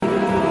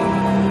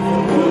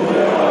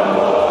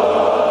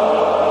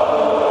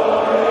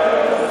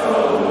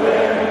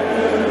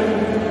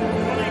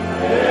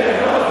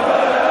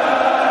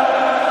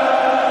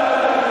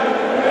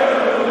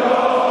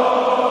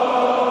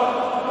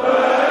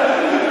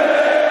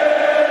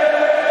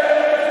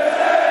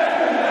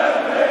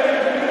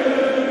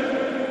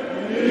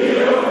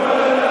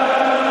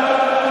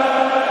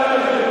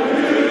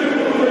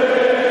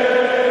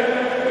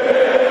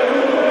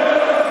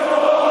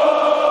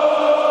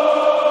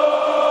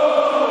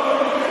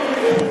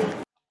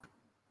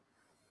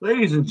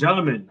Ladies and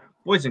gentlemen,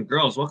 boys and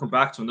girls, welcome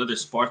back to another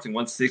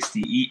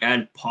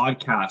Sporting160EN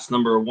podcast,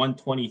 number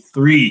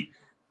 123,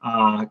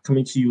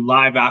 coming to you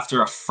live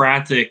after a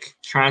frantic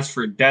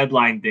transfer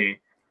deadline day.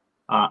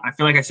 I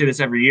feel like I say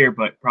this every year,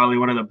 but probably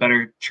one of the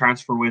better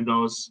transfer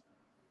windows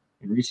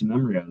in recent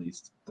memory, at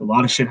least. A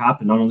lot of shit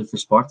happened, not only for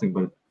Sporting,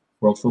 but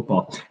world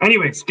football.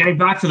 Anyways, getting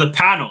back to the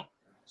panel,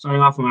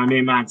 starting off with my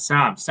main man,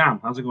 Sam. Sam,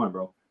 how's it going,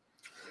 bro?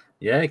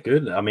 Yeah,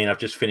 good. I mean, I've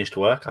just finished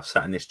work. I've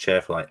sat in this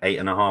chair for like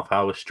 8.5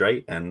 hours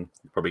straight, and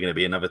probably going to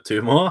be another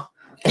 2 more.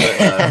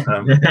 But,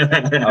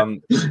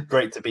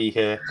 great to be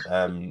here.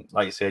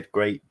 Like you said,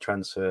 great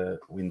transfer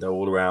window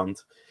all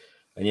around.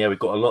 And yeah, we've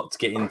got a lot to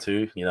get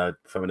into. You know,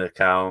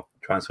 Famalicão,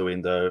 transfer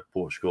window,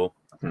 Portugal.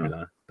 You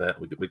know, but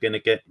we're going to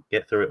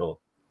get through it all.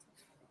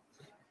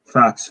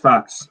 Facts.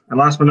 And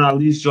last but not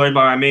least, joined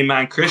by my main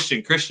man,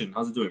 Christian. Christian,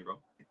 how's it doing, bro?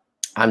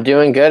 I'm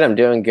doing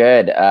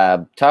good.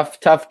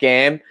 Tough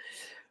game.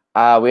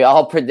 We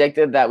all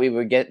predicted that we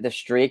would get the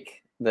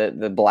streak,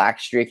 the black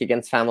streak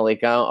against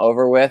Famalicão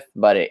over with,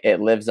 but it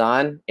lives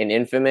on in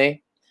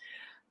infamy.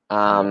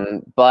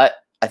 But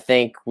I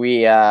think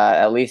we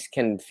at least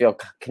can feel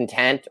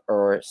content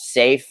or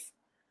safe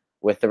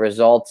with the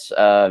results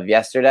of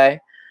yesterday,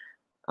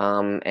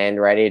 and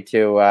ready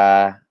to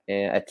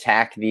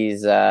attack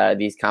these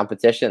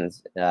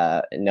competitions,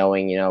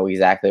 knowing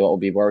exactly what we'll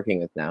be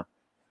working with now.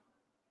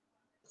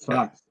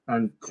 Facts.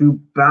 And 2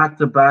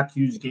 back-to-back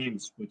huge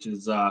games, which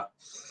is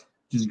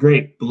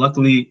great. But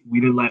luckily,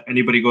 we didn't let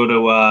anybody go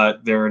to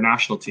their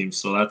national team,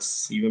 so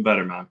that's even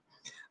better, man.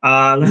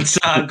 Let's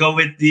go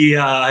with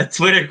the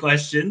Twitter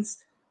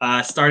questions.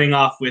 Starting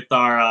off with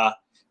our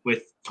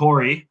with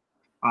Tori.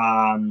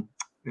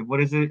 What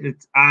is it?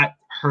 It's at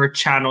her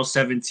channel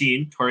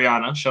 17,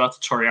 Toriana. Shout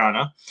out to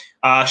Toriana.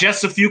 She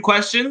has a few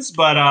questions,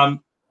 but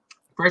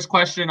first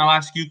question I'll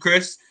ask you,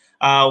 Chris.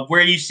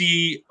 Where do you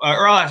see,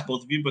 or I'll ask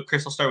both of you, but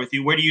Chris, I'll start with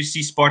you. Where do you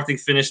see Sporting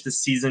finish this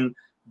season,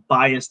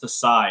 biased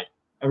aside?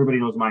 Everybody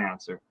knows my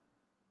answer.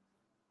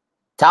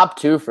 Top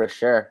 2 for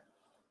sure.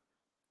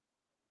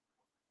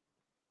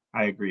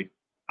 I agree.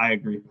 How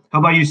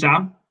about you,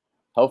 Sam?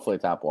 Hopefully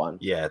top 1.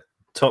 Yeah,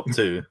 top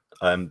 2.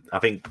 I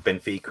think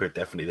Benfica are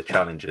definitely the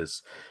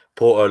challengers.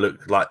 Porto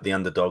look like the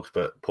underdogs,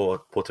 but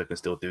Porto can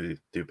still do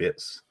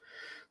bits.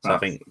 So I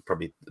think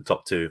probably the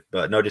top 2.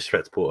 But no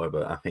disrespect to Porto,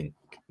 but I think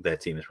their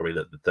team is probably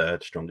the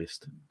 3rd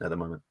strongest at the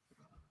moment.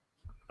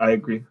 I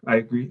agree.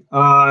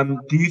 Do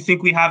you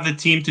think we have the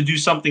team to do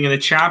something in the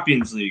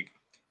Champions League?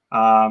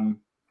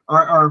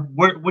 Or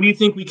what do you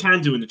think we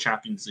can do in the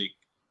Champions League?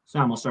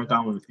 Sam, I'll start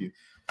that one with you.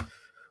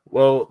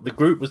 Well, the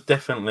group was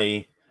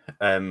definitely...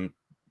 did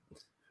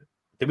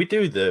we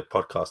do the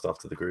podcast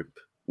after the group?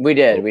 We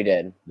did.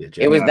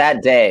 It was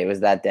that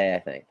day. I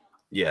think.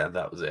 Yeah,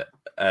 that was it.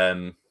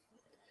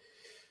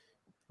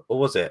 Or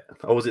was it?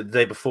 Or was it the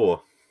day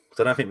before?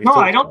 I don't think we. No,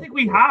 I don't think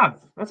we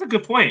have. That's a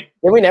good point.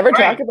 Did we never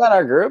talk about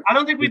our group? I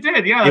don't think we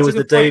did. Yeah, it was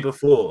the day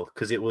before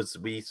because it was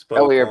we spoke.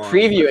 Oh, we were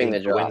previewing the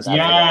draw.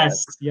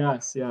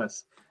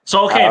 Yes.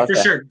 So okay, for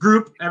sure,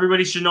 group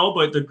everybody should know,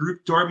 but the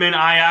group Dortmund,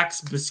 Ajax,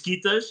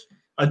 Besiktas,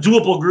 a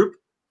doable group,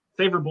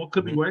 favorable,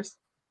 could be worse.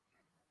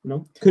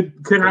 Could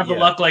have the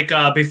luck like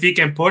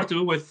Benfica and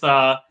Porto with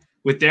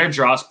their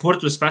draws.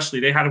 Porto especially,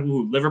 they had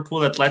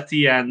Liverpool,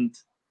 Atleti, and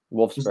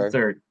Wolfsburg,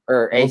 third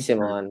or AC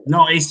Milan.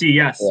 No, AC,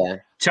 yes. Yeah.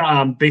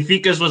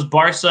 Benfica's was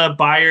Barca,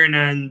 Bayern,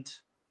 and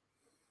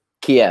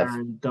Kiev.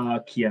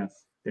 Kiev.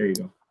 There you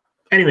go.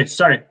 Anyway,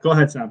 sorry. Go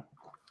ahead, Sam.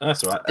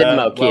 That's right.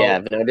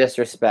 Kiev. No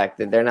disrespect.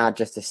 They're not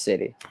just a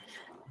city.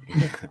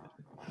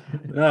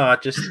 No, I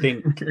just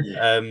think.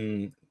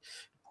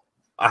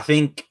 I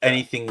think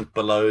anything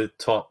below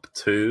top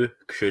 2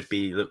 should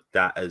be looked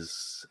at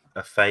as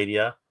a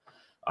failure.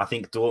 I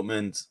think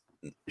Dortmund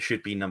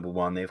should be number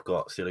 1. They've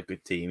got still a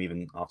good team,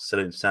 even after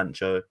selling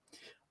Sancho.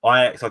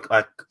 I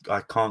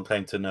can't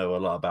claim to know a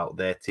lot about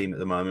their team at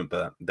the moment,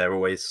 but they're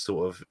always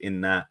sort of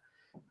in that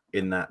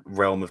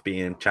realm of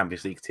being a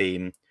Champions League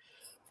team.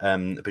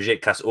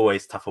 Besiktas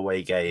always tough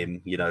away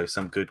game.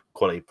 Some good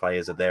quality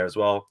players are there as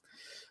well.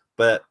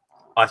 But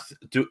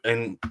do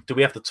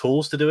we have the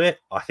tools to do it?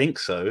 I think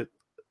so.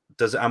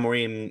 Does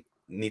Amorim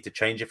need to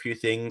change a few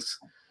things?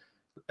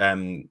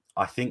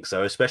 I think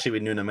so, especially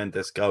with Nuno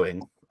Mendes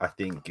going. I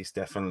think it's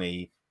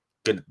definitely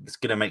going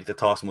to make the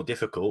task more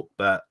difficult,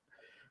 but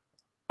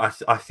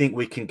I think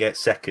we can get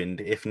second.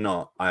 If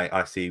not,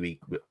 I see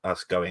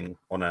us going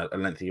on a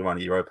lengthy run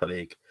of Europa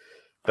League.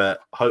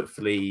 But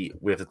hopefully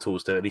we have the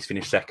tools to at least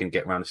finish second,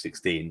 get round of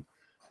 16,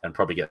 and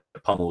probably get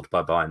pummeled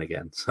by Bayern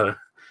again. So,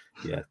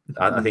 yeah,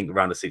 I think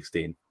round of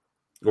 16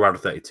 or round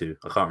of 32.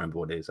 I can't remember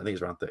what it is. I think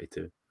it's around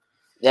 32.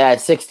 Yeah,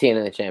 it's 16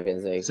 in the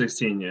Champions League.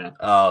 16, yeah.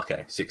 Oh,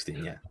 okay.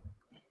 16, yeah.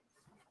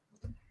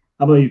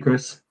 How about you,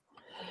 Chris?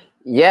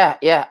 Yeah.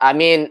 I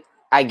mean,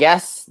 I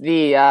guess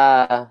the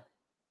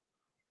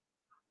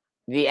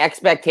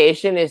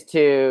expectation is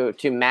to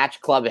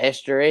match club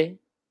history,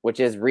 which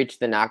is reach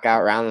the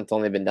knockout round. That's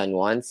only been done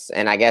once.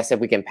 And I guess if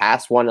we can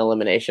pass one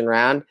elimination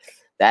round,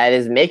 that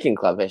is making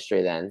club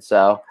history then.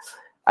 So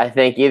I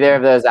think either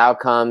of those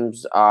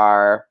outcomes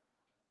are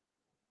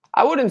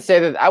I wouldn't say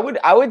that.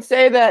 I would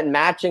say that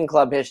matching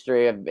club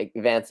history of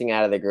advancing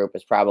out of the group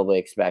is probably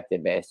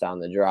expected based on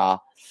the draw.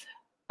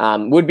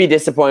 Would be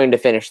disappointing to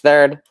finish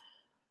third.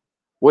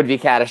 Would be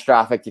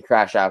catastrophic to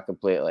crash out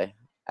completely.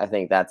 I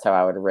think that's how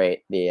I would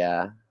rate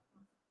the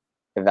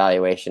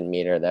evaluation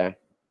meter there.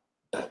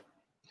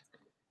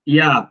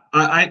 Yeah,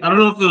 I don't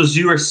know if it was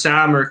you or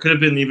Sam, or it could have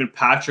been even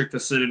Patrick that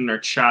said it in our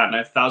chat, and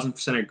I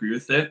 1,000% agree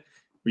with it.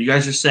 Where you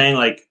guys are saying,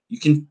 like, you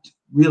can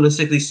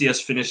realistically see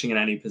us finishing in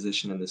any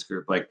position in this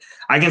group. Like,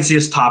 I can see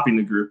us topping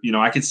the group. You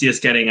know, I can see us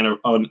getting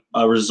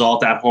a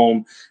result at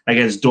home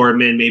against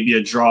Dortmund, maybe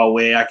a draw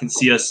away. I can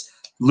see us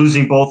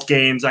losing both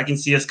games. I can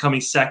see us coming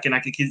second.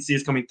 I can see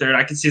us coming third.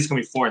 I can see us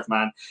coming fourth,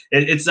 man.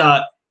 It's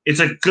a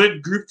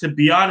good group to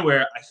be on,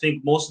 where I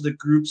think most of the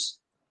groups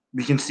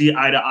we can see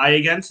eye to eye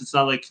against. It's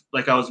not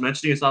like I was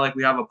mentioning, it's not like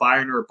we have a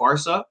Bayern or a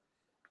Barca.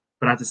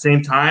 But at the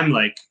same time,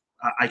 like,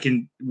 I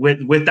can,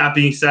 with that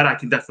being said, I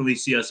can definitely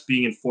see us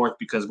being in fourth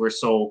because we're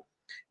so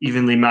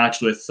evenly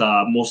matched with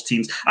most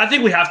teams. I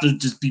think we have to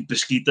just beat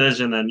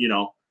Besiktas, and then, you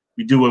know,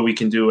 we do what we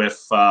can do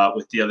with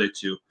the other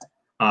two.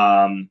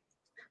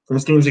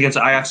 First game's against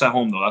Ajax at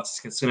home, though.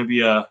 It's gonna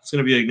be an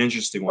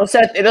interesting one.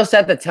 It'll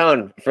set the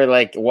tone for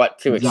like what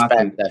to expect.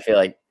 I feel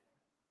like.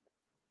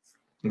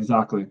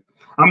 Exactly.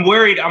 I'm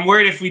worried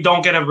if we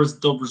don't get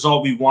the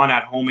result we want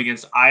at home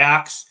against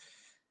Ajax,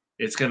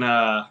 it's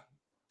gonna.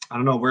 I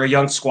don't know. We're a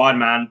young squad,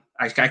 man.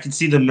 I can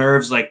see the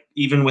nerves, like,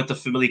 even with the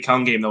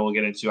Famalicão game that we'll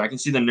get into. I can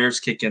see the nerves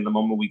kick in the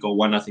moment we go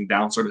 1-0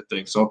 down, sort of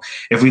thing. So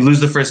if we lose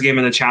the first game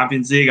in the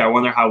Champions League, I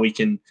wonder how we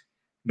can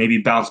maybe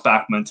bounce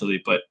back mentally.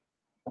 But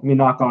let me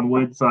knock on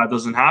wood so that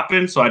doesn't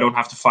happen, so I don't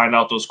have to find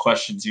out those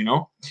questions, you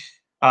know?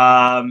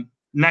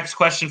 Next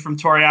question from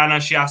Toriana.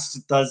 She asks,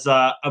 does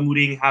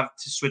Amorim have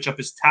to switch up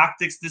his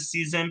tactics this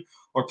season,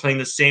 or playing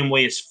the same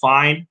way is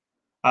fine?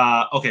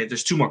 Okay,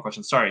 there's two more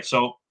questions. Sorry.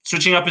 So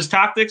switching up his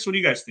tactics, what do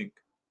you guys think?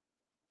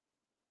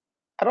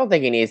 I don't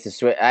think he needs to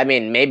switch. I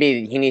mean,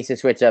 maybe he needs to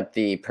switch up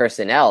the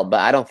personnel, but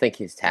I don't think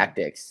his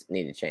tactics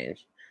need to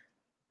change.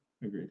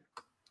 Agreed.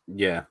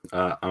 Yeah,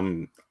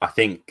 I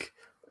think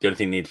the only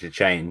thing needed to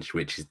change,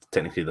 which is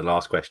technically the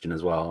last question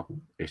as well,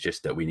 is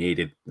just that we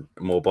needed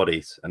more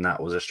bodies, and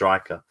that was a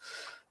striker.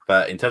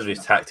 But in terms of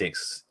his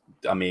tactics,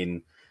 I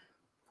mean,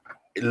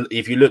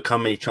 if you look how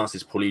many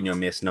chances Paulinho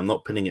missed, and I'm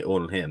not putting it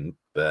all on him,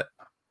 but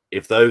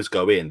if those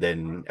go in,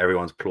 then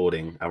everyone's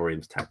applauding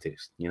Amorim's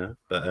tactics, you know?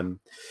 But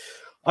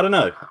I don't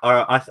know.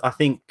 I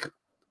think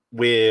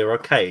we're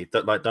okay.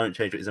 Don't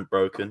change what isn't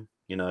broken,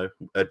 you know?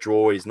 A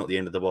draw is not the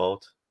end of the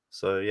world.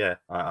 So, yeah,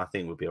 I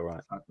think we'll be all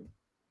right.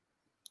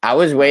 I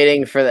was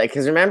waiting for that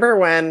because remember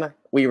when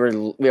we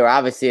were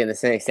obviously in the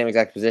same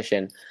exact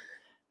position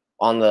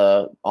on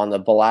the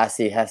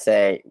Balassi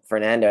Hesse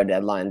Fernando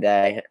deadline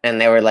day, and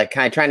they were like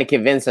kind of trying to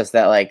convince us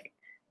that like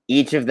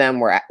each of them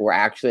were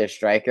actually a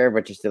striker,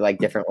 but just in like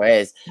different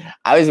ways.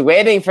 I was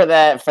waiting for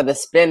the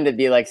spin to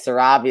be like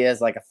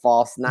Sarabia's like a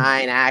false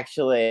nine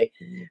actually,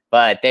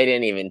 but they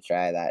didn't even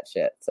try that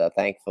shit. So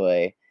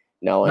thankfully,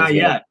 no one's not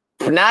yet.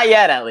 Not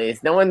yet, at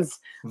least. No one's.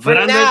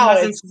 Fernandez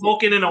hasn't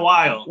spoken in a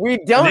while.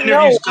 We don't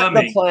know what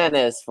the plan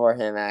is for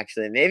him,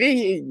 actually.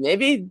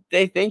 Maybe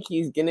they think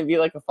he's going to be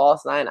like a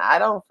false nine. I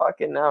don't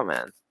fucking know,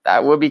 man.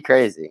 That would be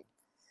crazy.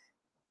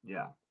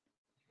 Yeah.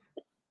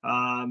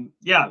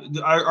 Yeah.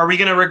 Are we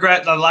going to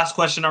regret the last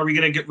question? Are we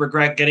going to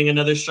regret getting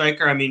another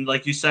striker? I mean,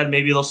 like you said,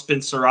 maybe they'll spin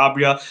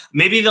Sarabia.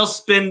 Maybe they'll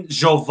spin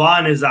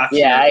Jovan is actually.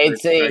 Yeah, I'd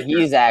say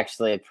he's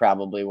actually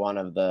probably one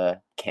of the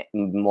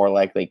more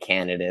likely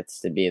candidates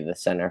to be the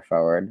center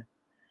forward.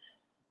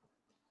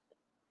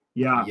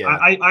 Yeah.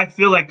 I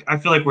feel like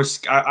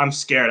I'm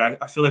scared.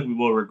 I feel like we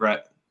will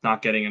regret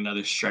not getting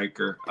another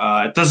striker.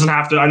 It doesn't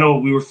have to. I know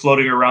we were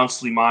floating around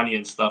Slimani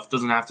and stuff. It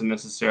doesn't have to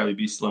necessarily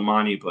be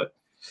Slimani, but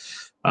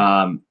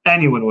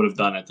anyone would have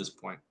done at this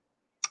point.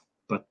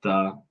 But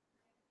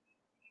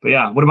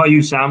yeah, what about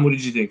you, Sam? What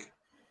did you think?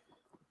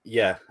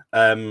 Yeah,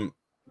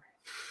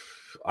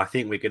 I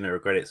think we're going to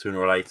regret it sooner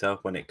or later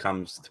when it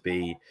comes to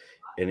be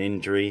an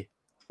injury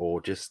or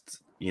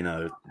just, you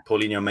know,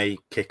 Paulinho may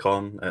kick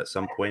on at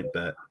some point,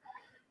 but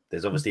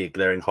there's obviously a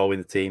glaring hole in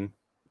the team.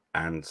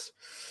 And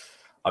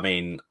I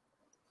mean,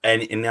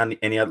 any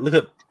look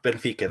at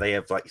Benfica, they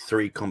have like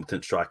 3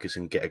 competent strikers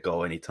who can get a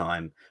goal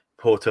anytime.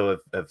 Porto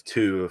of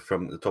 2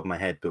 from the top of my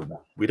head, but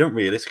we don't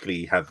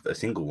realistically have a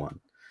single one.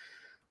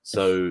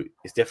 So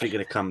it's definitely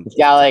going to come. He's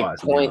got like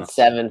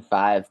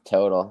 0.75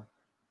 total.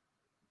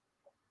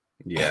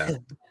 Yeah.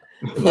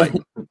 Like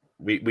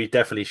we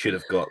definitely should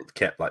have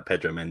kept like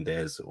Pedro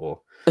Mendes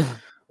or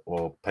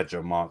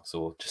Pedro Marques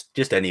or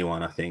just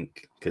anyone, I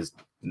think, because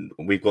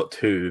we've got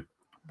 2.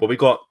 Well, we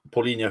got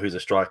Paulinho, who's a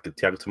striker.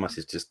 Thiago Tomas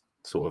is just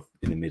sort of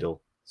in the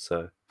middle.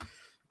 So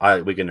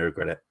we're going to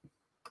regret it.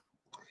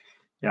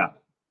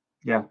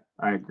 Yeah,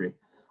 I agree.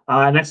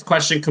 Next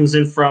question comes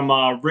in from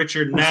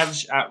Richard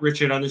Neves at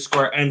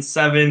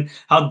Richard_N7.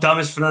 How dumb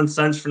is Fernando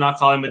Santos for not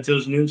calling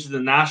Matheus Nunes to the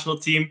national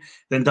team,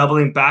 then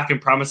doubling back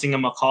and promising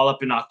him a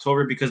call-up in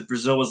October because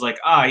Brazil was like,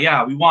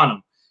 yeah, we want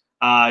him.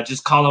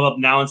 Just call him up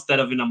now instead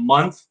of in a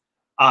month.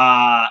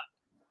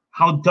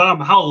 How dumb,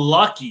 how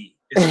lucky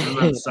is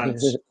Fernando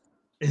Santos?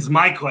 Is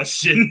my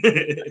question.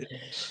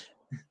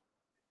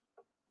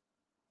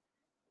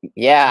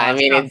 Yeah, I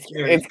mean,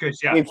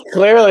 Chris, yeah. it's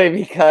clearly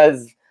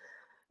because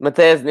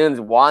Matheus Nunes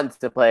wants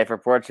to play for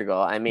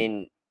Portugal. I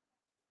mean,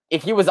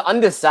 if he was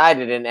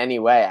undecided in any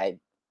way, I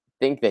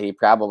think that he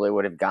probably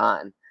would have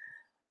gone.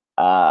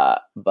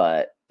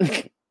 But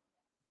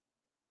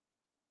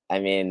I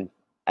mean,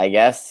 I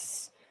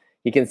guess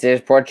he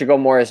considers Portugal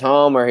more his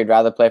home, or he'd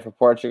rather play for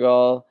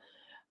Portugal,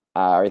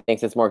 or he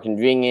thinks it's more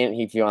convenient.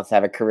 He wants to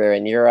have a career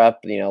in Europe,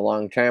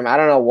 long term. I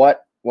don't know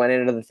what went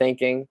into the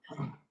thinking,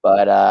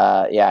 but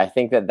yeah, I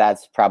think that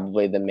that's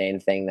probably the main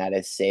thing that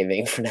is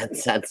saving Fernando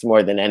Santos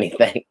more than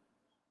anything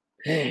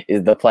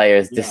is the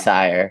player's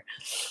desire.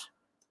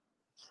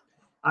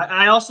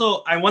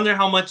 I wonder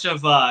how much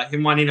of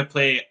him wanting to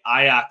play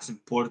Ajax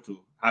and Porto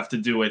have to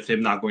do with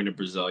him not going to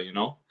Brazil,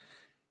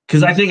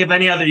 Because I think if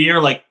any other year,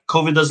 like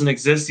COVID doesn't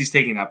exist, he's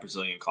taking that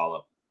Brazilian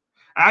call-up.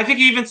 I think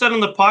he even said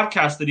on the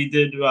podcast that he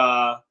did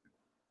 2-3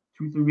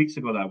 weeks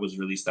ago that was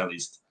released at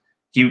least.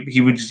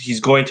 He's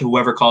going to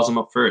whoever calls him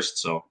up first.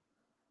 So,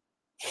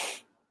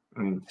 I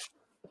mean,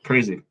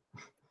 crazy.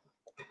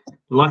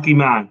 Lucky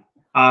man.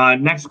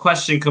 Next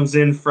question comes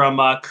in from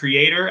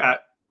Creator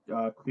at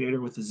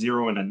Creator with a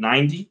 0 and a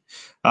 90.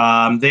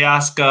 They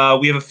ask,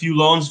 we have a few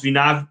loans,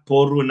 Vinav,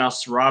 Porro, and now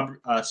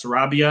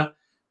Sarabia.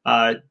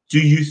 Do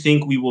you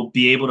think we will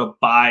be able to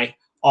buy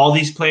all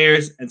these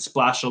players and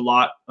splash a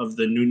lot of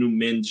the Nuno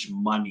Minge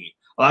money?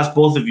 I'll ask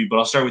both of you, but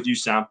I'll start with you,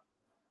 Sam.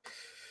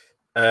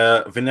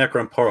 Vinagre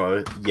and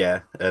Porro,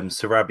 yeah.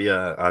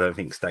 Sarabia, I don't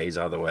think stays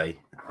either way.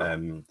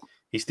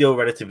 He's still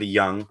relatively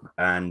young,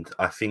 and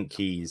I think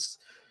he's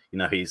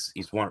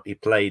he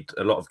played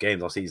a lot of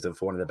games last season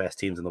for one of the best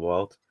teams in the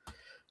world.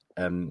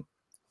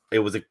 It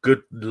was a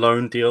good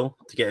loan deal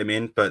to get him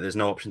in, but there's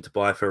no option to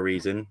buy for a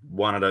reason.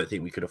 One, I don't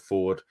think we could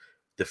afford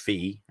the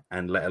fee,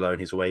 and let alone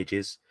his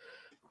wages.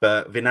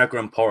 But Vinagre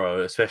and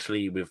Porro,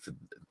 especially with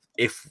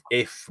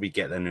if we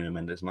get the Nuno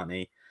Mendes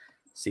money,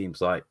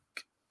 seems like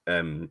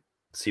a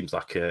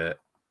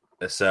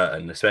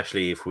certain,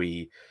 especially if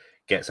we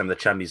get some of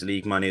the Champions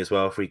League money as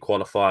well. If we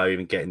qualify,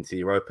 even get into the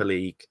Europa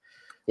League.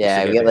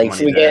 Yeah,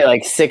 we get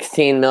like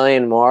 16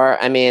 million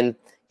more. I mean,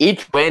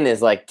 each win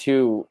is like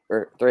 2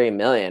 or 3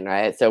 million,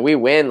 right? So we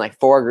win like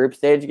 4 group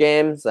stage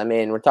games. I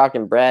mean, we're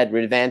talking bread.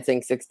 We're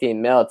advancing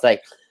 16 mil. It's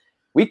like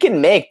we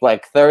can make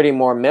like 30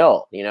 more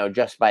mil,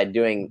 just by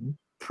doing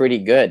pretty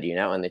good,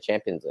 in the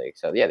Champions League.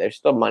 So yeah, there's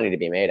still money to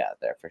be made out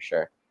there for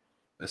sure.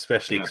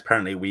 Especially because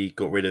apparently we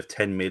got rid of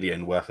 10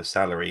 million worth of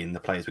salary in the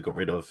players we got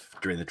rid of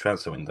during the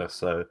transfer window.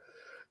 So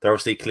they're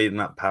obviously cleaning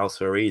up house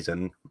for a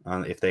reason.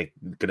 If they're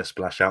going to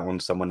splash out on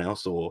someone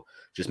else or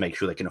just make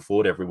sure they can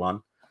afford everyone,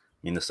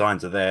 I mean, the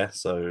signs are there.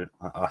 So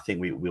I think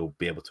we will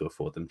be able to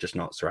afford them, just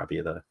not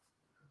Sarabia though.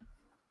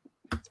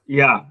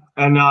 Yeah,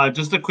 and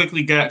just to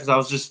quickly get, because I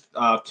was just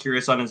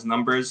curious on his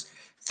numbers,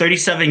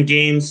 37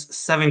 games,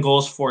 7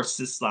 goals, 4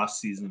 assists last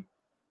season.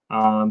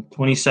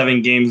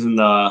 27 games in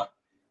the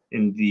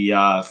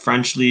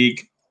French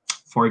league,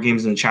 4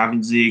 games in the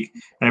Champions League,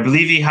 and I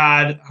believe he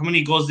had, how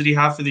many goals did he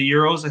have for the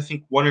Euros? I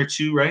think 1 or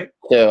 2, right?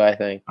 2, I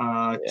think.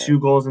 2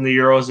 goals in the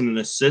Euros and an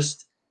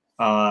assist.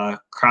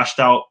 Crashed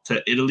out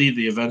to Italy,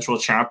 the eventual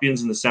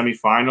champions in the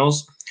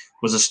semifinals.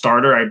 Was a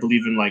starter, I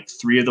believe, in like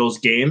 3 of those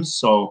games.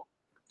 So,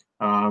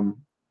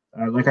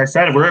 like I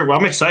said,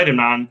 I'm excited,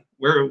 man.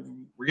 We're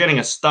getting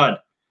a stud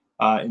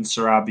in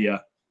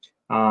Sarabia.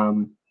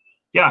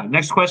 Yeah,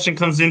 next question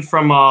comes in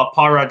from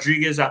Paul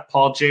Rodriguez at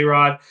Paul J.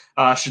 Rod.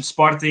 Should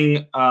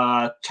Sporting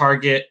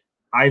target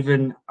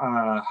Ivan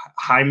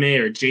Jaime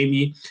or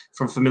Jamie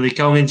from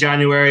Famalicão in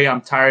January? I'm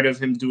tired of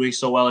him doing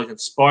so well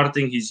against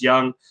Sporting. He's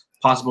young,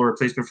 possible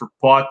replacement for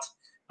Pot.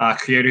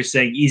 Creator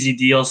saying easy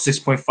deal,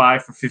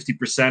 6.5 for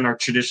 50%, our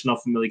traditional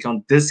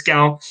Famalicão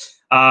discount.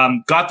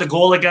 Got the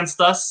goal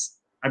against us,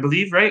 I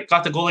believe, right?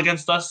 Got the goal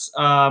against us.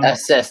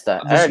 Assist.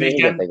 This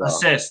weekend.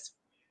 Assist.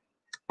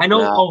 I know.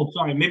 No. Oh,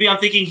 sorry. Maybe I'm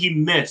thinking he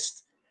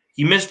missed.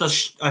 He missed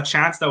a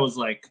chance that was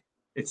like,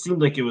 it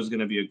seemed like it was going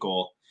to be a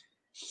goal.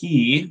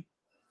 He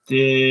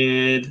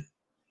did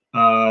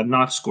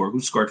not score.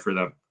 Who scored for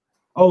them?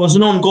 Oh, it was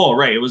an own goal,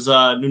 right? It was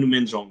Nuno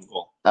Minge's own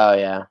goal. Oh,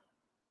 yeah.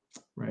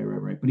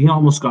 Right. But he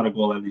almost got a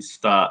goal at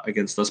least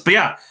against us. But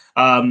yeah,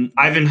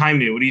 Ivan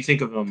Jaime, what do you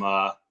think of him,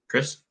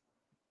 Chris?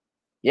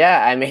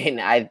 Yeah, I mean,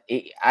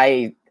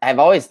 I've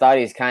always thought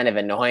he's kind of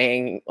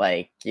annoying,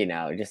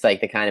 just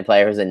like the kind of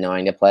player who's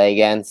annoying to play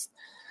against.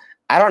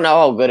 I don't know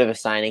how good of a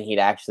signing he'd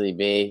actually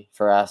be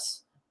for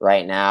us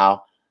right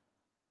now.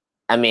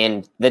 I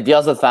mean, the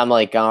deals with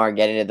Famalicão are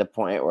getting to the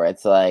point where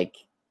it's like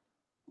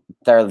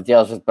their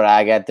deals with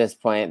Braga at this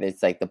point,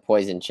 it's like the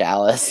poison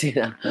chalice,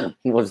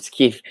 We'll just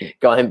keep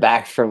going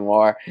back for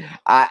more.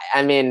 I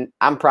mean,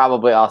 I'm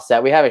probably all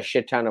set. We have a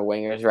shit ton of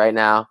wingers right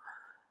now.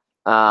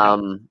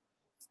 I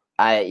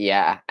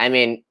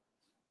mean,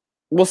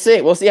 we'll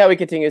see. We'll see how he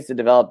continues to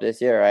develop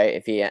this year, right?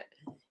 If he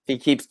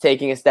keeps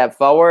taking a step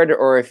forward,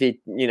 or if he,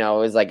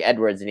 is like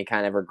Edwards and he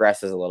kind of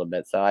regresses a little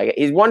bit. So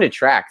he's one to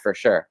track for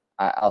sure.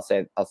 I'll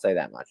say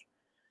that much.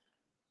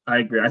 I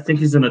agree. I think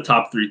he's in the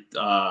top 3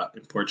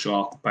 in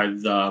Portugal by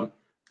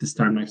this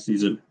time next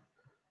season.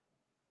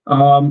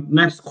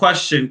 Next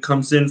question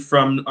comes in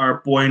from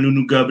our boy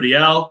Nuno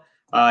Gabriel.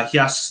 He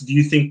asks, do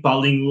you think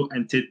Paulinho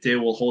and Tite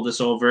will hold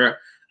us over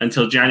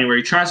until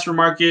January transfer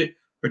market,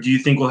 or do you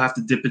think we'll have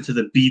to dip into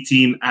the B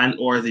team and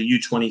or the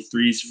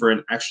U23s for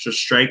an extra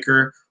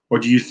striker, or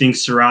do you think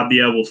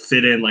Sarabia will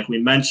fit in like we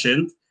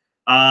mentioned?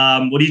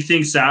 What do you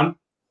think, Sam?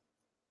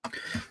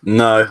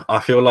 No, I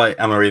feel like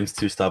Amorim's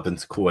too stubborn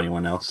to call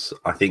anyone else.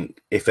 I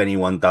think if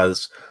anyone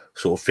does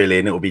sort of fill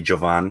in, it will be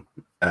Jovan.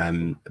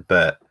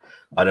 But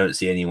I don't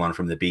see anyone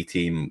from the B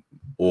team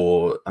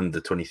or under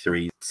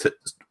 23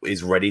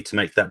 is ready to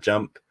make that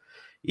jump,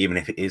 even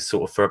if it is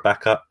sort of for a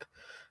backup.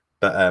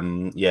 But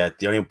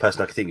the only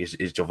person I can think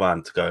is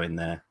Jovan to go in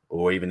there,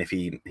 or even if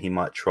he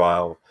might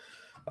trial,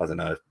 I don't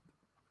know,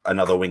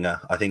 another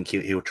winger. I think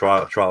he'll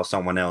trial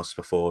someone else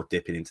before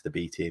dipping into the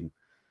B team.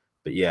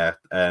 But yeah,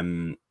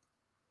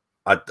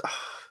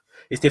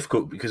 it's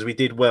difficult because we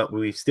did well.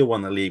 We still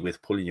won the league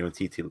with Paulinho and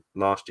Tite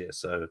last year,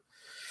 so.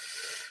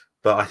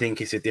 But I think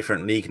it's a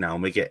different league now,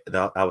 and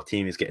our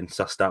team is getting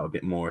sussed out a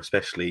bit more,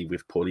 especially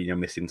with Paulinho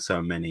missing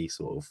so many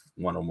sort of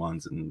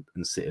one-on-ones and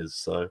sitters.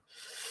 So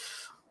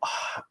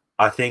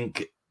I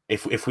think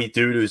if we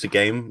do lose a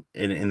game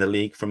in the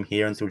league from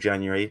here until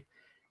January,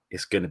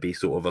 it's going to be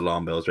sort of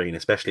alarm bells ringing,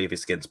 especially if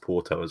it's against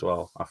Porto as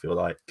well. I feel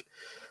like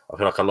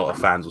a lot of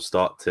fans will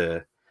start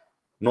to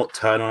not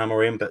turn on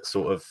Amorim, but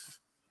sort of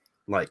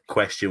like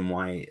question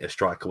why a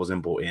striker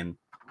wasn't brought in.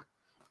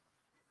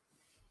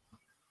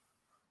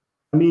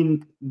 I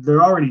mean,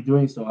 they're already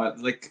doing so.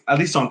 Like, at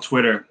least on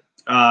Twitter,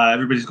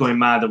 everybody's going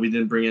mad that we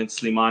didn't bring in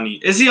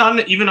Slimani. Is he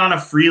even on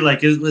a free?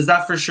 Like, is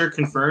that for sure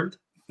confirmed?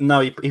 No,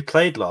 he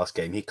played last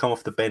game. He come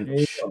off the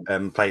bench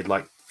and played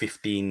like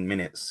 15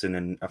 minutes, and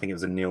then I think it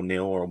was a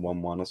 0-0 or a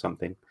 1-1 or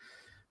something.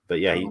 But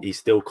yeah, he's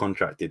still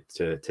contracted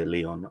to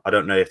Lyon. I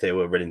don't know if they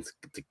were ready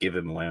to give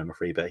him away on a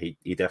free, but he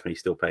definitely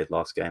still played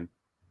last game.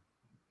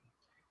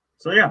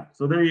 So yeah,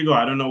 so there you go.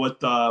 I don't know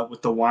what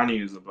the whining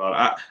is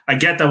about. I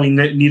get that we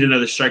need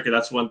another striker.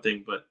 That's one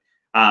thing, but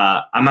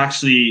I'm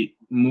actually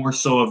more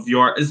so of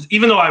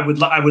even though I would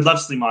love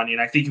Slimani, and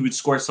I think he would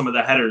score some of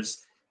the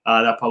headers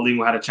that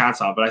Paulinho had a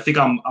chance on. But I think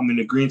I'm in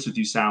agreement with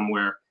you, Sam,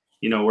 where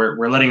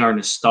we're letting our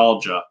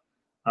nostalgia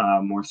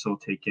more so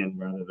take in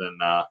rather than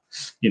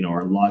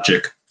our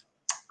logic.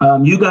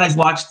 You guys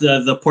watched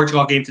the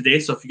Portugal game today,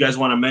 so if you guys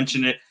want to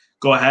mention it,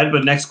 go ahead.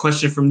 But next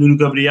question from Nuno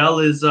Gabriel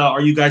is: are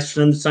you guys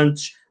from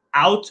Santos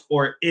out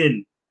or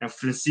in? And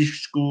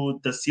Francisco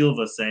da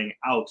Silva saying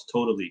out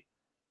totally.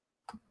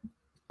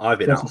 I've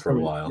been out for a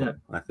while. Yeah.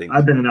 I think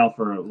I've been out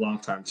for a long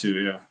time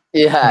too.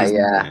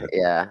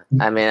 Yeah.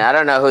 I mean, I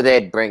don't know who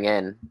they'd bring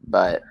in,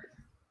 but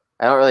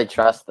I don't really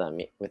trust them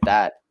with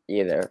that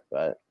either.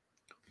 But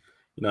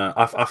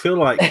I feel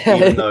like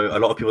even though a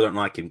lot of people don't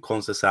like him,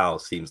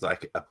 Conceição seems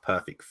like a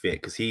perfect fit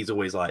because he's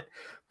always like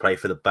play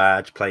for the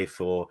badge, play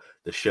for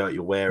the shirt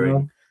you're wearing.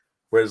 Yeah.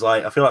 Whereas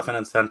like I feel like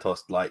Fernando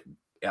Santos like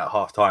at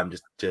half time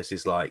just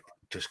is like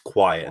just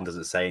quiet and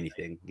doesn't say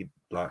anything.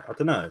 I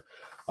don't know.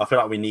 I feel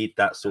like we need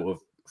that sort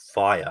of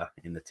fire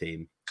in the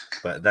team.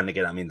 But then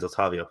again, that means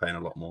Otavio playing a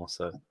lot more,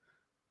 so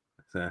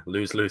it's a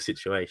lose-lose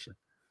situation.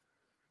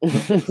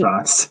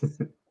 Thoughts.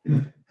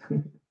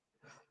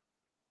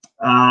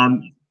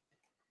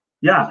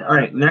 Yeah, all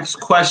right. Next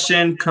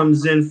question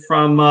comes in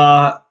from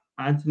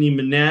Anthony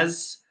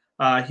Menez.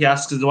 He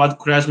asks, Eduardo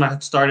Quaresma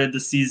had started the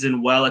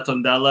season well at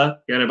Tondela.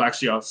 He had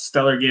actually a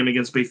stellar game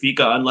against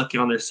Benfica, unlucky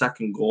on their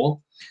second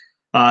goal.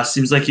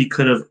 Seems like he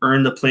could have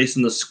earned a place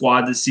in the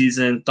squad this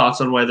season. Thoughts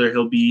on whether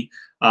he'll be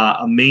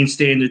a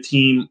mainstay in the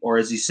team, or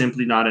is he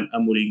simply not an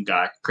Amorim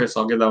guy? Chris,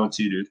 I'll give that one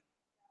to you, dude.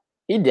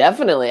 He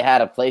definitely had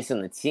a place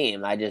in the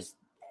team. I just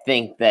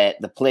think that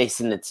the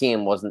place in the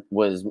team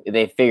was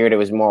they figured it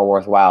was more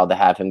worthwhile to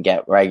have him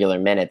get regular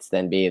minutes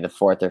than be the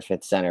 4th or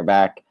 5th center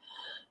back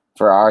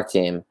for our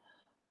team.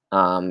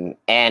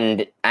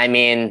 And I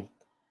mean,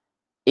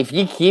 if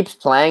he keeps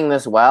playing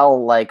this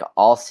well, like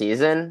all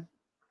season,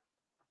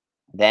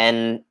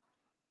 then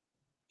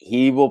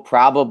he will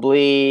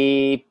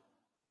probably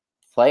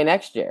play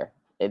next year.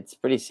 It's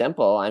pretty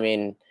simple. I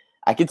mean,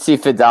 I could see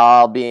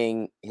Fidal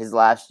being his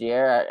last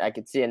year. I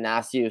could see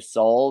Inácio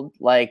sold.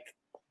 Like,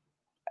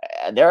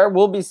 there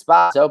will be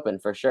spots open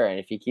for sure. And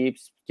if he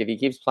keeps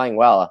playing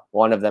well,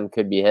 one of them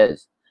could be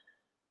his.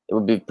 It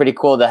would be pretty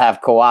cool to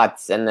have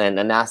Coates and then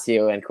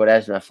Inácio and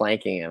Quaresma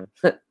flanking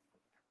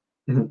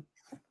him.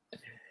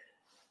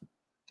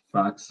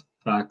 Facts.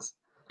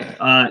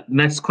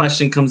 Next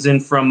question comes in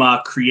from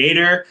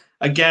Creator.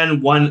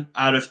 Again, 1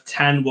 out of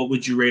 10. What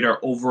would you rate our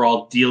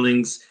overall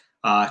dealings,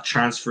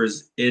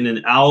 transfers in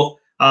and out?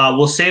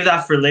 We'll save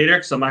that for later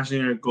because I'm actually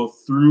going to go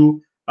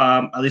through,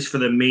 at least for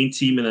the main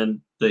team and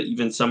then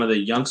even some of the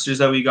youngsters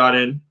that we got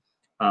in.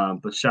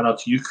 But shout out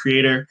to you,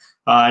 Creator.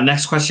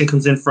 Next question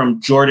comes in from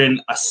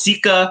Jordan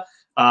Asika.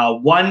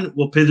 1,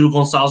 will Pedro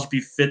Gonçalves be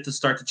fit to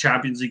start the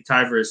Champions League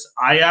tie versus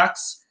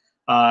Ajax?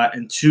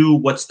 And 2,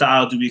 what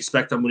style do we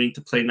expect Amorim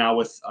to play now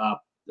with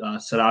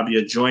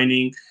Sarabia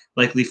joining,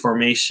 likely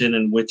formation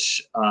in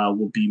which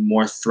will be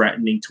more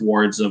threatening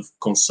towards of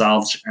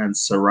Gonçalves and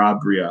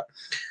Sarabia.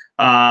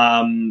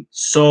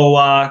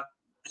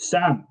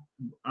 Sam,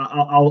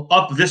 I'll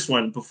up this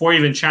one before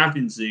even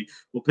Champions League.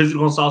 Will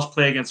Pedro Gonçalves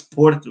play against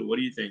Porto? What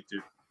do you think,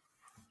 dude?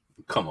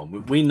 Come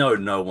on, we know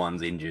no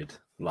one's injured.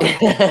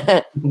 Like,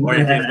 or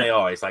if they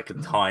are, it's like a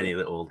tiny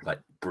little like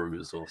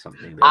bruise or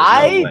something.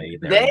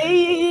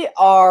 They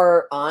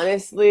are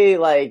honestly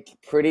like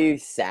pretty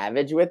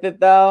savage with it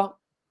though.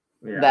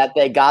 Yeah. That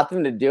they got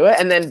them to do it,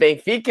 and then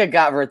Benfica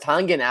got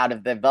Vertonghen out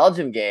of the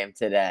Belgium game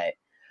today.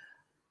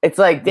 It's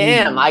like,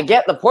 damn, I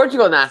get the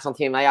Portugal national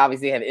team. I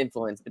obviously have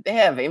influence, but they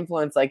have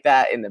influence like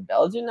that in the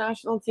Belgian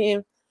national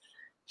team.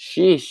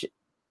 Sheesh.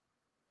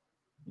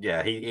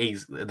 Yeah,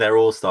 they're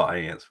all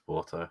starting against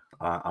Porto.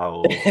 I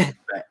will bet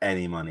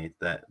any money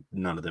that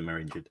none of them are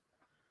injured.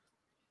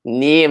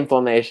 Knee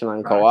inflammation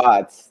on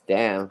Coates.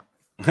 Damn.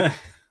 To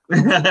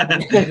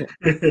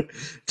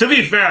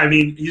be fair, I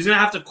mean, he's gonna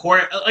have to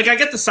quarantine. Like, I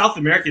get the South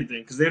American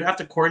thing because they'd have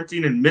to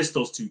quarantine and miss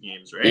those 2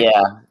 games, right?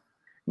 Yeah,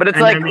 but it's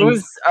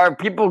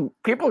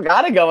people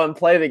got to go and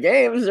play the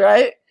games,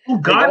 right? Oh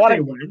God,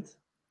 they went.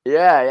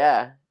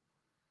 Yeah.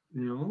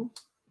 You know,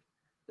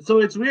 so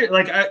it's weird.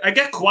 Like, I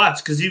get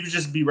Coates because he would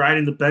just be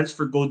riding the bench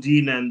for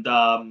Godin and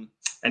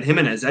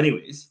Jimenez,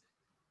 anyways.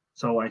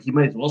 So he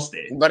might as well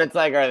stay. But it's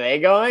like, are they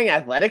going?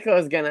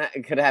 Atletico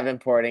could have an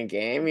important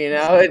game. You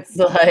know, it's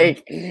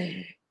like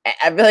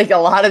I feel like a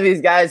lot of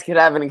these guys could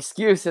have an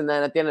excuse, and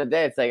then at the end of the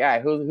day, it's like, all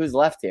right, who's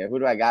left here? Who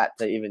do I got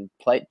to even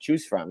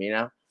choose from? You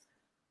know.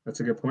 That's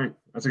a good point.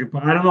 I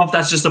don't know if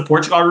that's just a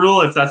Portugal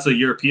rule, if that's a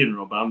European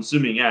rule, but I'm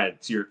assuming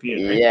it's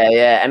European. Right?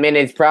 Yeah. I mean,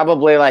 it's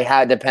probably like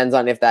how it depends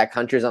on if that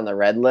country's on the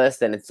red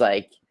list, and it's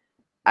like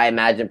I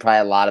imagine probably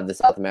a lot of the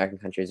South American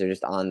countries are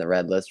just on the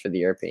red list for the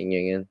European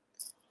Union.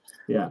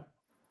 Yeah.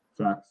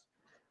 Facts.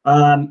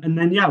 And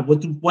then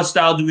what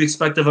style do we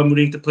expect of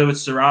Amorim to play with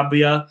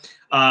Sarabia?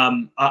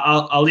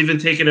 I'll even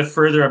take it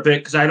further a bit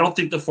because I don't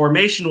think the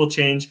formation will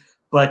change.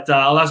 But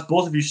I'll ask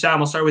both of you, Sam.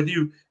 I'll start with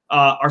you.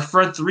 Our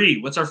front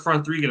three. What's our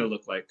front three going to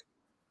look like?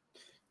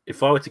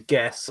 If I were to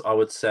guess, I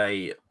would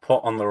say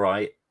Pot on the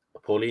right,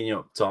 Paulinho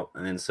up top,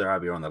 and then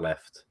Sarabia on the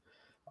left.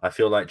 I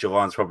feel like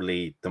Jovan's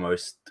probably the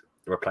most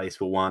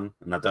replaceable one,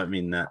 and I don't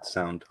mean that to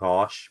sound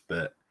harsh,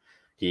 but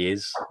he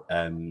is.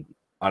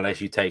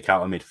 Unless you take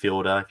out a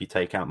midfielder, if you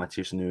take out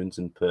Matheus Nunes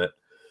and put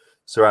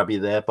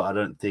Sarabia there, but I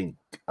don't think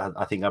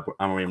I think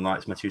Amorim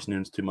likes Matheus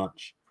Nunes too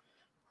much.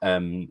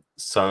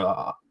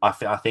 So I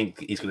think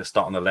he's going to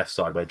start on the left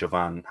side where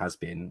Jovan has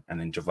been, and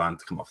then Jovan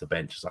to come off the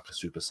bench as like a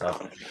super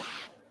sub.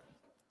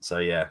 So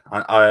that's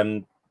what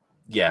I'm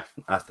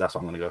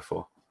going to go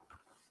for.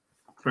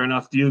 Fair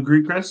enough. Do you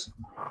agree, Chris?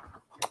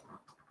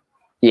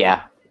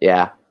 Yeah.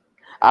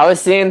 I was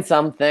seeing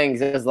some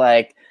things. It was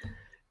like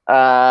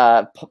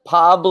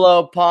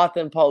Pablo, Pot,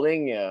 and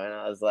Paulinho, and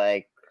I was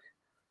like,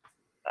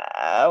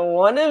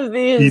 one of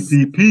these.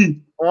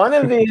 PPP. One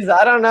of these,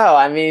 I don't know.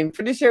 I mean,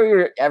 pretty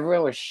sure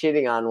everyone was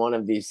shitting on one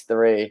of these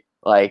three,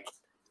 like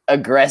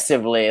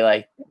aggressively,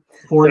 like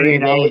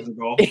 48 hours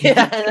ago.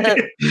 Yeah.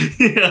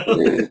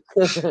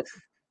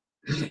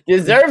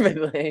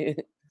 Deservedly.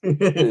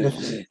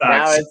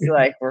 Now it's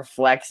like we're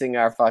flexing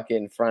our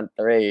fucking front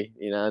three.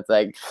 You know, it's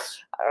like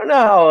I don't know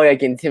how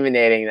like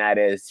intimidating that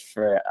is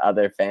for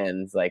other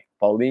fans. Like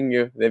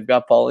Paulinho, they've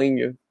got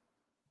Paulinho.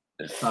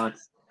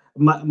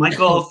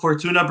 Michael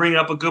Fortuna bringing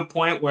up a good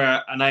point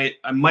and I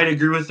might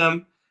agree with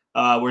him.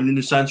 Where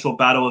Nuno Santos will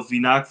battle with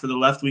Vinac for the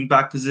left wing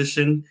back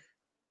position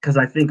because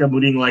I think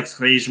Amorim likes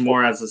Reis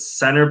more as a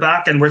center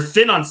back, and we're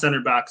thin on center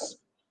backs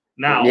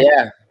now.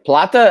 Yeah,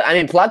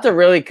 Plata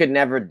really could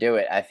never do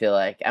it. I feel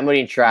like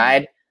Amorim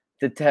tried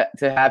to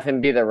have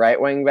him be the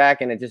right wing back,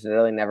 and it just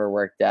really never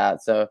worked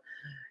out. So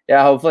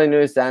yeah, hopefully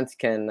Nuno Santos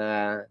can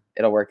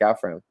it'll work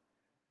out for him.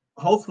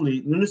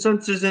 Hopefully, Nuno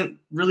Santos isn't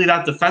really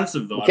that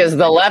defensive though. Because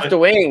the left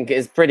wing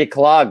is pretty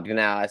clogged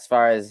now as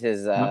far as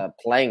his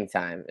playing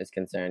time is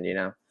concerned, you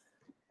know.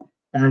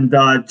 And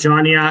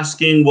Johnny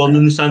asking, well,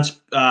 Nuno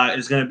Santos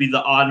is going to be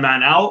the odd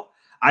man out.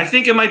 I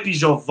think it might be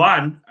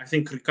Jovan. I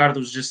think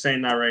Ricardo's just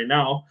saying that right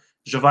now.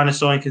 Jovan is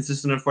so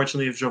inconsistent.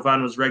 Unfortunately, if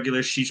Jovan was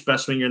regular, she's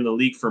best winger in the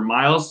league for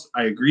miles.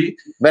 I agree.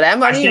 But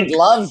Amorim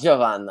loves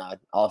Jovan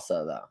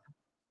though.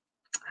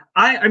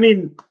 I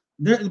mean.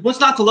 What's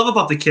not to love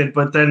about the kid?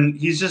 But then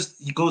he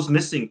goes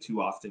missing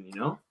too often, you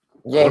know.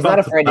 Yeah, he's not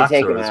afraid to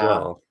take him out.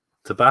 Well?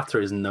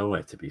 Tabata is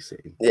nowhere to be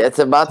seen. Yeah,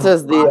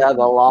 Tabata's the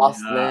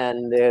lost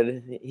man,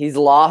 dude. He's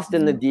lost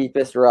in the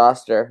deepest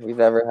roster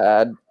we've ever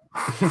had.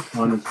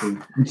 Honestly,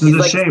 which is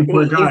a shame.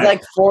 Poor guy. He's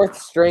like fourth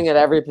string at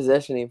every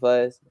position he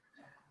plays.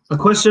 A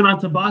question on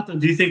Tabata: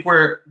 do you think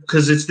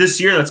because it's this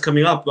year that's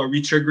coming up, are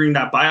we triggering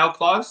that buyout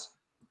clause?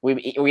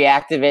 We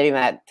activating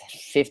that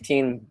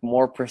 15%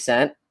 more?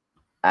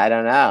 I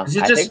don't know. Is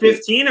it just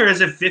 15 or is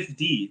it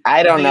 50?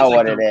 I don't know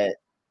what it is.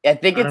 I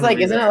think it's like,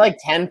 isn't it like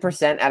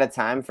 10% at a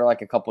time for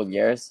like a couple of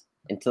years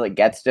until it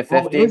gets to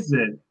 50? Oh, is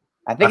it?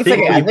 I think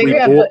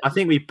I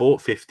think we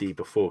bought 50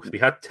 before because we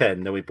had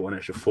 10, then we bought an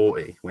extra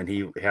 40 when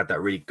he had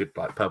that really good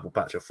like purple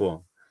patch of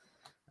form.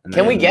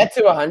 Can we get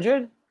to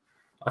 100?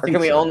 Or can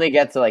we so. only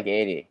get to like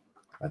 80?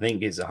 I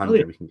think it's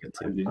 100 we can get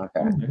to.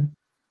 Okay.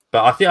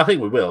 But I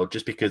think we will,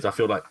 just because I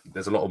feel like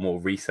there's a lot more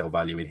resale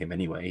value in him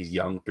anyway. He's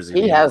young,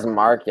 Brazilian. He has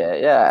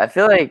market. Yeah, I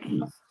feel like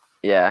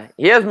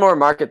he has more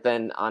market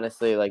than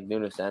honestly like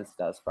Nuno Sense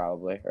does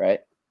probably,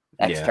 right?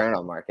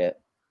 External market.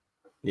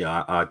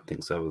 Yeah, I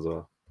think so as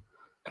well.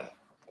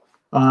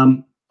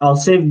 I'll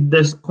save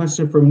this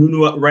question for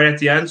Nuno right at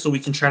the end, so we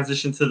can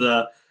transition to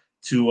the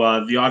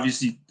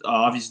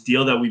obvious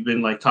deal that we've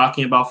been like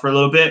talking about for a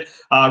little bit.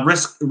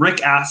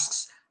 Rick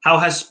asks, how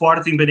has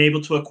Sporting been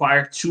able to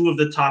acquire 2 of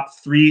the top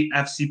 3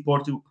 FC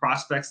Porto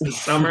prospects this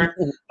summer?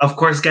 Of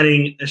course,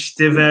 getting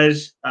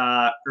Esteves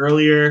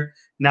earlier,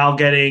 now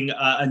getting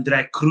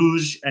André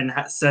Cruz, and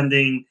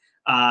sending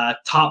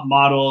top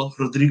model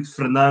Rodrigo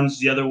Fernandes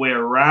the other way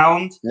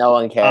around. No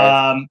one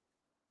cares.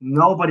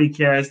 Nobody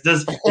cares. I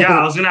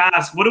was gonna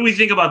ask, what do we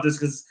think about this?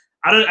 Because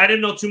I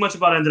didn't know too much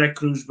about André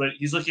Cruz, but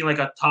he's looking like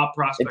a top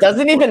prospect. It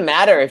doesn't even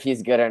matter if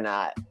he's good or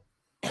not.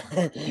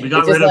 We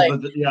got rid of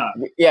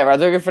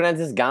Rodrigo Fernandes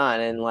is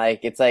gone, and like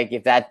it's like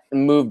if that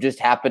move just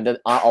happened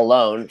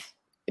alone,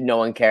 no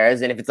one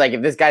cares. And if it's like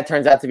if this guy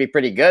turns out to be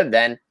pretty good,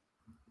 then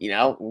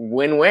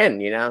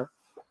win-win.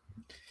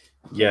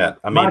 Yeah,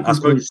 I mean,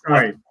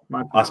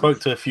 I spoke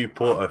to a few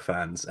Porto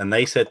fans, and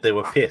they said they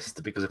were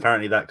pissed because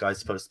apparently that guy's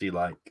supposed to be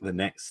like the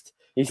next.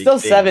 He's still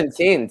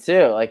 17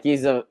 too. Like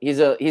he's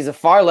a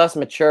far less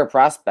mature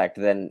prospect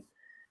than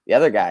the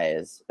other guy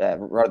is,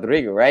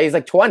 Rodrigo. Right? He's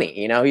like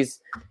 20.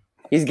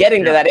 He's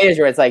getting to that age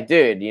where it's like,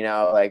 dude,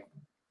 like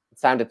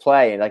it's time to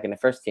play, like in the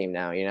first team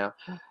now.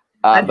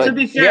 And to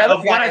be fair,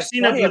 of what I've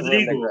seen of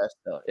Rodrigo,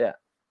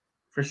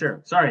 for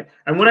sure. Sorry,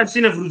 and what I've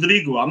seen of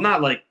Rodrigo, I'm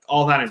not like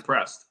all that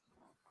impressed.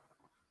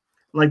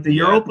 Like the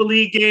Europa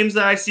League games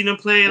that I've seen him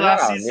play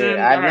last season, dude,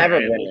 I've never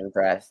been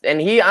impressed.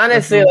 And he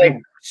honestly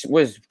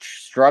was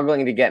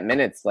struggling to get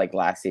minutes like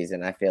last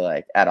season. I feel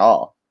like at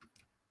all.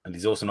 And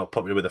he's also not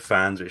popular with the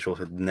fans, which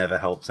also never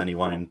helps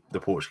anyone in the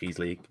Portuguese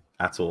league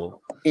at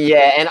all.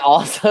 Yeah, and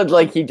also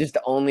like he just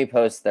only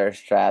posts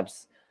thirst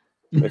traps,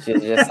 which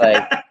is just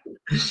like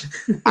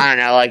I don't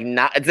know, like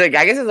not. It's like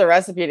I guess it's a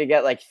recipe to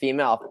get like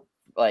female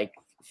like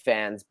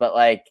fans, but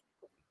like.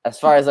 As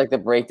far as like the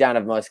breakdown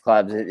of most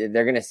clubs,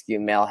 they're gonna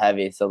skew male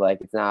heavy, so like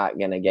it's not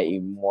gonna get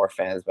you more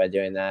fans by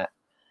doing that.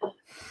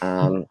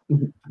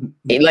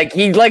 If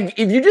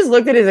you just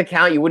looked at his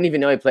account, you wouldn't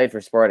even know he played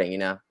for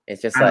Sporting. It's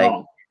just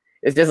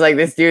like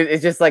this dude.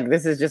 It's just like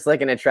this is just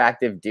like an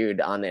attractive dude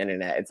on the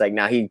internet. It's like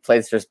now he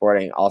plays for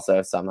Sporting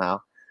also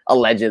somehow,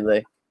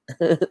 allegedly.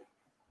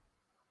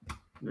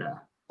 Yeah,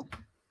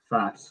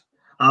 facts.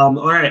 All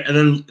right, and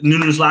then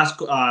Nuno's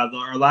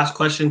our last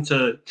question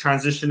to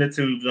transition it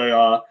to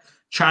the.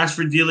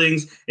 Transfer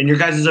dealings. In your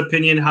guys'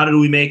 opinion, how do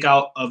we make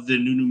out of the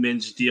Nuno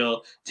Mendes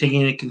deal, taking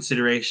into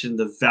consideration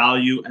the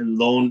value and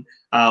loan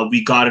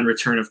we got in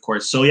return, of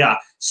course? So yeah,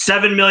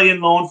 7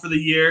 million loan for the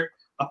year,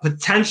 a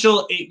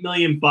potential 8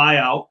 million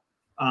buyout.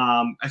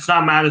 It's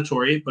not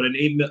mandatory, but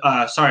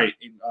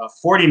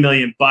 40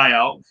 million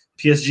buyout.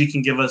 PSG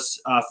can give us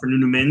for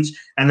Nuno Mendes,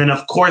 and then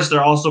of course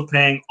they're also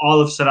paying all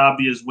of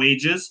Sarabia's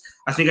wages.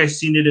 I think I've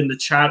seen it in the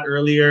chat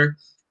earlier.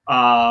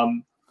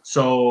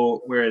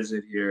 So where is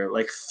it here?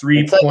 Like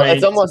 3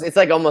 points. It's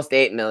like almost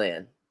 8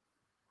 million.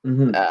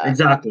 Mm-hmm.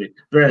 Exactly.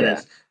 There it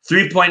is.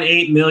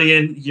 3.8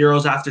 million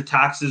euros after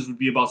taxes would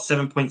be about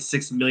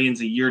 7.6 million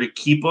a year to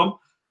keep them.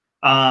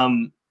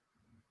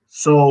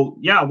 So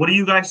yeah, what do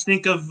you guys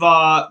think of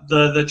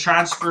the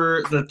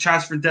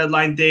transfer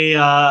deadline day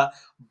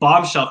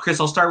bombshell?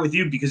 Chris, I'll start with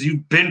you because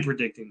you've been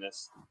predicting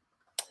this.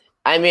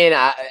 I mean,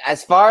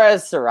 as far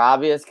as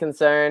Sarabia is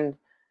concerned,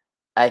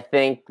 I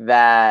think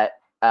that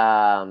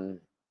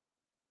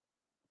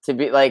to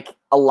be like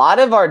a lot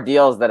of our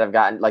deals that have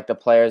gotten like the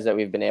players that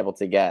we've been able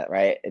to get,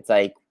 right? It's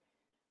like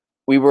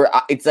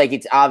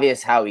it's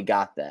obvious how we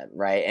got them,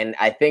 right? And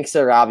I think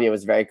Sarabia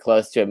was very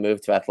close to a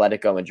move to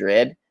Atletico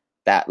Madrid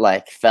that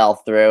like fell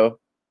through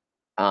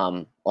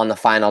on the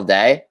final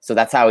day. So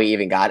that's how we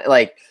even got it.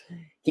 Like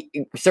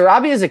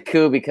Sarabia is a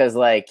coup because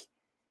like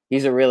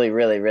he's a really,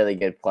 really, really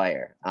good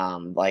player.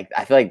 Like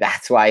I feel like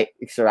that's why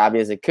Sarabia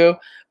is a coup.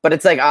 But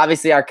it's like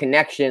obviously our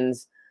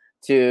connections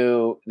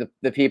to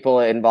the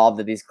people involved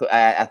at these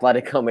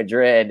Atletico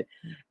Madrid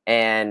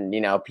and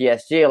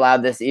PSG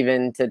allowed this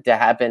even to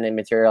happen and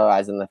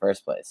materialize in the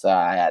first place. So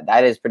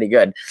that is pretty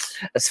good.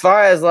 As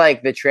far as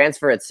like the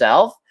transfer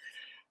itself,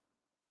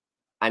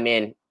 I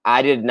mean,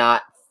 I did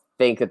not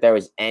think that there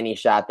was any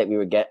shot that we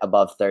would get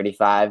above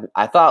 35.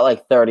 I thought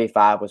like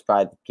 35 was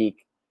probably the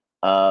peak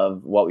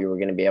of what we were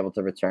going to be able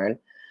to return.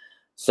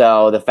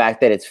 So the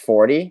fact that it's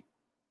 40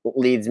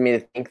 leads me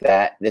to think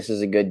that this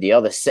is a good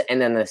deal.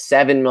 And then the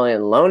 7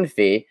 million loan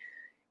fee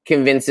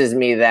convinces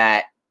me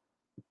that,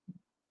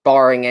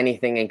 barring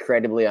anything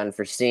incredibly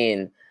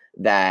unforeseen,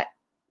 that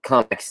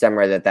come next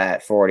summer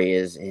that 40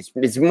 is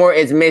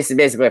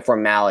basically a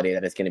formality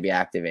that is going to be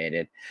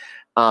activated.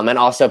 And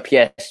also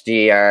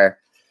PSG are,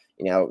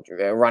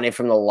 running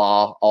from the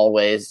law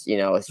always,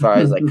 as far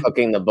as like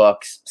cooking the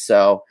books.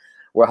 So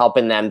we're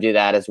helping them do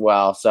that as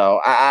well.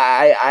 So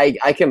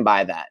I can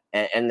buy that.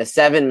 And the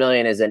 $7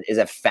 million is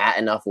a fat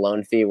enough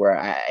loan fee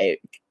where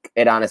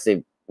it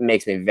honestly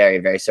makes me very,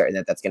 very certain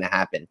that that's going to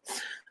happen.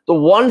 The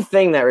one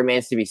thing that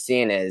remains to be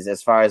seen is,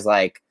 as far as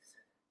like,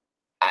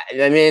 I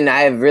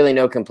have really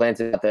no complaints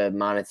about the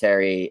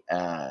monetary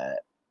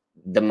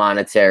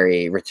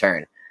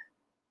return.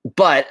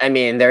 But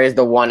there is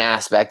the one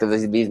aspect of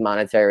these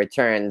monetary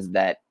returns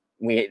that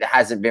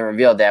hasn't been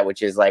revealed yet,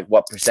 which is like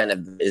what percent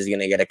of is going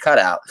to get a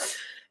cutout.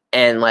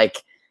 And like,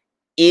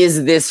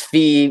 is this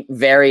fee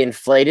very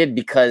inflated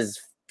because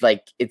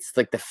like it's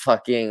like the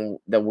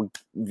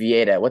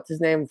Vieira, what's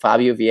his name?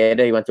 Fabio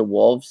Vieira. He went to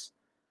Wolves.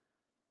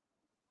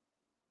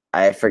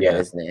 I forget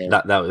his name.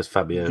 That was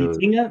Fabio.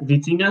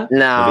 Vitinha?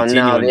 No,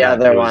 the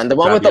other one. The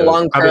one with the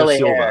long curly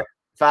hair.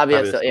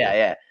 Fabio Silva.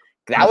 Yeah.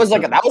 That was a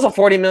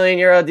 €40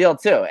 million deal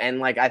too. And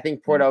like, I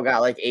think Porto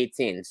got like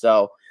 18.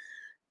 So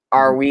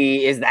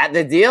is that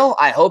the deal?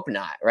 I hope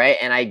not. Right.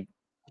 And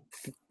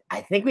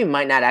I think we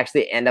might not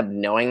actually end up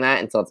knowing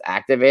that until it's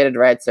activated.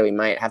 Right. So we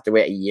might have to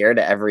wait a year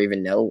to ever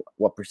even know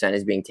what percent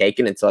is being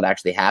taken until it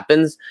actually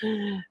happens.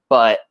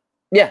 But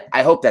yeah,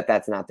 I hope that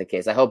that's not the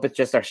case. I hope it's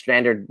just our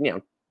standard,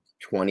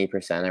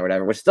 20% or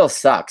whatever, which still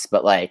sucks.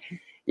 But like,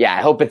 yeah,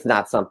 I hope it's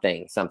not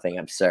something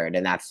absurd.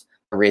 And that's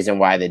the reason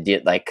why the deal,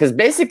 like, because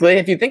basically,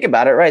 if you think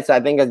about it, right? So I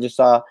think I just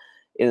saw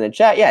in the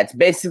chat, yeah, it's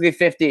basically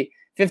 50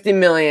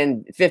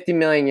 million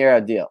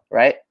euro deal,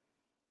 right?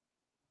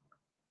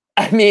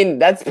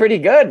 That's pretty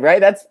good,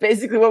 right? That's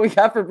basically what we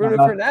got for Bruno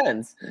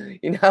Fernandes,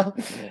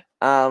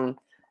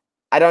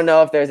 I don't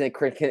know if there's any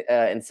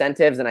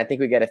incentives, and I think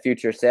we get a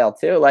future sale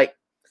too. Like,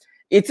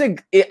 I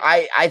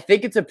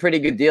think it's a pretty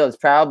good deal. It's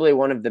probably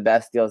one of the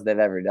best deals they've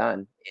ever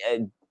done,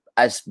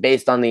 as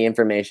based on the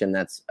information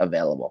that's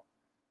available.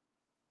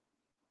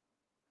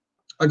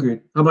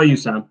 Agreed. How about you,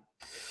 Sam?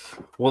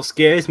 What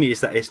scares me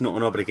is that it's not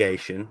an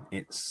obligation;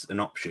 it's an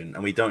option,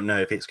 and we don't know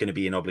if it's going to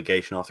be an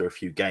obligation after a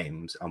few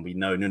games. And we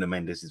know Nuno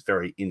Mendes is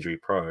very injury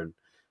prone,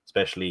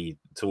 especially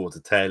towards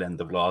the tail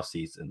end of last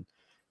season.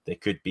 There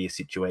could be a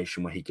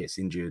situation where he gets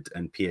injured,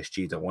 and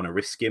PSG don't want to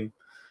risk him.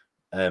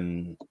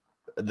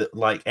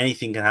 Like,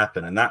 anything can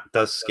happen, and that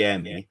does scare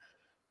me.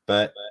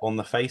 But on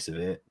the face of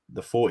it,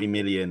 the 40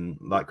 million,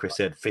 like Chris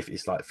said,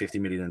 it's like 50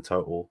 million in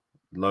total.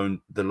 The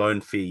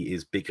loan fee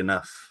is big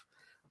enough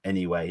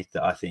anyway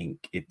that I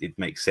think it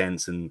makes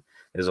sense, and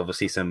there's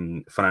obviously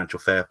some financial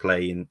fair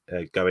play in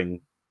going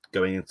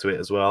into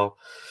it as well.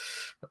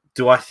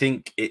 Do I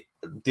think it?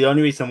 The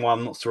only reason why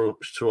I'm not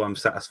sure I'm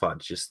satisfied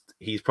is just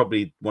he's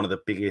probably one of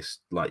the biggest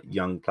like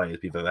young players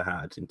we've ever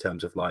had in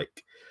terms of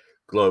like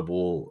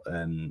global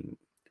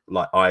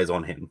like eyes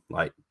on him,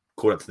 like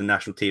called up to the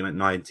national team at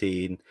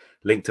 19,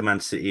 linked to Man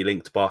City,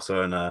 linked to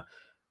Barcelona.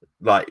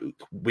 Like,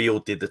 we all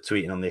did the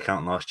tweeting on the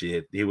account last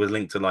year. He was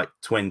linked to like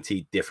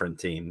 20 different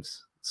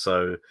teams.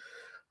 So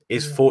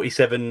is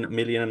 47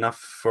 million enough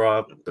for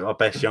our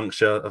best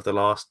youngster of the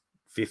last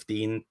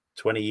 15,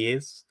 20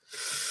 years?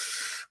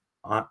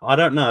 I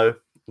don't know,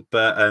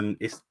 but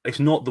it's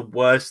not the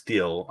worst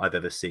deal I've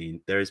ever seen.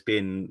 There has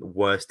been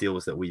worse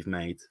deals that we've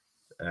made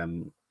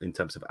in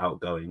terms of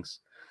outgoings.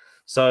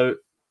 So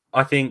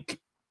I think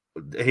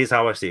here's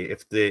how I see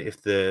it.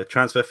 If the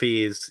transfer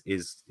fee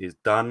is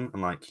done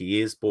and like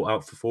he is bought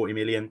out for 40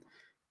 million,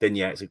 then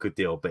yeah, it's a good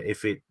deal. But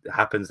if it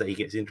happens that he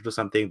gets injured or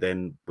something,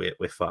 then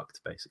we're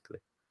fucked basically.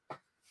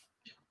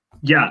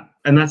 Yeah,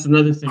 and that's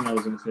another thing I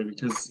was going to say,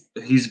 because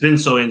he's been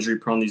so injury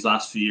prone these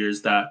last few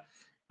years that,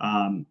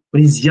 but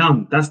he's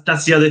young.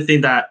 That's the other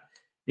thing that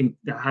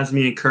has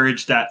me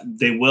encouraged that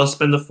they will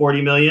spend the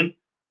 40 million.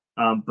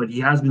 But he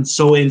has been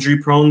so injury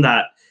prone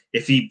that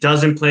if he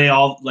doesn't play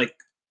all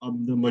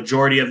the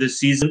majority of this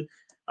season,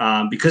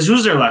 because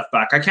who's their left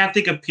back? I can't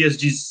think of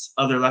PSG's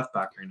other left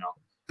back right now.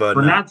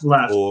 Bernat's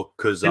left. Or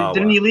Kurzawa.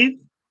 Didn't he leave?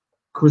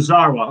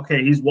 Kurzawa.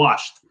 Okay, he's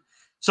washed.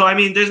 So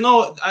there's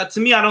no. To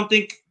me, I don't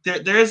think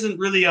there isn't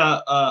really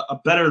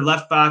a better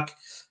left back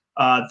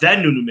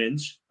than Nuno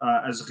Mendes.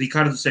 As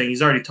Ricardo was saying,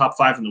 he's already top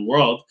 5 in the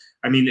world.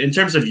 In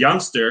terms of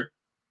youngster,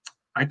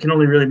 I can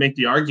only really make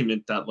the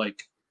argument that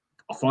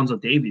Alphonso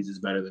Davies is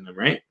better than him,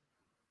 right?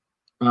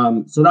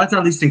 So that's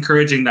at least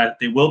encouraging that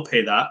they will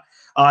pay that.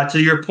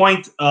 To your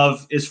point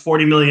of, is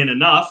 40 million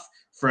enough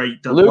for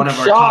one of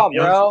our top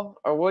youngsters? Bro,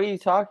 or what are you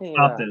talking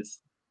about?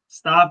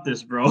 Stop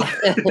this, bro.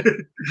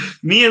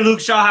 Me and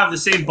Luke Shaw have the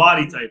same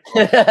body type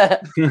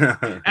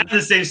and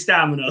the same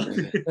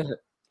stamina.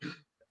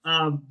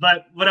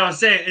 But what I was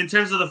saying, in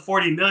terms of the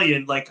 40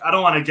 million, I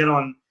don't want to get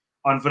on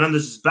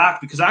Fernandes'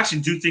 back, because I actually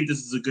do think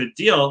this is a good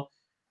deal.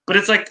 But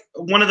it's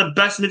one of the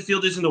best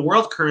midfielders in the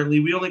world currently.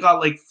 We only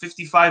got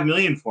 55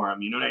 million for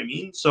him. You know what I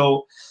mean?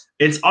 So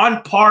it's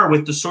on par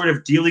with the sort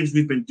of dealings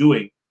we've been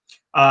doing.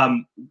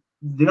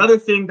 The other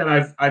thing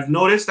that I've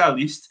noticed, at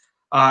least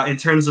in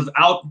terms of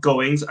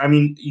outgoings,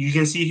 you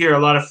can see here a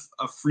lot of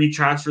free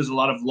transfers, a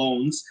lot of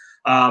loans.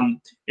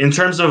 In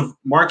terms of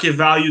market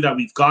value that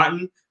we've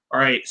gotten, All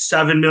right,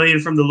 7 million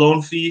from the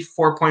loan fee,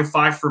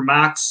 4.5 for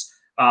Max.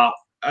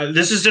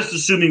 This is just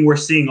assuming we're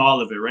seeing all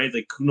of it, right?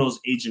 Like who knows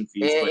agent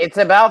fees. It's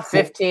about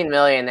 15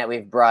 million that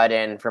we've brought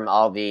in from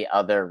all the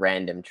other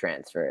random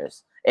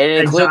transfers. It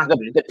includes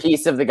the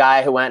piece of the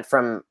guy who went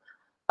from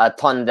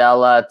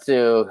Tondela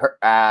to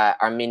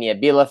Arminia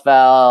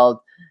Bielefeld,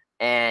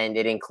 and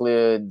it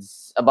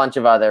includes a bunch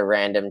of other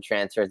random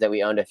transfers that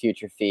we owned a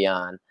future fee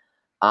on.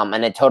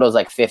 And it totals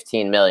like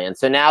 15 million.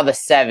 So now the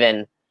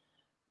 7,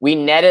 we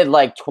netted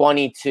like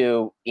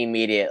 22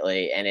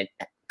 immediately, and it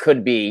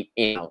could be,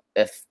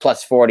 if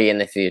plus 40 in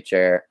the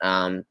future.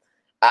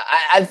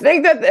 I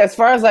think that as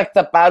far as like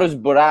Taparu's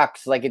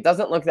Buraks, like it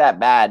doesn't look that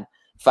bad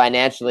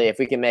financially if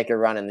we can make a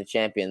run in the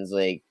Champions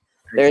League.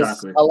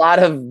 There's a lot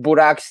of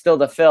Buraks still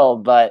to fill,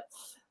 but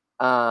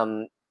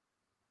they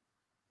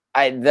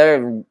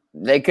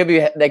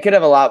could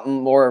have a lot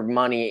more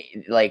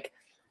money. Like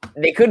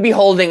they could be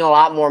holding a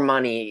lot more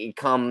money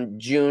come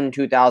June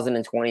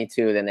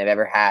 2022 than they've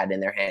ever had in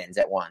their hands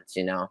at once.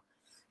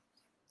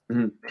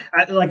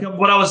 Like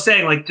what I was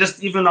saying, like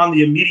just even on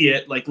the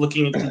immediate, like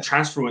looking at the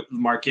transfer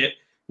market,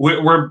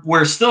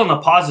 we're still in the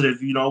positive.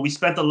 We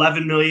spent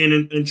 11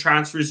 million in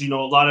transfers. A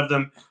lot of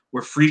them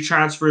were free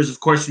transfers. Of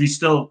course, we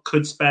still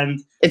could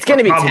spend. It's going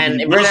to be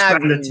 10. We're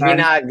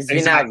not.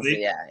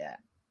 Exactly. Yeah.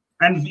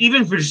 And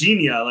even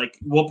Virginia, like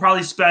we'll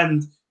probably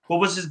spend. What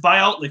was his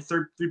buyout? Like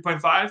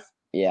 3.5.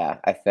 Yeah,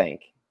 I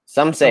think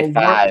some say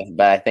 5,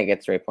 but I think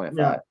it's 3.5.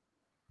 Yeah.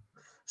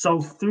 So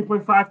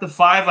 3.5 to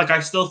 5. Like I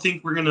still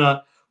think we're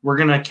gonna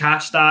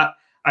catch that.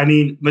 I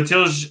mean,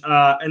 Matheus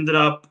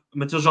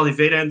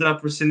Oliveira ended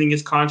up rescinding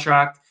his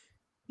contract.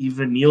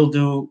 Even Neil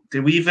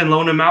did we even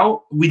loan him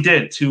out? We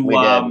did to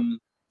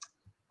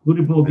who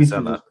did Bo just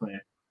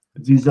play?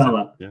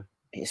 Zuzella. Yeah.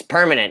 He's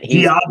permanent.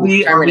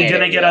 Diaby, are we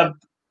gonna get a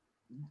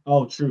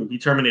Oh, true. He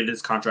terminated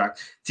his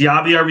contract.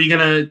 Diaby, are we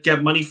gonna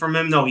get money from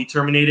him? No, he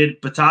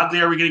terminated.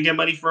 Bataglia, are we gonna get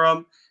money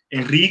from?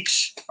 Enrique,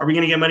 are we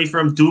gonna get money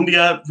from?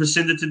 Doumbia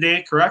rescinded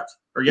today, correct?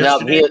 Or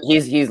yesterday? No,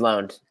 he's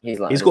loaned. He's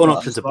got an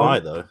option to buy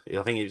though.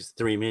 I think it's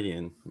 3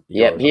 million.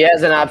 Yeah, he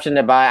has an option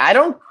to buy. I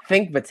don't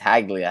think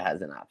Bataglia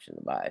has an option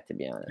to buy, to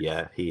be honest.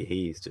 Yeah,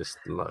 he's just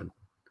loaned.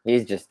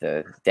 He's just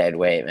a dead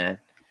weight, man.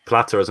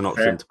 Plata has an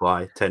option to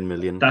buy 10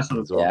 million. That's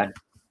what yeah.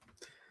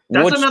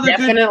 Which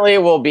definitely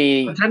will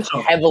be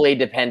heavily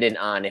dependent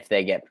on if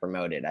they get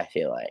promoted, I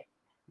feel like.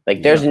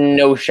 There's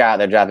no shot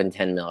they're dropping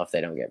 10 mil if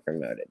they don't get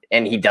promoted.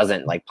 And he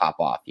doesn't pop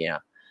off,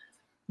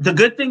 The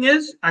good thing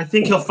is, I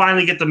think he'll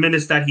finally get the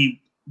minutes that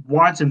he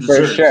wants and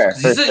deserves. For sure.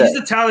 He's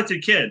a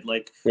talented kid.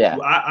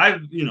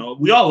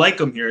 We all like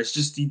him here. It's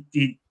just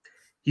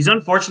he's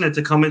unfortunate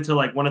to come into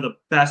one of the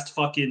best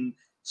fucking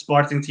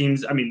Sporting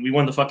teams. I mean, we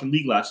won the fucking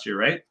league last year,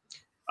 right?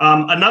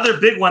 Another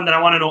big one that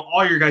I want to know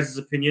all your guys'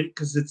 opinion,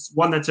 because it's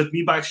one that took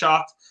me by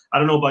shock. I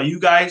don't know about you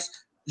guys.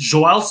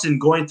 Joelson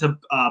going to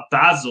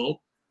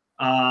Basel.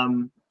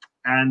 And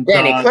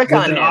Danny, click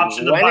on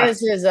him. When is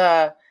his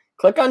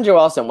click on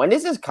Joelson? When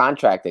does his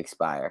contract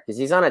expire? Because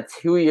he's on a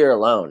 2-year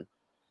loan.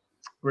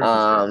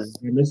 You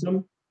miss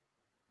him?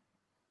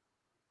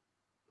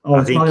 Oh,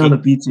 it's probably on the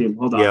B team.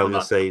 Hold on. Yeah, I was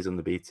gonna say he's on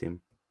the B team.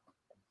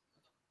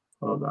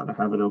 Hold on, I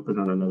have it open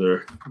on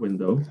another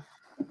window.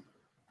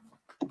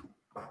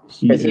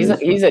 He's a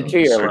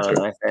 2-year loan,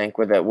 I think.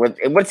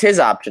 What's his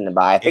option to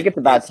buy? I think it's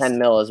about 10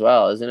 mil as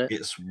well, isn't it?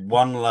 It's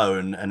one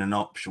loan and an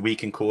option. We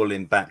can call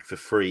him back for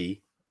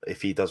free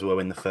if he does well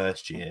in the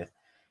first year.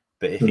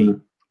 But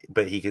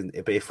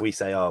if we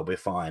say, we're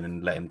fine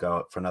and let him go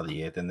up for another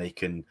year, then they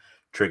can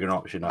trigger an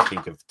option, I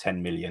think, of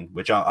 10 million,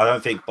 which I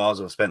don't think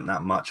Basel have spent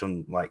that much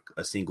on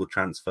a single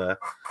transfer.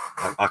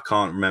 I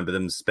can't remember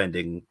them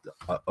spending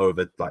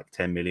over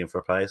 10 million for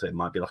a player, so it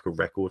might be a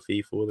record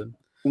fee for them.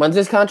 When's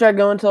his contract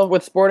going till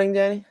with Sporting,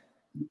 Danny?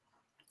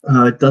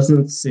 It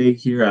doesn't say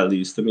here, at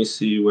least. Let me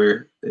see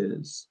where it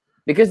is.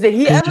 Because did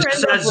he ever it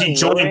says he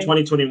joined in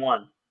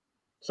 2021.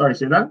 Sorry,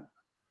 say that?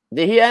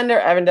 Did he end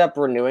up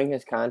renewing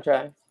his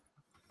contract?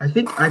 I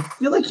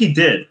feel like he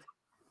did.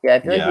 Yeah, I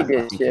feel like he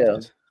did too.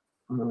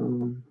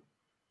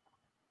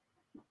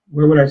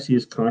 Where would I see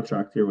his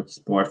contract here with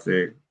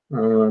Sporting?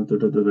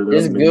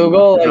 Just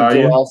Google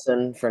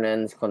Joelson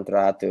Fernandes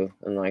Contrato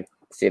and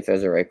see if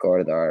there's a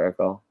recorded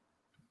article.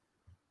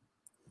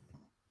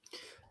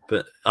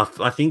 But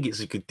I think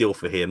it's a good deal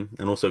for him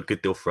and also a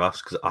good deal for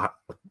us because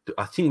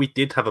I think we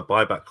did have a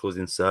buyback clause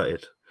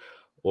inserted,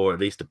 or at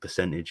least a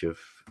percentage of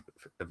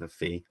a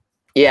fee.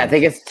 Yeah, I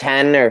think it's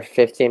 10 or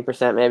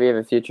 15% maybe of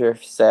a future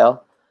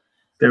sale.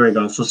 There we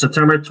go. So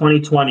September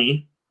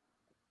 2020.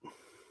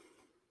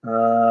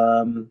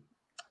 Doesn't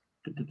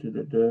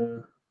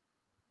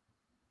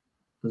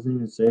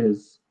even say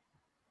his.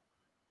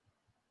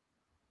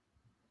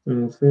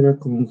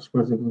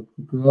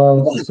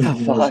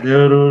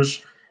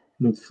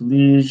 Muito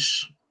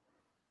feliz.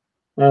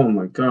 Oh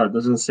my God!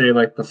 Doesn't say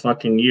the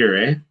fucking year,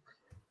 eh?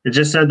 It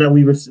just said that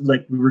we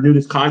renewed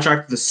his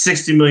contract with a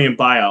 60 million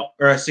buyout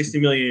or a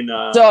 60 million.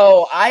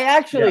 So I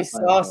actually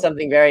saw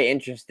something very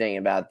interesting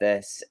about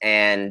this,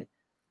 and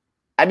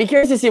I'd be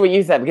curious to see what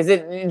you thought because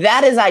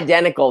that is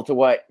identical to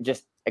what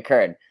just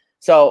occurred.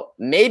 So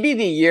maybe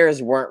the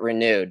years weren't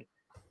renewed.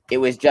 It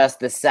was just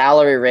the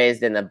salary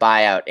raised and the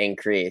buyout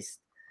increased.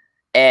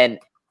 And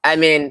I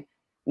mean,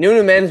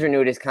 Nuno Mendes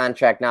renewed his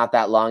contract not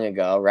that long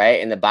ago,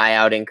 right? And the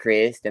buyout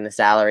increased and the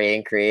salary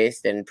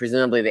increased, and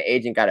presumably the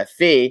agent got a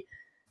fee.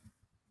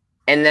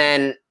 And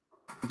then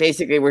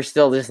basically we're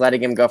still just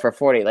letting him go for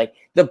 40. Like,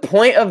 the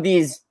point of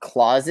these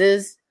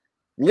clauses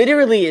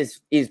literally is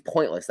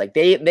pointless. Like,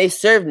 they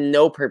serve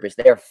no purpose.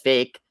 They are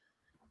fake.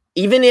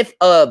 Even if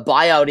a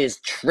buyout is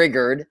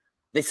triggered,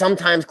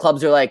 sometimes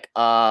clubs are like,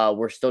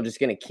 we're still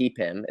just going to keep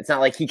him. It's not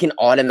like he can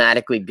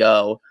automatically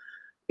go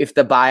if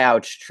the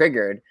buyout's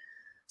triggered.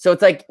 So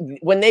it's like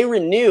when they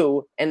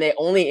renew and they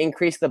only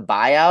increase the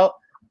buyout,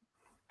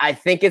 I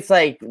think it's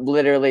like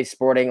literally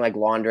Sporting like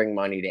laundering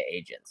money to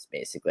agents,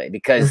 basically,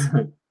 because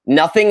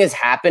nothing is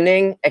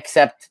happening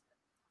except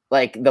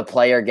like the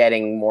player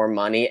getting more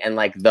money and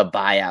like the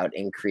buyout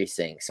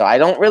increasing. So I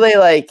don't really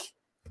like.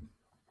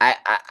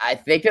 I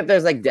think that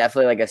there's like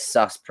definitely like a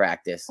sus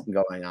practice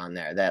going on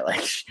there that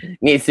like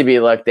needs to be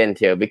looked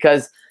into,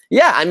 because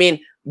yeah, I mean,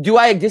 do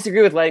I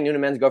disagree with letting Nuno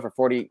Mendes go for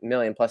 40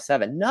 million plus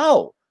 7?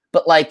 No.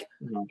 But like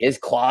his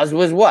clause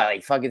was what,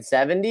 like fucking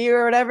 70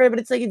 or whatever. But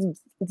it's like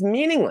it's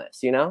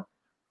meaningless, you know.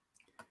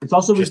 It's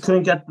also we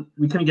couldn't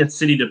get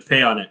City to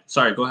pay on it.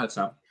 Sorry, go ahead,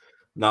 Sam.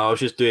 No, I was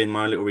just doing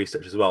my little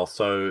research as well.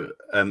 So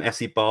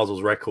FC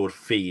Basel's record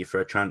fee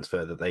for a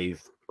transfer that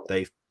they've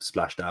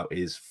splashed out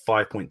is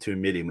 5.2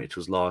 million, which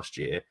was last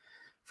year,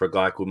 for a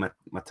guy called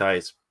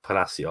Mateus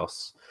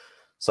Palacios.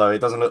 So it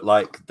doesn't look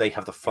like they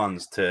have the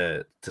funds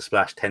to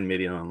splash 10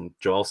 million on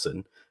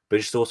Joelson. But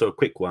just also a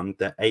quick one,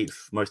 the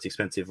 8th most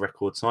expensive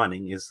record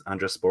signing is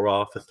Andres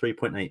Sporar for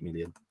 3.8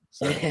 million.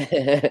 So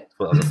that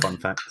was a fun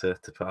fact to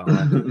put out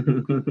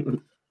there.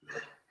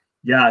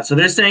 Yeah, so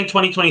they're saying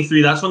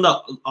 2023. That's when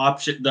the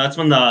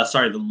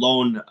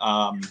loan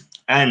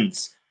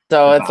ends.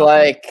 So it's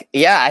like,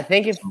 yeah, I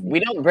think if we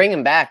don't bring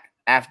him back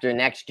after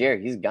next year,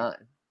 he's gone.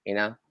 You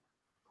know.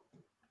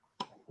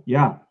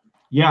 Yeah.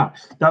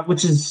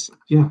 That's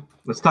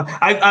tough.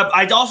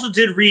 I also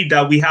did read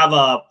that we have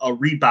a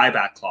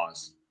re-buyback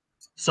clause.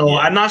 So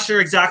I'm not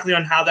sure exactly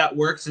on how that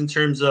works in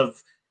terms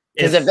of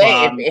if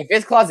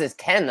his clause is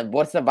 10, then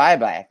what's the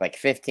buyback? Like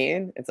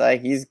 15? It's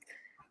like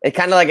it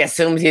kind of like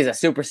assumes he's a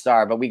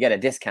superstar, but we get a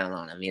discount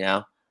on him, you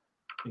know?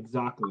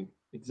 Exactly.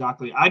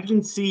 I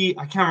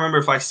can't remember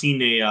if I've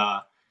seen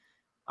an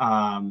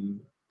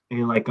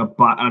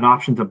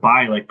option to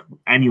buy like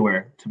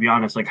anywhere, to be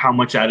honest, like how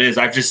much that is.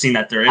 I've just seen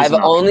that there is. I've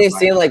only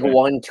seen like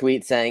one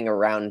tweet saying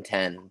around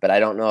 10, but I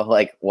don't know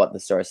like what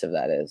the source of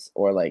that is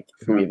or like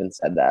who even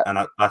said that.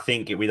 And I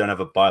think we don't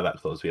have a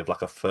buyback clause. We have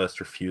like a first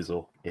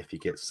refusal if you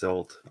get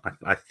sold.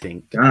 I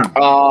think.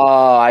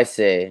 Oh, I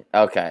see.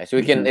 Okay, so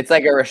we can. It's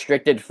like a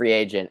restricted free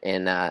agent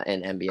in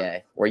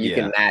NBA where you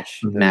can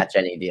match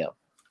any deal.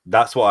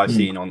 That's what I've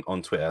seen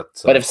on Twitter.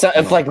 So but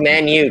if like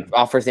Man U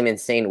offers him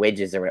insane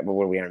wages or whatever,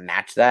 would we gonna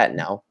match that?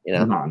 No, you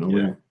know. No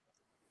way.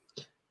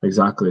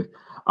 Exactly.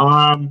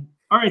 All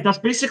right, that's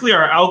basically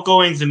our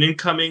outgoings and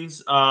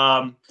incomings.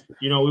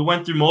 We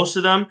went through most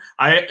of them.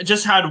 I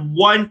just had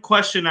one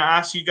question to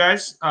ask you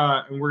guys,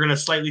 and we're gonna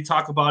slightly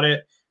talk about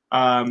it.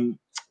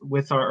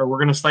 We're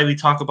gonna slightly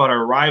talk about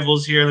our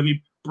rivals here. Let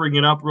me bring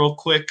it up real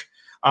quick.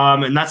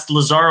 And that's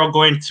Lazaro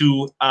going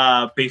to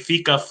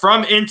Benfica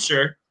from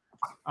Inter.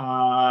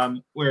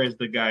 Where is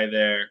the guy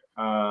there?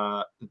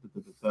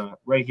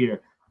 Right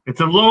here.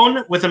 It's a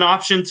loan with an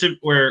option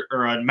or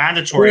a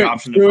mandatory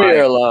option to buy.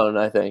 2-year loan,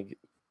 I think.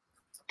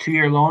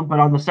 2-year loan, but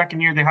on the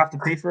second year they have to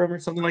pay for it or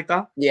something like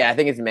that? Yeah, I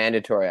think it's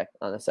mandatory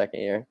on the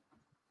second year.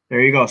 There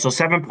you go. So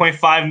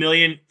 7.5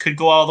 million could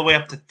go all the way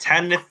up to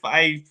 10 if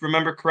I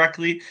remember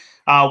correctly.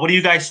 What do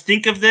you guys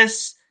think of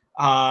this?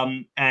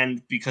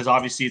 And because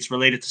obviously it's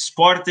related to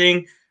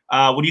Sporting.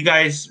 What do you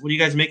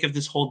guys make of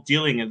this whole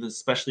dealing,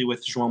 especially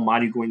with João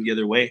Mário going the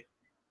other way?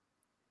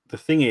 The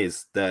thing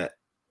is that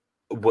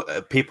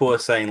people are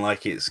saying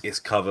like it's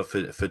cover for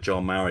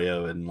João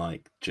Mário and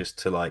like just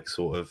to like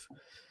sort of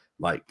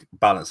like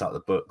balance out the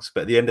books.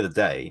 But at the end of the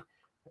day,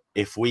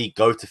 if we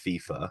go to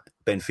FIFA,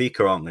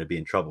 Benfica aren't going to be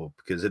in trouble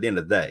because at the end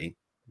of the day,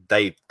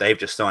 they've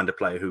just signed a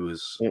player who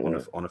was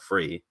on a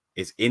free.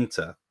 It's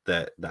Inter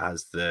that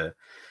has the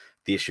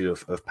issue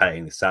of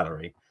paying the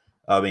salary.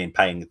 I mean,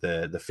 paying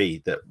the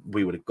fee that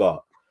we would have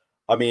got.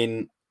 I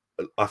mean,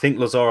 I think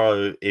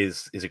Lazaro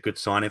is a good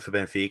signing for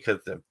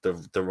Benfica.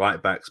 The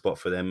right back spot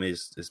for them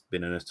has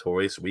been a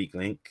notorious weak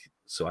link.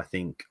 So I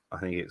think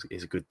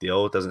it's a good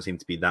deal. It doesn't seem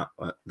to be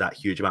that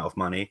huge amount of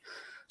money.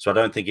 So I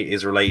don't think it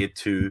is related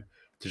to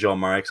João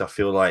Mário, because I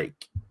feel like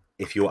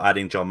if you're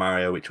adding João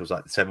Mário, which was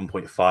like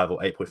 7.5 or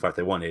 8.5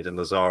 they wanted, and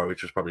Lazaro,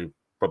 which was probably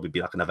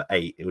be like another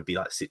 8, it would be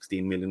like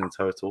 16 million in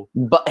total.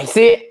 But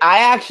see, I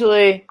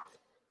actually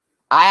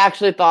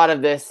thought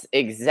of this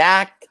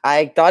exact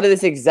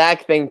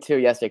thing too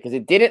yesterday because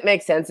it didn't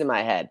make sense in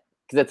my head.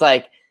 Because it's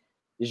like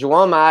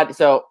João Mário.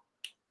 So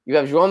you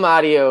have João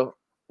Mário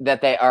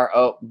that they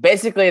are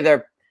basically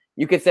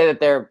you could say that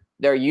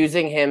they're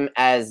using him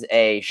as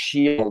a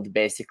shield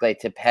basically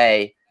to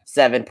pay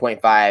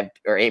 7.5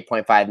 or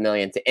 8.5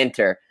 million to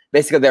Inter.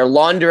 Basically, they're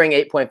laundering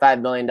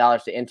 $8.5 million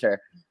to Inter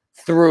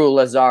through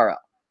Lazaro.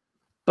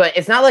 But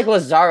it's not like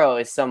Lazaro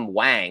is some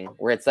wang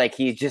where it's like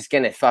he's just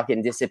going to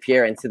fucking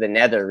disappear into the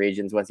nether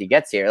regions once he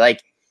gets here.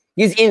 Like,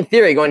 he's in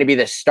theory going to be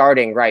the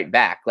starting right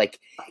back. Like,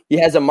 he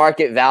has a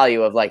market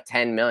value of like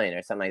 10 million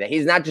or something like that.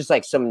 He's not just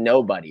like some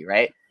nobody,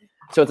 right?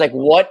 So it's like,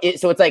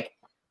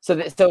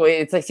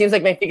 seems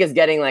like Benfica's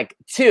getting like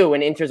 2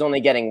 and Inter's only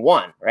getting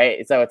 1,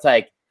 right? So it's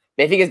like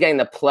Benfica's getting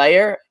the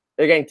player,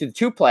 they're getting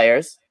 2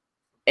 players,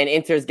 and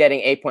Inter's getting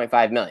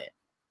 8.5 million.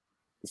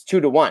 It's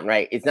 2-1,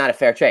 right? It's not a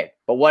fair trade.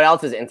 But what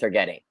else is Inter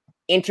getting?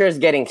 Inter's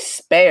getting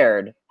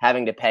spared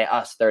having to pay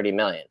us 30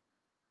 million.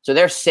 So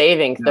they're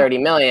saving 30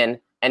 million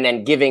and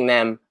then giving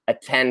them a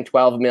 10,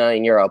 12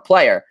 million euro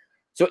player.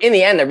 So in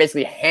the end, they're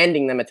basically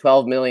handing them a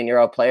 12 million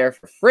euro player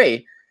for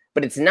free,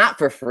 but it's not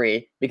for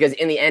free because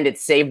in the end, it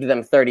saved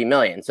them 30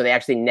 million. So they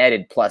actually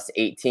netted plus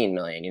 18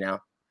 million, you know?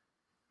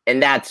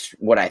 And that's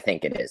what I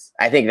think it is.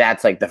 I think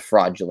that's like the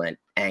fraudulent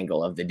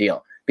angle of the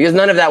deal. Because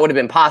none of that would have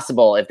been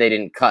possible if they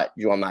didn't cut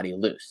João Mario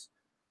loose.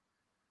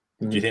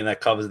 Do you think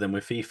that covers them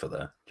with FIFA, though?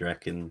 Do you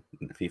reckon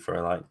FIFA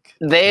are like...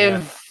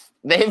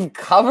 They've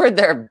covered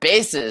their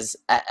bases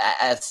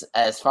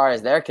as far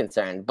as they're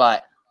concerned.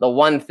 But the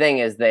one thing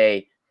is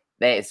they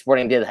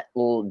Sporting did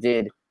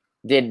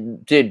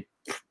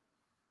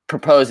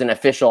propose an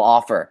official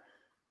offer,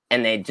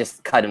 and they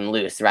just cut him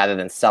loose rather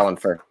than sell him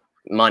for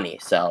money.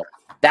 So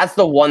that's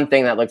the one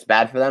thing that looks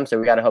bad for them. So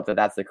we got to hope that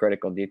that's the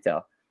critical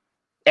detail.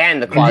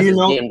 And the clause is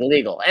deemed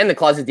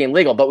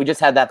legal. But we just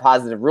had that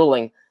positive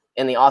ruling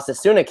in the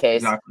Osasuna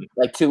case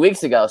like 2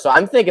 weeks ago. So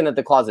I'm thinking that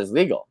the clause is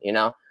legal, you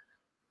know?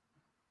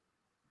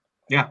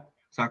 Yeah,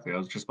 exactly. I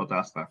was just about to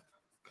ask that.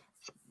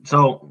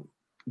 So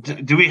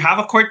do we have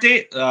a court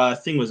date?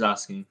 Thing was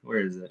asking. Where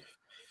is it?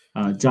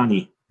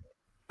 Johnny.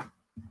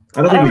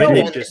 I don't know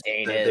what the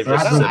date is.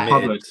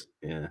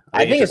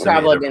 I think it's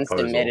probably been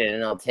submitted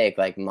and it'll take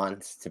like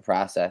months to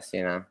process,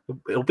 you know.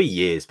 It'll be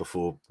years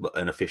before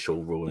an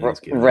official ruling is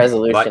given.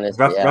 Resolution is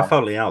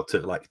Rafael Leao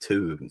took like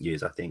 2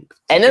 years, I think.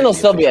 And then there'll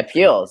still be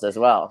appeals as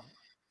well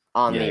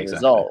on the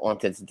result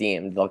once it's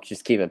deemed. They'll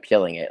just keep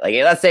appealing it. Like,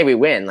 let's say we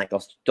win, like they'll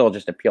still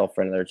just appeal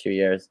for another 2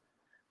 years.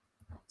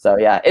 So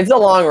yeah, it's a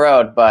long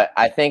road, but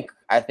I think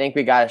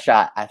we got a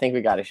shot.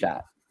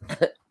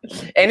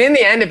 And in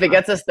the end, if it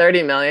gets us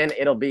 30 million,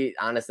 it'll be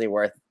honestly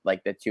worth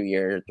like the 2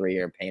 year or 3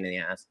 year pain in the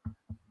ass.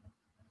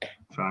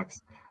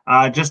 Facts.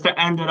 Just to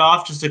end it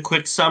off, just a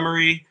quick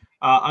summary.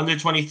 Under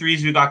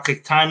 23s, we got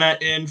Quintana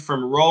in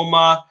from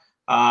Roma.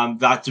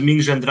 That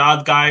Domingos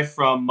Andrade guy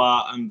from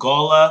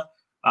Angola.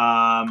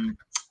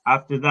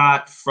 After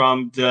that,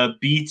 from the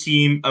B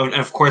team, and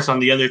of course on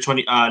the under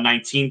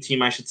 19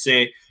 team, I should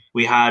say,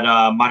 we had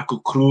Marco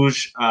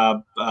Cruz,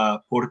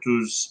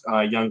 Porto's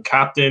young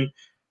captain.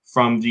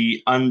 From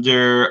the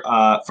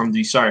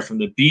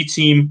B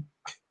team,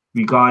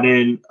 we got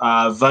in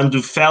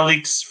Vandu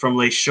Felix from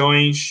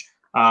Leixões.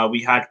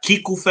 We had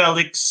Kiko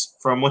Felix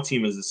from what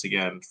team is this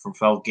again? From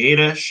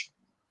Felgueiras.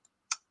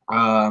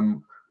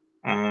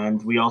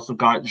 And we also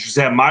got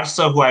José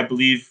Marça, who I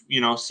believe,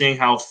 you know, seeing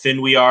how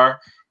thin we are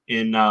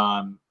in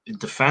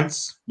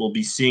defense, we'll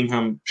be seeing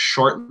him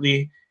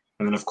shortly.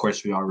 And then, of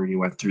course, we already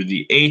went through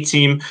the A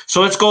team.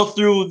 So let's go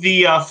through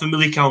the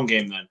Famalicão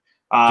game then.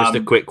 Just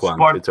a quick one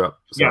to interrupt.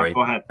 Sorry. Yeah,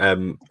 go ahead.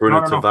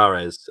 Bruno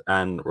Tavares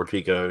and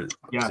Rodrigo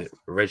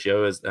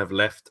Reggio have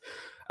left.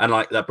 And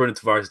like that, Bruno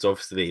Tavares is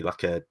obviously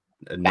like a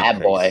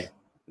bad boy.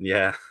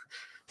 Yeah.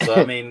 So,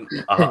 I mean,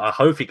 I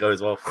hope he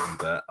goes well for him,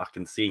 but I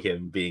can see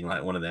him being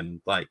like one of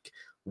them, like,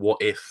 what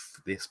if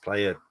this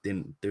player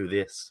didn't do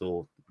this?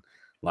 Or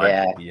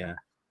like, yeah.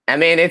 I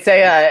mean,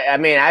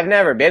 I've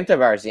never been to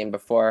Varzim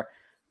before,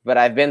 but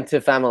I've been to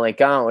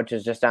Famalicão, which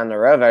is just down the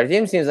road.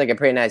 Varzim seems like a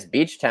pretty nice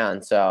beach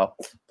town, so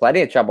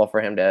plenty of trouble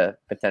for him to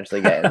potentially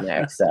get in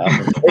there. So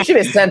they should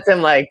have sent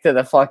him like to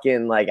the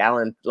fucking like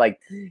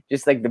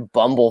just like the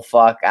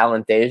bumblefuck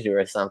Alentejo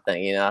or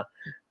something, you know.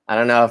 I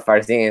don't know if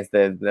Varzim is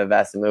the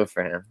best move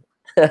for him.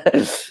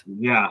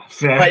 Yeah,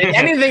 but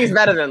anything's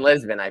better than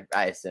Lisbon,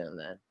 I assume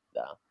then.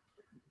 So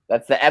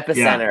that's the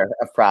epicenter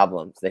of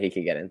problems that he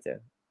could get into.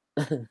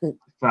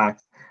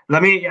 Fact.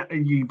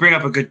 You bring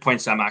up a good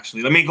point, Sam,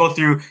 actually. Let me go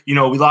through, we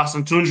lost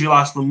Antunes, we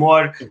lost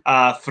Lemor,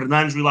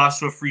 Fernandes, we lost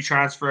to a free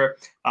transfer.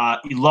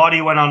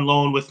 Ilori went on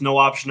loan with no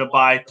option to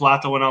buy.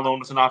 Plata went on loan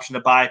with an option to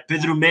buy.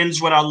 Pedro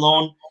Mendes went on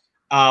loan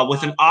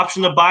with an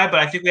option to buy, but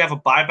I think we have a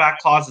buyback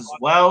clause as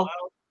well.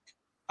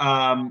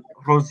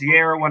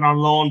 Rosier went on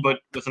loan,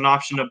 but with an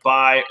option to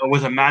buy, or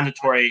with a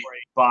mandatory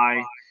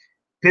buy.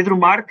 Pedro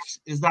Marques,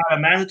 is that a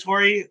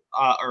mandatory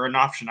or an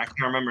option? I can't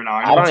remember now.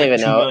 I don't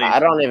even know. I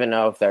don't even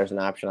know if there's an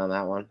option on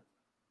that one.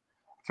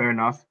 Fair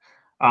enough.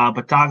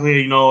 But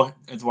Taglia,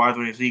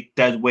 Eduardo Henrique,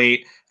 dead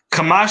weight.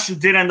 Camacho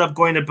did end up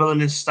going to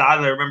Belenenstad.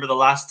 I remember the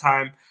last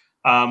time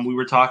we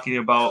were talking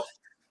about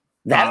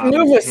that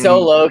move was so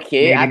low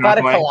key. I thought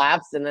it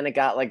collapsed, and then it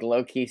got like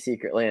low key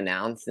secretly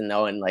announced, and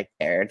no one like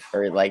cared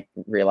or like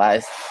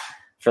realized.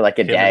 for like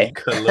a day.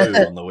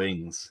 Kalu on the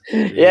wings.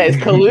 Yeah, is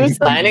Kalu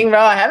signing, bro?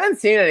 I haven't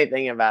seen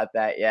anything about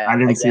that yet. I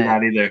didn't see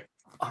that either.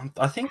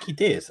 I think he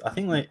did. I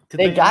think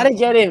they got to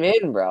get him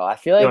in, bro. I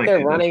feel like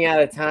they're running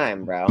out of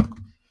time, bro.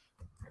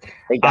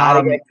 They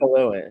got to get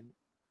Kalu in.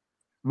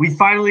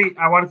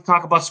 I wanted to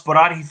talk about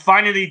Sporting. He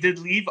finally did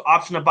leave.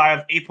 Option to buy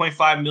of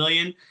 8.5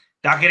 million.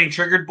 Not getting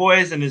triggered,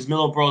 boys, and his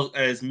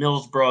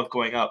Middlesbrough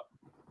going up.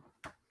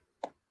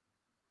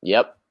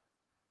 Yep.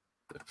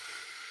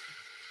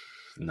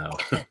 No.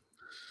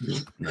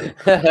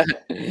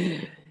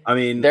 I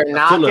mean, they're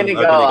not going to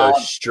go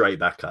straight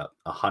back up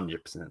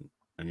 100%.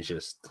 And it's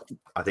just,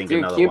 I think, dude,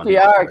 another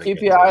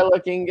QPR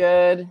looking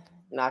good.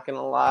 Not going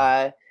to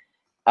lie.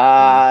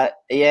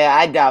 Yeah,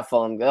 I doubt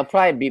Fulham. They'll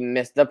probably be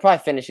missed. They'll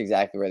probably finish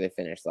exactly where they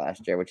finished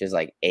last year, which is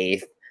like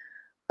 8th,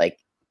 like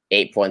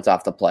 8 points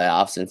off the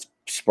playoffs, and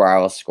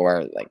Spora will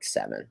score like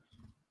 7.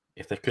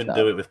 If they couldn't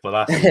do it with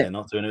Balassi, they're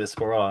not doing it with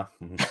Spora.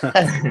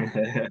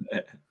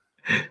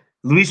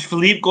 Luis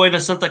Felipe going to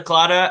Santa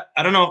Clara.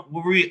 I don't know.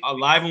 Were we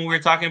alive when we were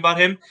talking about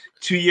him?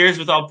 2 years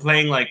without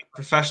playing like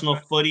professional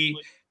footy,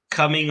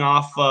 coming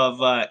off of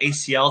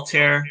ACL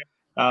tear.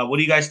 What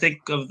do you guys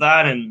think of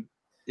that? And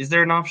is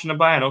there an option to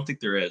buy? I don't think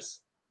there is.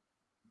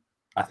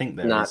 I think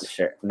there Not is.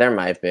 Sure. There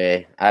might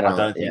be. I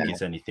don't think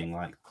it's anything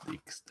like.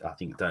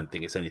 Don't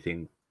think it's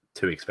anything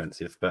too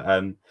expensive. But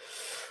I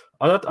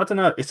don't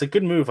know. It's a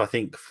good move, I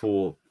think,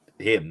 for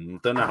him.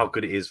 Don't know how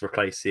good it is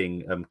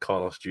replacing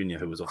Carlos Jr.,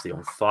 who was obviously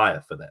on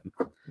fire for them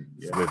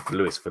with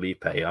Luis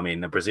Felipe. I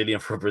mean, a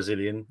Brazilian for a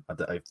Brazilian. I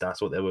don't know if that's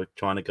what they were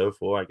trying to go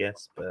for, I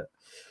guess. But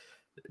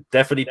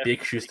definitely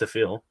big shoes to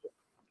fill.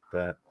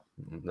 But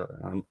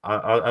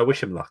I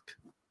wish him luck.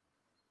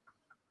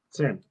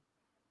 Same.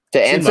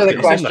 To answer the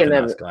question,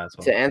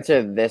 to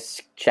answer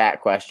this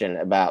chat question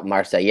about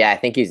Marseille, yeah, I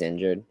think he's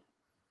injured.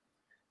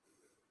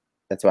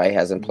 That's why he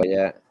hasn't played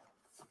yet.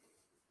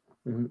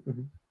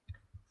 Mm-hmm.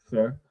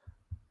 Fair.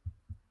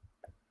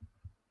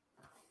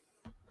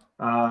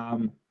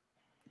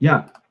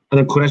 Yeah. And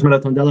then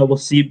Quaresma Tondela, we'll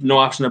see. No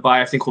option to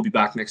buy. I think he'll be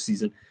back next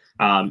season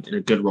in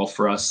a good role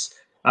for us.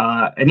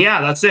 And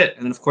yeah, that's it.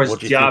 And then, of course,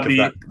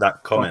 Diaby.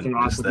 That comment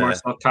with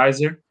Marcel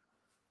Kaiser.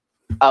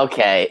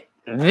 Okay.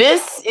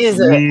 This is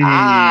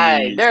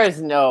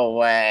there's no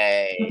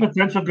way. It's a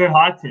potential good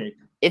hot take.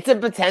 It's a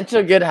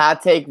potential good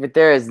hot take, but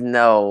there is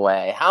no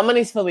way. How many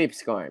is Philippe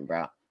scoring,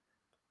 bro?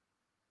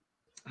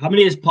 How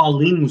many is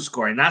Paulinho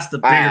scoring? That's the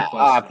bigger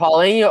question.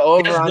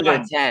 Paulinho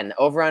under 10.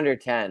 Over under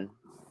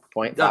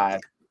 10.5.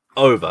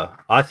 Over.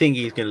 I think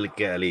he's going to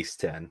get at least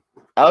 10.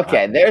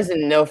 Okay, there's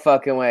no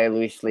fucking way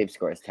Luis Felipe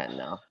scores 10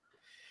 now.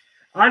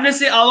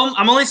 Honestly,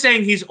 I'm only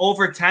saying he's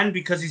over 10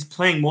 because he's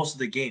playing most of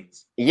the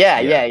games.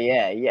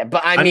 Yeah.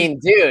 But I mean,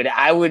 dude,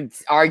 I would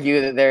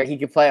argue that he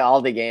could play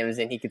all the games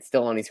and he could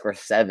still only score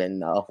 7,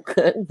 though.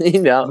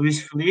 You know,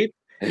 Luis Felipe?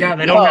 Yeah,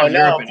 they don't have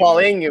Europe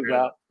Paulinho,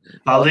 bro.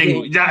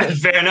 Paulinho. Yeah,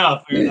 fair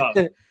enough.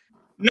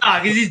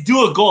 Nah, because he's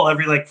due a goal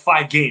every like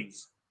 5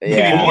 games.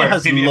 Yeah, maybe more. He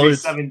has Maybe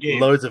 7 games.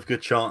 loads of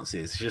good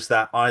chances. It's just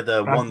that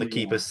either the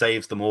keeper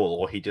saves them all,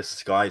 or he just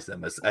skies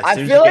them. I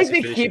feel like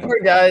the keeper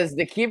does.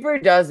 The keeper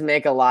does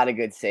make a lot of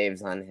good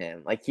saves on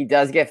him. Like he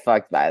does get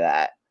fucked by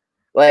that.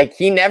 Like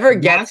he never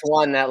gets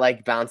one that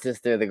like bounces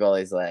through the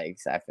goalie's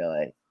legs. I feel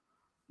like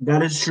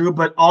that is true,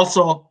 but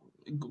also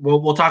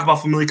we'll talk about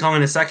Famalicão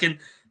in a second.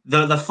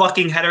 The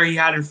fucking header he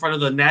had in front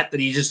of the net that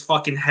he just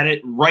fucking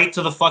headed right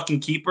to the fucking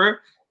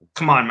keeper.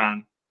 Come on,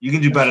 man, you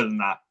can do better than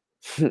that.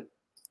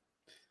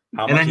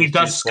 And then he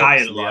does sky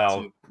it a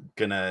lot too.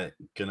 Gonna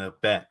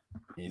bet?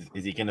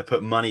 Is he gonna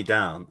put money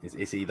down?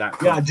 Is he that?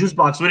 Yeah, Juice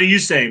Box. What are you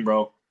saying,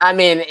 bro? I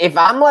mean, if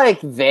I'm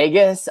like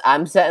Vegas,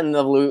 I'm setting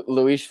the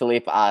Luis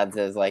Felipe odds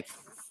as like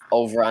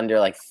over under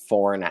like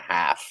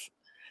 4.5.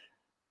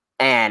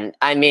 And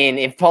I mean,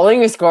 if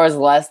Paulinho scores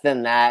less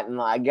than that,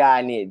 my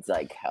guy needs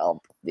like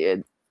help,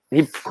 dude.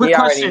 Quick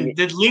question: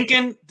 Did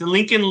Lincoln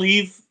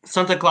leave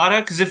Santa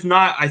Clara? Because if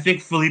not, I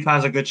think Felipe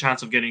has a good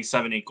chance of getting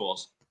 7-8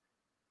 goals.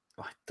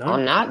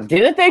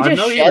 Didn't they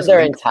just shed their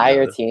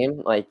entire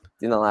team like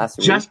in the last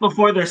week? Just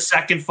before their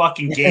second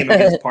fucking game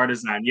against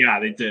Partizan. Yeah,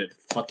 they did.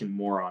 Fucking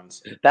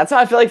morons. That's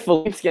why I feel like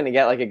Felipe's gonna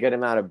get like a good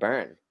amount of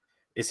burn.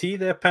 Is he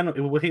their penalty?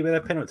 Will he be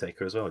their penalty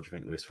taker as well? Do you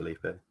think, Luis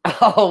Felipe?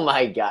 Oh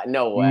my god,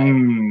 no way!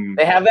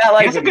 They have that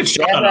like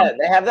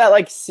they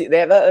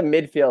have that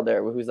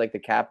midfielder who's like the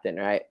captain,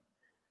 right?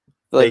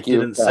 They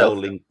didn't sell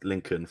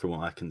Lincoln, from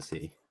what I can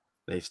see.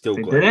 They've still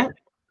got. Did it?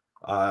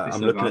 I'm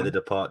looking at the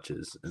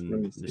departures,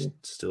 and it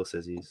still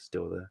says he's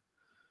still there.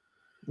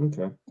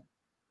 Okay.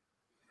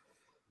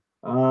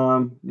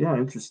 Yeah,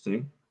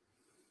 interesting.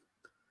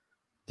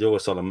 Diogo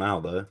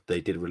Solomao, though,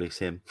 they did release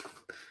him.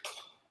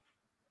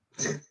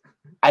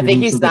 I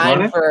think he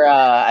signed for.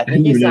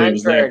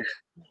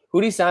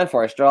 Who did he sign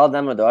for? Estrela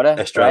Damadora.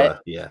 Estrela,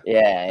 right?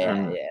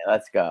 Yeah.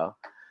 Let's go.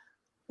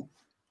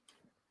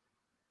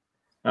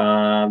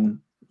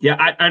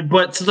 Yeah,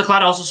 but Santa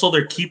Clara also sold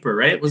their keeper,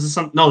 right? Was it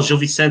something? No, Gil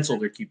Vicente sold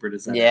their keeper to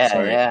Zen.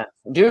 Yeah.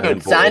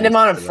 Dude, signed him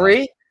on a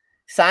free.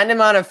 Signed him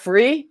on a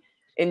free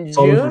in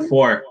June. For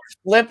 4.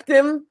 Flipped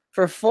him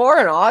For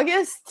 4 in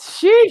August?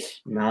 Sheesh.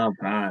 Not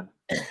bad.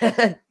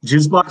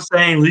 Juicebox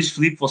saying Luis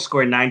Felipe will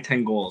score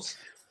 9-10 goals.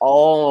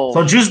 Oh.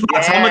 So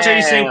Juicebox, how much are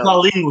you saying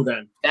Paulinho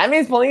then? That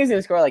means Paulinho's going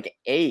to score like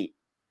 8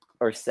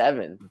 or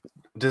 7.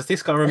 Does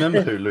this guy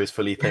remember who Luis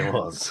Felipe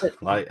was?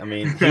 Like, I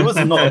mean, he was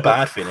not a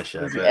bad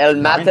finisher. But El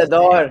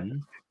Matador.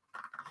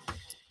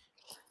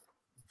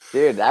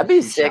 Dude, that'd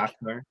be sick.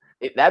 Shakhtar.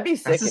 That'd be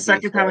sick. That's the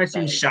second time I've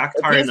seen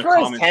Shakhtar in the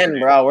comments. comments. 10,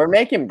 bro. We're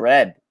making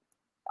bread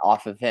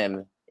off of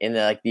him in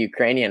the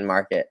Ukrainian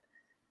market.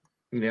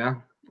 Yeah,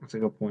 that's a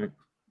good point.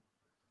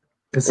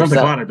 Because Santa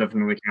Clara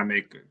definitely can't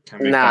make.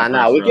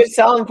 Nah. We could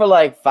sell him for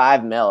like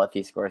 5 mil if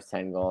he scores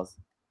 10 goals.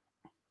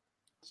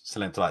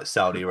 Sell him to like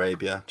Saudi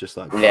Arabia, just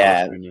like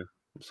yeah.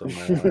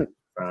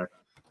 All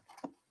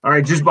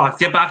right, Juicebox,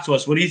 get back to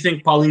us. What do you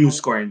think Paulinho's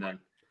scoring then?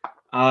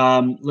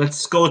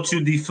 Let's go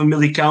to the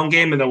Famalicão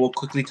game, and then we'll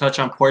quickly touch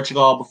on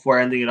Portugal before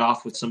ending it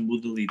off with some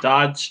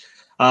Modalidade.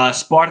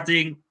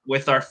 Sporting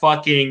with our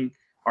kryptonite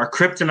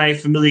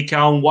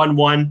Famalicão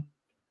 1-1.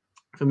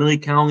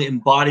 Famalicão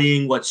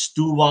embodying what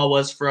Stuval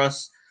was for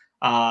us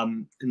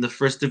in the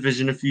first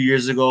division a few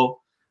years ago.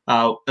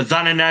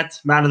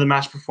 Adananet, man of the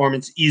match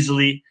performance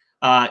easily.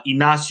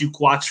 Inácio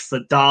Coates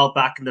Fadal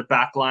back in the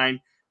back line.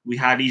 We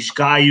had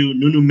Ishgayu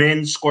Nuno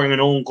Mendes scoring an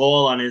own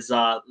goal on his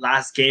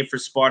last game for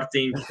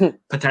Sporting,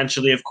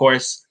 potentially, of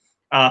course.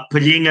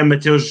 Palhinha,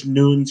 Mateus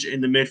Nunes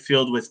in the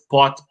midfield with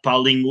Pot,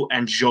 Paulinho,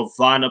 and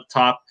Jovan up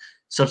top.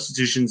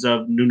 Substitutions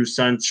of Nuno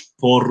Santos,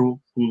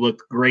 Porro, who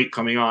looked great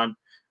coming on.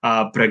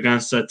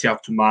 Bragança, Tiago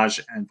Tomás,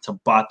 and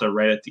Tabata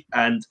right at the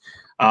end.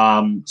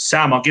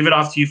 Sam, I'll give it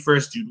off to you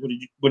first, dude.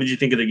 What did you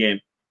think of the game?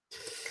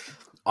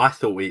 I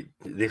thought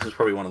this was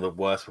probably one of the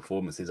worst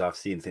performances I've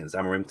seen since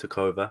Amorim took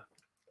over.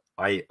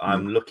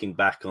 I'm looking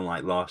back on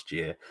like last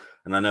year,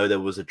 and I know there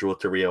was a draw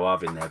to Rio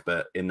Ave in there,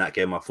 but in that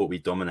game I thought we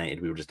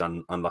dominated. We were just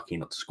unlucky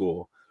not to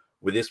score.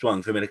 With this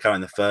one, Famalicão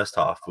in the first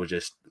half were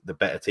just the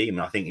better team,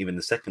 and I think even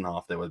the second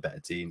half they were the better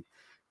team.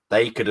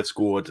 They could have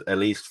scored at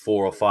least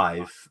 4 or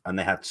 5, and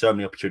they had so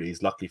many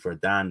opportunities. Luckily for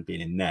Adan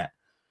being in net,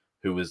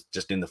 who was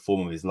just in the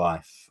form of his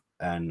life.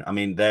 And I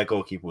mean, their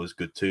goalkeeper was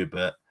good too,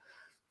 but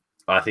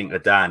I think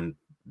Adan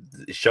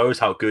shows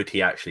how good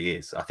he actually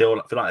is. I feel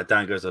like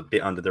Adan goes a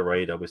bit under the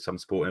radar with some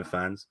Sporting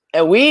fans.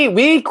 And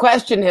we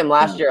questioned him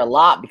last year a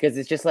lot because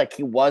it's just like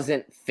he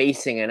wasn't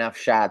facing enough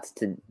shots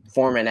to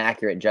form an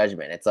accurate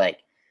judgment. It's like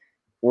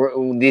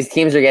these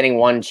teams are getting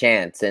one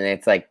chance and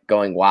it's like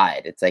going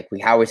wide. It's like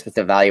how are we supposed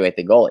to evaluate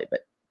the goalie?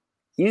 But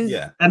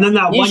and then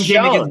that one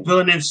game against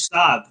Villeneuve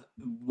Stade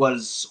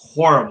was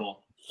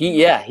horrible.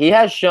 He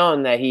has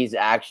shown that he's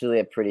actually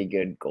a pretty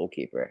good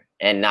goalkeeper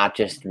and not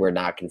just we're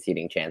not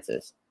conceding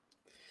chances.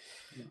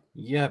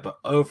 Yeah, but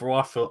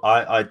overall,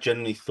 I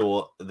genuinely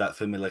thought that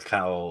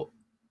Famalicão,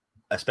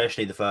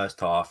 especially the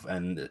first half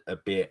and a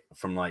bit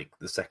from like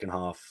the second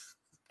half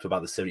to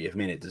about the 70th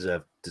minute,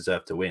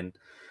 deserved to win.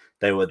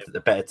 They were the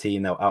better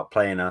team. They were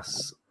outplaying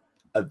us,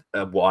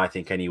 what I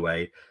think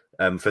anyway.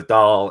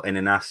 Fadal and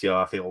Inácio,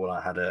 I feel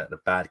had a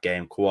bad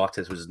game.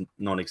 Coates was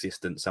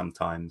non-existent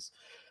sometimes.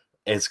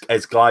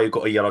 As Guy who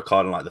got a yellow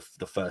card in like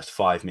the first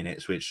 5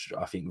 minutes, which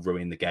I think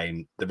ruined the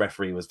game. The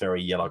referee was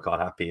very yellow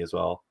card happy as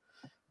well.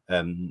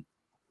 I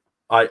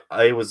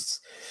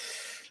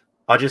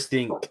just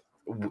think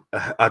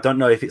I don't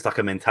know if it's like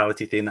a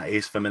mentality thing that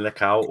is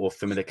Famalicão or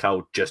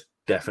Famalicão just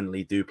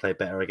definitely do play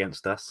better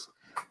against us.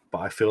 But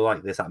I feel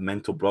like there's that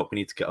mental block we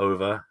need to get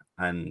over,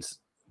 and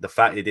the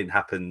fact it didn't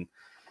happen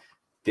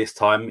this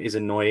time is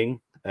annoying.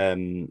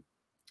 I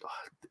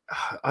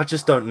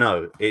just don't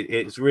know.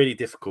 It's really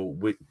difficult.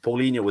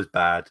 Paulinho was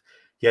bad.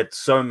 He had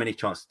so many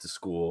chances to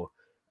score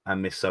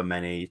and missed so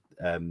many.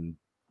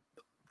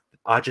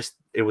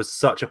 It was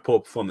such a poor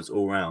performance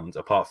all round,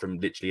 apart from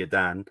literally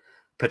Adan.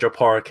 Pedro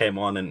Porro came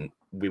on and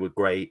we were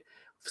great.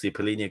 Obviously,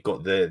 Paulinho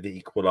got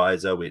the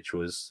equaliser, which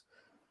was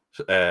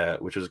a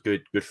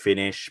good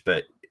finish,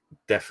 but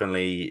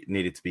definitely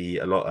needed to be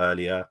a lot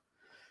earlier.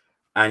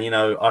 And,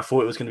 I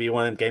thought it was going to be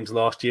one of them games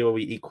last year where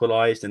we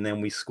equalised and then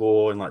we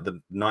score in like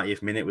the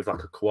 90th minute with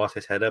like a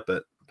Coates header,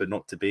 but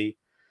not to be.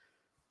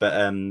 But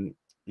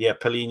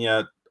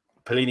Paulinho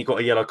got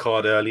a yellow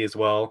card early as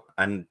well,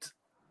 and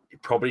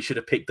probably should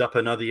have picked up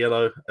another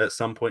yellow at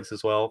some points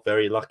as well.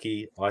 Very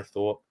lucky, I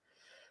thought.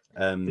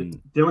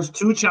 There was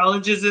 2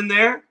 challenges in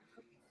there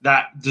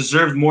that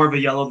deserved more of a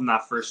yellow than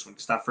that first one,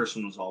 because that first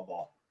one was all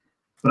ball.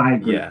 But I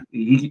agree. Yeah.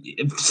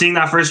 Seeing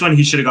that first one,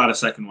 he should have got a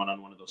second one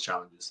on one of those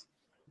challenges.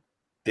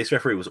 This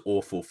referee was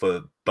awful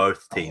for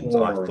both teams.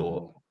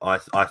 Horrible. I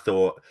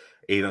thought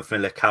even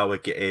Famalicão were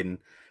getting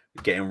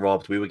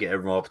robbed. We were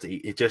getting robbed.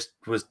 He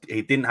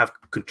didn't have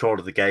control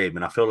of the game,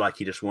 and I feel like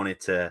he just wanted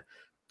to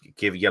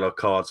give yellow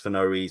cards for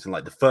no reason.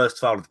 Like the first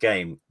foul of the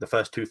game, the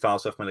first 2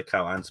 fouls for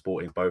Famalicão and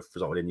Sporting both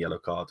resulted in yellow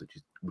cards, which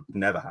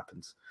never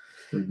happens.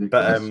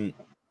 But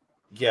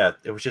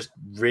it was just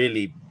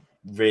really,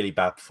 really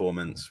bad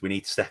performance. We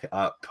need to step it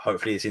up.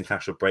 Hopefully this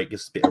international break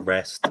gives us a bit of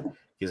rest,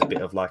 gives a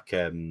bit of like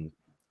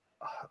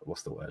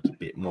what's the word? A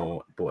bit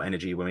more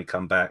energy when we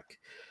come back.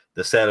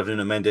 The sale of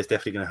Nuno Mendes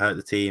definitely going to hurt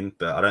the team,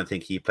 but I don't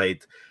think he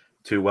played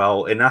too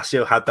well.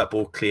 Inacio had that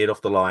ball cleared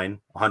off the line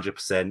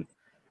 100%.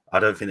 I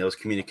don't think there was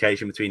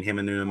communication between him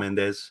and Nuno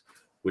Mendes,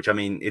 which, I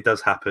mean, it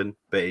does happen,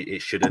 but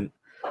it shouldn't.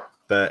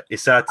 But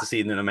it's sad to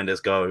see Nuno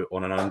Mendes go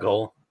on an own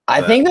goal.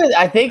 I think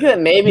that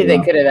maybe they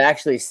could have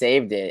actually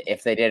saved it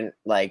if they didn't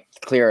like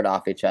clear it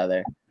off each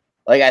other.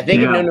 Like I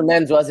think if Nuno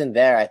Mendes wasn't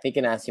there, I think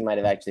Inacio might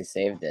have actually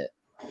saved it.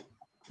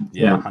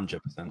 Yeah,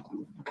 100%.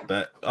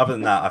 But other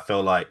than that, I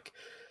feel like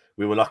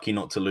we were lucky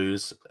not to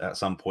lose at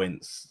some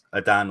points.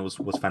 Adan was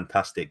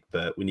fantastic,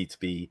 but we need to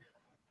be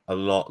a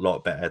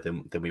lot better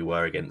than we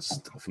were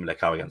against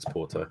Famalicão against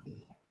Porto.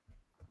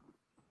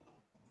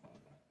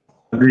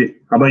 Agree.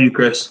 How about you,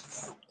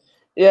 Chris?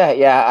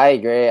 Yeah, I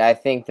agree. I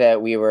think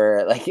that we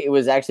were like it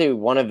was actually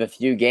one of the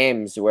few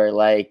games where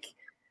like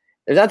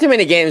there's not too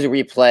many games where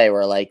we play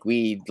where like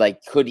we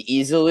like could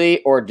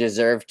easily or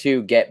deserve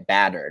to get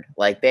battered.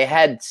 Like they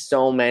had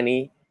so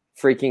many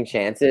freaking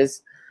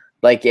chances.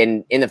 Like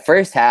in the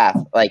first half,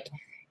 like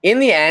in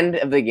the end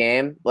of the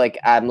game, like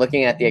I'm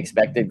looking at the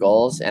expected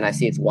goals and I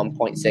see it's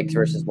 1.6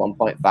 versus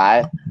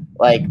 1.5.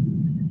 Like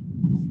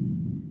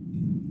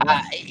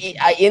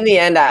in the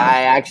end,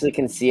 I actually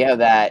can see how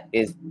that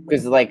is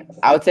because like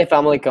I would say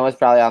Famalicão was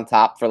probably on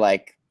top for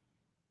like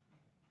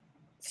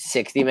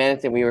 60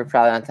 minutes and we were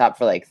probably on top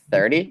for like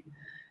 30.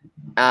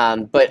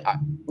 But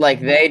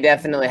like they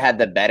definitely had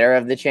the better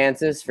of the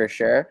chances for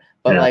sure.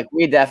 But like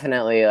we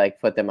definitely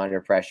like put them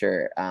under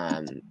pressure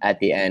at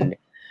the end,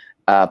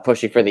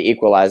 pushing for the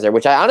equalizer,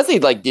 which I honestly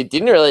like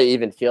didn't really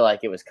even feel like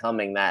it was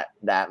coming that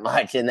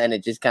much, and then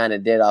it just kind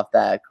of did off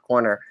that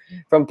corner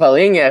from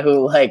Paulinho,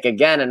 who like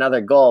again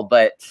another goal,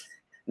 but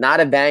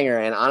not a banger,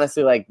 and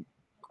honestly like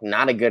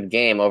not a good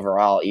game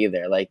overall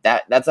either. Like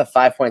that's a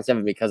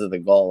 5.7 because of the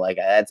goal. Like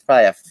that's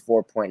probably a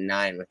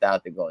 4.9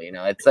 without the goal. You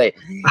know, it's like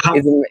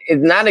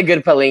it's not a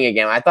good Paulinho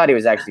game. I thought he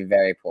was actually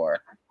very poor.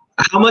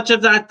 How much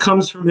of that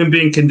comes from him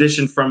being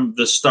conditioned from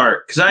the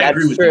start? Because I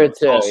agree with you. That's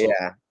true too. Also.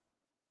 Yeah,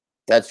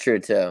 that's true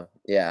too.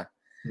 Yeah.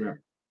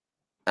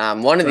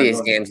 One of these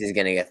games he's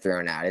gonna get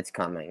thrown out. It's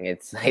coming.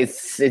 It's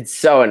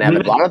so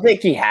inevitable. I don't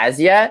think he has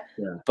yet,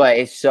 but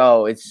it's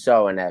so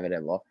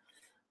inevitable.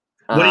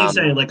 What are you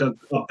saying? Like a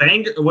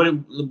banger? What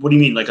do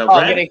you mean? Like a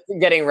red?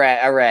 Getting a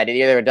red,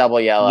 either a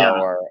double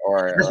yellow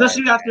or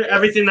especially after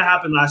everything that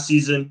happened last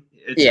season.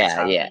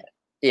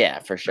 Yeah,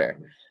 for sure.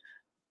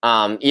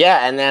 And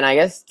then I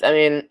guess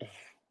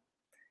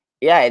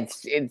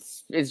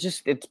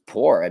it's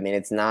poor. I mean,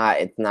 it's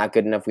not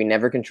good enough. We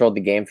never controlled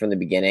the game from the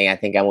beginning. I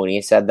think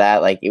Amouni said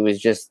that. Like it was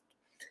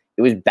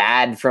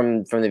bad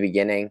from the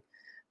beginning.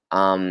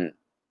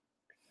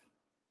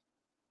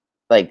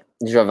 Like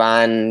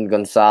Jovan,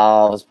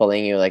 Gonçalves,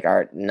 Paulinho, like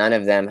none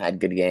of them had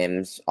good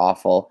games.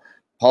 Awful.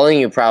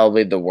 Paulinho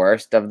probably the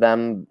worst of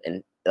them,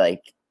 and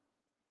like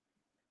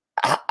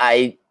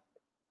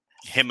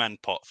him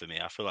and Pot for me.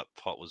 I feel like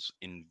Pot was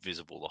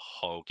invisible the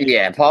whole game.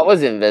 Yeah, Pot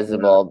was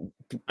invisible.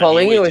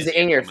 Paulinho was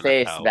in your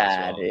face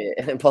bad.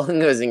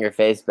 Paulinho was in your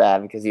face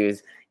bad because he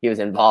was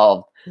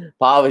involved.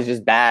 Pot was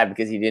just bad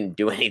because he didn't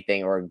do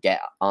anything or get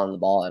on the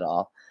ball at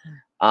all.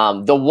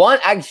 The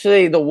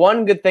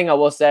one good thing I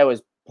will say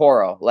was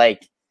Porro.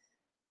 Like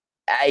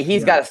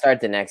he's got to start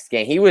the next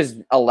game. He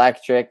was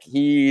electric.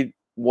 He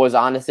was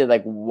honestly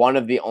like one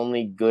of the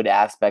only good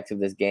aspects of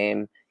this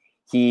game.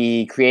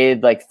 He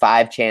created like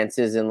 5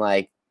 chances in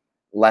like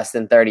less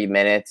than 30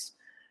 minutes.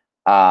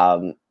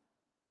 Not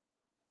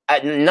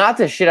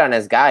to shit on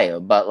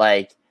Esgaio, but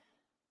like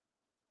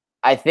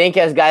I think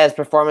Esgaio's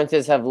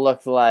performances have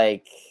looked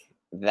like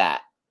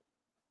that.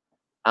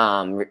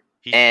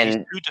 He's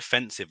too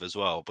defensive as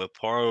well, but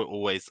Porro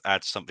always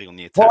adds something on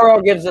the attack.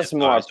 Porro gives us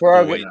more.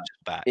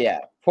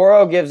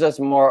 Porro gives us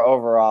more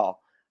overall.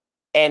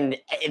 And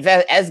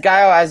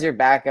Esgaio as your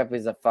backup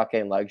is a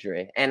fucking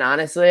luxury. And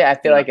honestly, I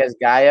feel like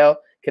Esgaio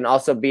can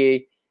also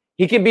be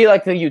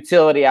like the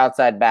utility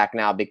outside back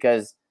now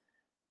because,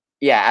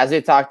 as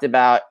we talked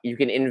about, you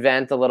can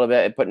invent a little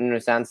bit and put Nuno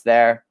Santos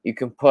there. You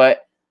can put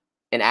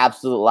an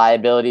absolute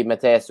liability,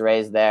 Mateus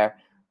Reis there.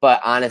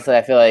 But honestly,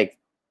 I feel like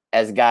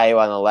Esgaio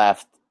on the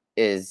left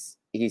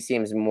he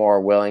seems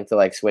more willing to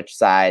like switch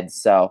sides.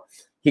 So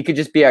he could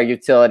just be our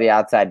utility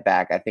outside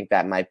back. I think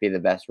that might be the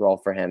best role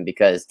for him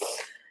because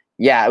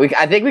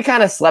I think we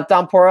kind of slept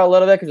on Porro a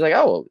little bit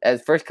because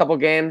as first couple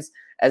games,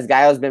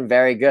 Esgaio's been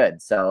very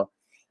good, so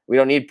we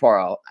don't need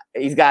Porro.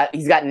 He's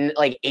gotten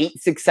like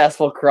 8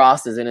 successful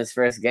crosses in his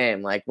first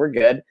game. Like we're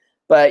good,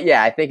 but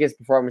I think his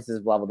performance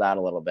has leveled out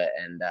a little bit,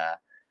 and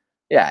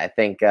I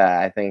think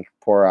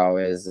Porro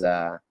is.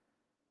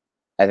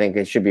 I think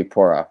it should be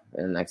Porro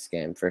in the next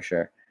game for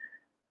sure.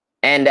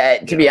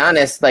 And to be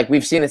honest, like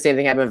we've seen the same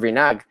thing happen with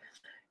Rinag.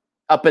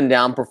 Up and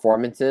down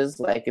performances.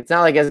 Like it's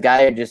not like this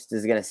guy just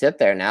is gonna sit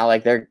there now.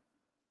 Like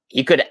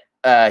he could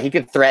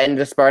threaten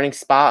the starting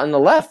spot on the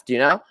left, you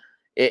know,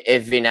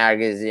 if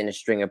Vinag is in a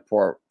string of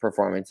poor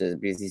performances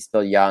because he's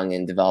still young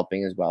and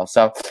developing as well.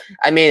 So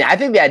I mean, I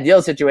think the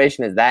ideal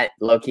situation is that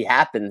low-key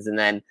happens and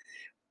then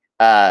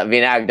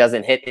Vinag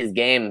doesn't hit his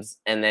games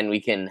and then we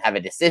can have a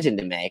decision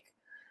to make.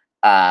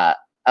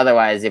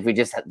 Otherwise, if we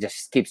just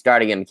keep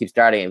starting him, and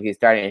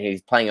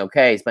he's playing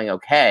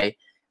okay,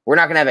 we're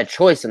not going to have a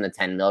choice in the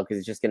 10 mil because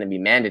it's just going to be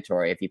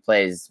mandatory if he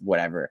plays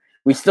whatever.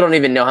 We still don't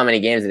even know how many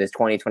games it is,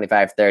 20,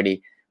 25,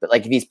 30. But,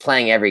 like, if he's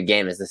playing every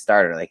game as the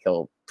starter, like,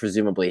 he'll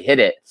presumably hit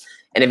it.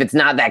 And if it's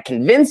not that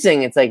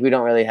convincing, it's like we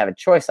don't really have a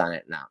choice on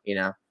it now, you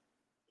know?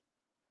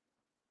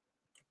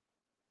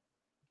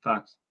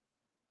 Facts.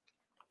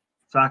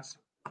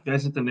 You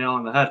guys hit the nail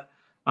on the head.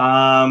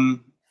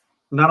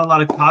 Not a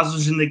lot of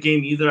causes in the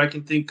game either I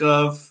can think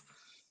of.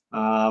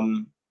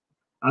 The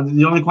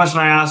only question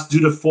I asked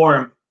due to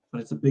form, but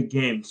it's a big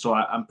game, so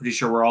I'm pretty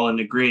sure we're all in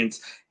agreement.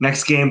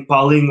 Next game,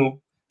 Paulinho,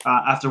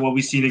 after what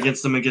we've seen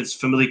against them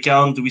against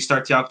Famalicão, do we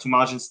start Tiago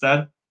Tomás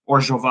instead? Or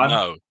Jovan?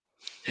 No.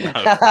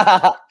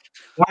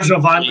 Or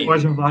Jovan.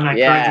 I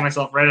corrected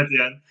myself right at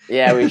the end.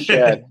 Yeah, we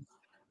should.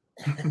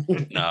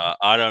 No,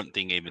 I don't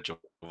think even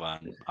Jovan. A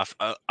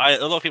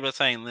lot of people are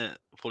saying that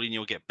Paulinho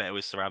will get better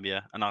with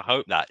Sarabia, and I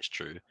hope that's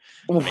true.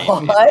 What?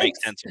 It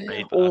makes sense on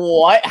paper.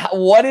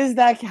 What is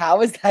that?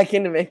 How is that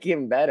going to make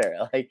him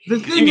better? Like, the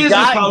thing is,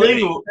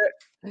 Paulinho,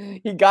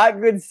 he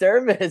got good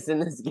service in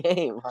this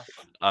game.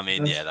 I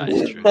mean, that true.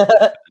 is true.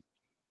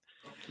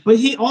 But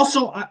he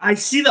also, I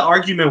see the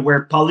argument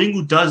where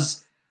Paulinho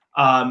does.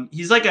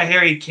 He's like a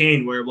Harry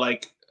Kane, where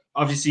like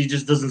obviously he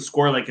just doesn't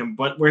score like him,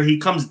 but where he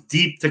comes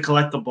deep to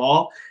collect the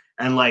ball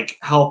and like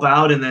help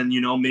out, and then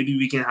maybe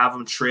we can have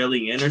him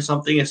trailing in or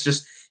something. It's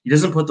just he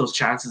doesn't put those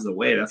chances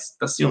away.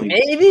 That's the only.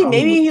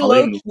 Maybe he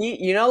low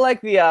key,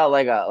 like the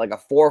like a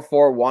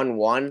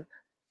 4-4-1-1.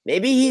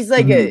 Maybe he's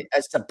like a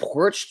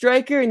support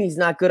striker and he's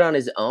not good on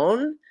his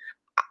own.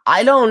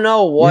 I don't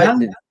know what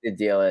the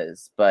deal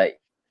is, but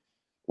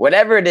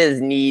whatever it is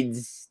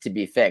needs to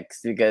be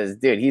fixed because,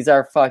 dude, he's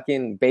our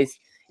fucking base.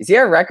 Is he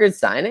our record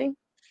signing?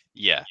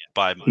 Yeah,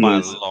 by a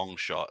long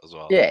shot as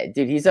well. Yeah,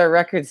 dude, he's our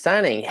record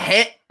signing.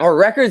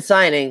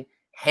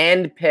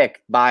 Handpicked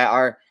by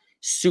our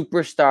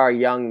superstar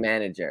young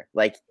manager.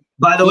 Like,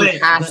 by the way,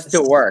 has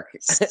to work.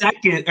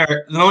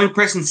 The only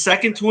person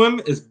second to him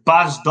is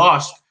Bas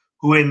Dost,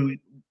 who in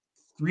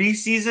 3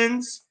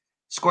 seasons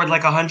scored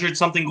like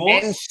 100-something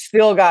goals. And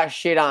still got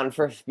shit on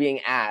for being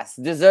ass,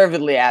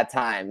 deservedly at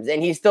times.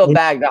 And he still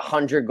bagged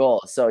 100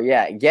 goals. So,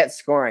 yeah, get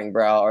scoring,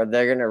 bro, or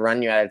they're going to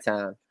run you out of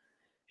town.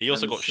 He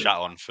also got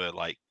shot on for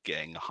like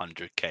getting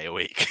 100K a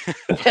week.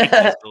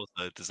 He's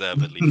also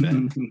deservedly fair.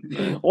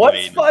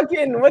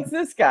 What's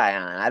this guy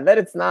on? I bet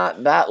it's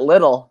not that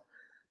little.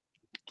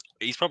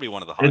 He's probably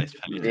one of the highest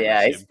paid.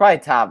 Yeah, he's probably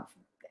top.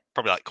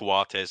 Probably like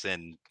Coates,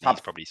 and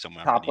he's probably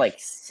somewhere top underneath. like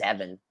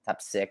 7,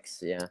 top 6.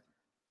 Yeah.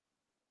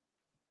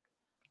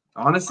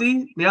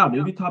 Honestly, yeah,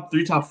 maybe top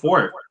 3, top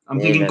 4.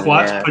 I'm thinking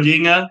Coates,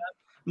 Padinha.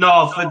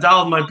 No,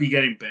 Fidel might be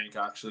getting banked.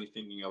 Actually,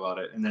 thinking about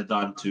it, and they're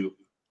done too.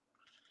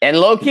 And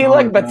low-key,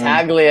 like,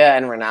 Battaglia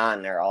and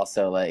Renan are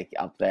also, like,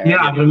 up there.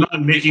 Yeah, they're not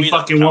making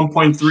fucking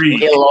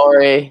 1.3.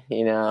 Laurie,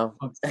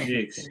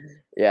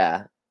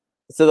 Yeah.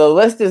 So the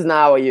list is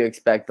not what you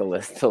expect the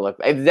list to look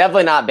like. It's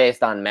definitely not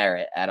based on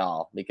merit at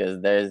all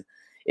because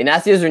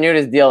Inaccio's renewed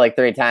his deal like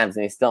 3 times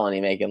and he's still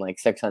only making, like,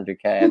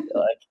 600K, I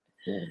feel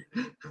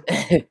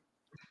like.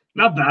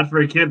 Not bad for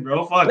a kid,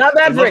 bro. Fuck. Not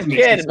bad for a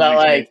kid, but,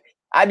 like,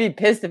 I'd be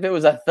pissed if it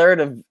was a third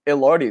of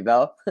Ilordi,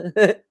 though.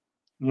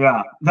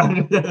 Yeah,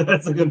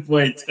 that's a good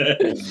point.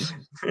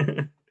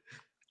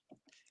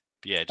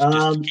 Yeah,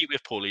 just keep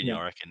with Paulinho,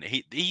 I reckon.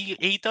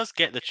 He does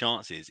get the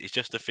chances. It's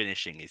just the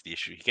finishing is the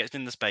issue. He gets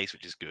in the space,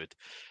 which is good.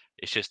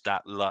 It's just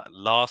that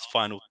last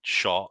final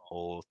shot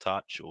or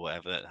touch or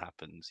whatever that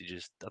happens.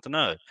 I don't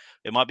know.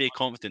 It might be a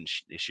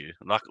confidence issue.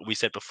 Like we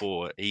said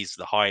before, he's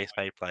the highest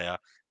paid player.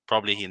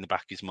 Probably in the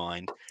back of his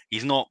mind.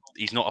 He's not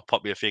a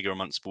popular figure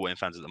amongst sporting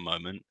fans at the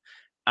moment.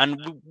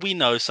 And we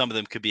know some of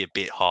them could be a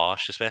bit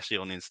harsh, especially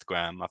on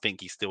Instagram. I think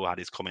he still had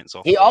his comments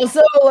off. He also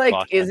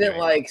isn't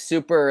like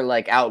super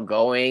like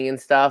outgoing and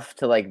stuff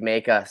to like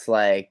make us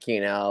like,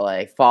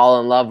 like fall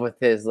in love with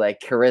his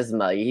like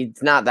charisma.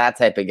 He's not that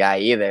type of guy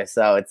either.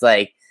 So it's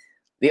like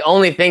the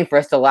only thing for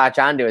us to latch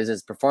onto is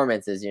his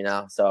performances,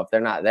 So if they're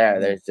not there,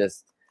 there's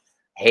just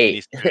hate. He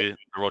needs to do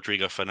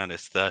Rodrigo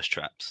Fernandez thirst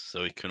traps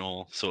so we can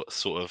all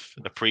sort of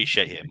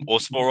appreciate him. Or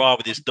Sporar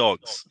with his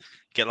dogs.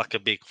 Get like a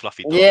big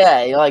fluffy dog.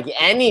 Yeah, like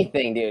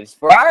anything, dude.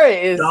 Sporar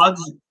is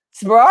awesome,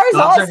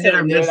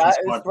 dude.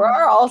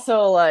 Sporar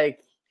also like,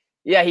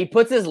 yeah, he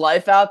puts his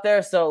life out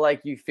there, so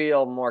like you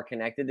feel more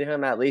connected to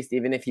him at least,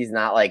 even if he's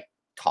not like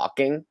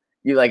talking.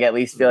 You like at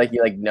least feel like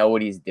you like know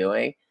what he's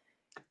doing.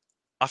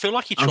 I feel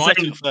like he tried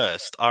to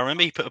first. I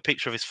remember he put a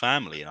picture of his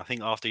family, and I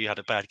think after he had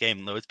a bad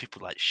game, loads of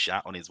people like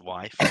shat on his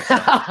wife.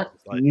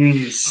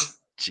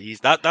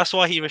 Jeez, that's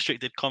why he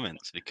restricted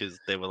comments because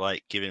they were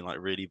like giving like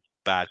really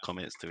bad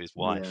comments to his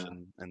wife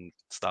and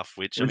stuff,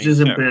 which is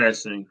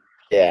embarrassing.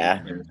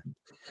 Yeah.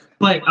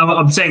 But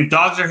I'm saying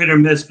dogs are hit or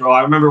miss, bro.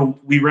 I remember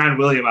we ran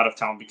William out of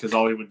town because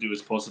all he would do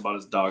is post about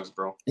his dogs,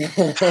 bro.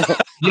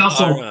 He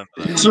also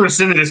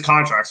rescinded his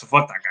contract, so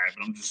fuck that guy.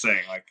 But I'm just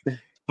saying, like,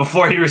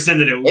 before he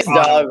rescinded it, his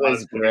dog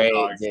was great,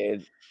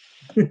 dude.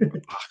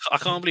 I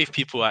can't believe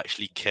people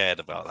actually cared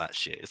about that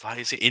shit. It's like,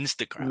 it's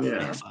Instagram.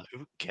 Yeah. It's like,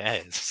 who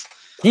cares?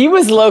 He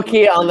was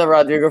low-key on the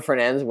Rodrigo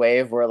Fernandez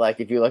wave where, like,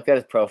 if you looked at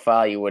his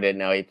profile, you wouldn't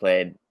know he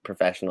played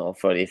professional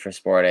footy for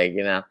Sporting,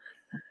 you know?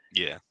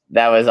 Yeah.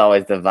 That was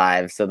always the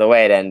vibe. So the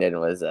way it ended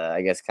was,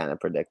 I guess, kind of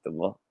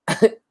predictable.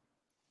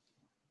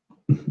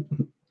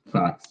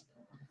 Facts.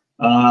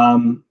 All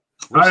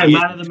right,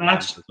 man of the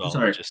match. Well.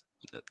 Sorry. I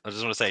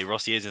just want to say,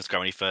 Rossier's Instagram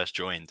when he first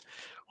joined,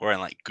 wearing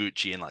like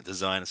Gucci and like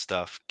designer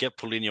stuff. Get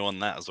Paulinho on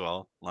that as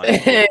well,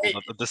 like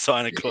the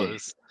designer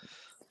clothes.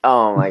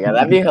 Oh my god,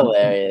 that'd be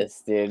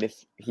hilarious, dude!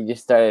 If he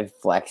just started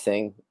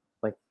flexing,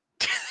 like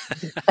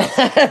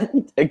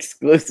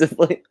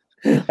exclusively,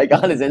 like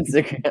on his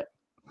Instagram.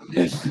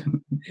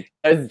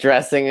 I was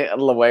dressing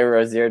the way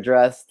Rozier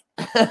dressed.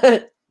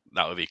 That'd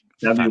be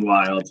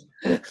wild.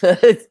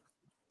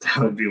 That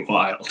would be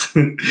wild.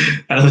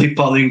 I don't think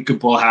Pauline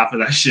could pull half of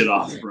that shit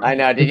off, bro. I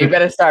know, dude. You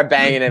better start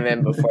banging him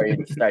in before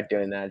you start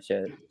doing that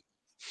shit.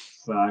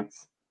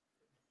 Facts.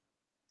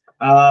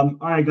 All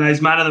right,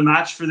 guys. Man of the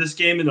match for this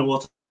game, and then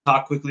we'll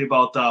talk quickly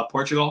about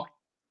Portugal.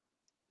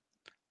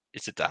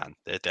 It's a Dan.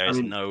 There is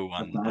no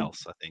one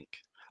else, I think.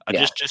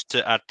 Just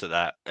to add to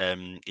that,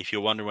 if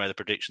you're wondering where the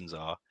predictions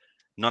are,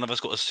 none of us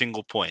got a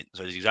single point.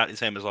 So it's exactly the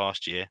same as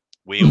last year.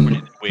 We all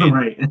predicted win,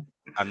 right.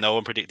 And no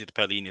one predicted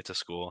Paulinho to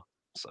score.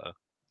 So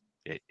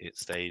it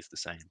stays the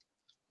same.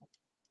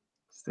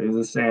 Stays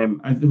the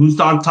same. And who's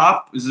on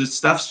top? Is it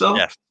Steph still?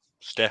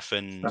 Steph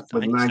and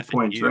with 9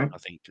 points, right? I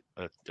think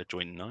they're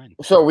joining 9.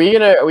 So are we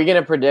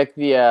gonna predict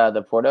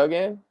the Porto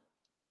game?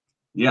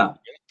 Yeah.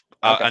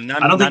 Okay. And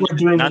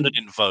Nando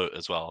didn't vote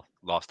as well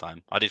last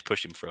time. I did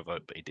push him for a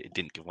vote, but he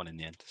didn't give one in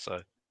the end.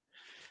 So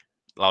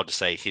I'll just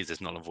say his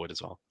is null and void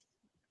as well.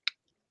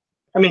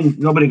 I mean,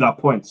 nobody got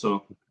points,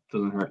 so it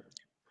doesn't hurt.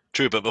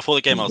 True, but before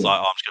the game, I was like,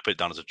 I'm just gonna put it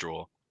down as a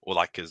draw or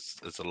like as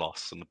a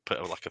loss, and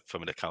put like a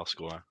Famalicão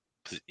scorer.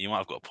 You might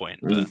have got a point,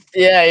 but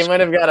yeah, you might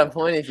have got a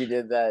point if you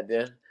did that,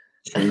 dude.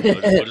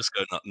 We'll just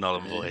go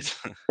null and void.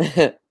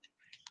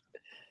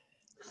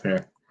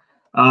 Fair.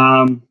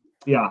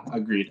 Yeah,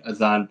 agreed.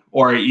 Azan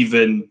or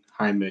even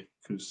Jaime,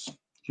 because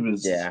he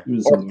was. Yeah, he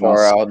was or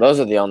Poro.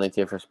 Those are the only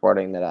two for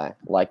Sporting that I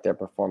like their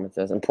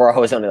performances. And Poro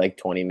was only like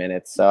 20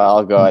 minutes, so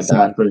I'll go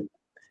exactly.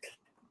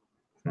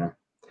 Yeah.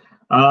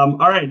 All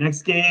right,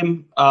 next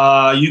game.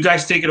 You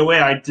guys take it away.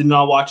 I did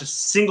not watch a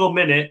single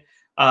minute.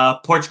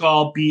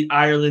 Portugal beat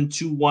Ireland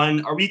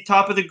 2-1. Are we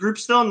top of the group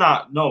still?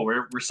 No,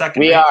 we're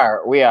second. We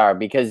are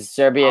because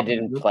Serbia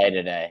didn't play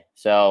today.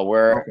 So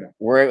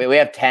we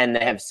have 10,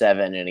 they have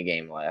 7 in a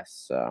game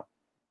less. So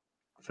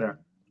fair.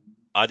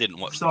 I didn't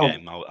watch the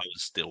game. I was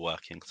still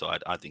working, so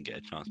I didn't get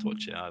a chance to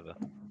watch it either.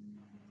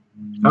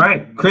 All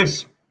right,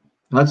 Chris.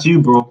 That's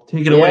you, bro.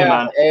 Take it away,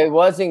 man. It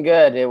wasn't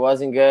good. It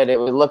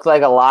looked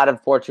like a lot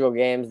of Portugal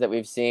games that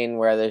we've seen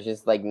where there's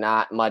just like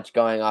not much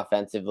going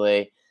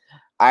offensively.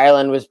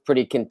 Ireland was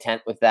pretty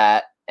content with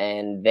that,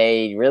 and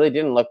they really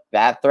didn't look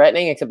that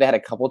threatening, except they had a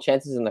couple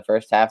chances in the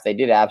first half. They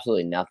did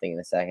absolutely nothing in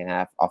the second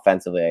half.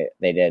 Offensively,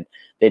 they did.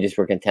 They just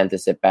were content to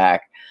sit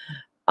back.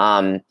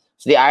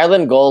 So the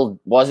Ireland goal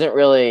wasn't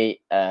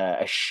really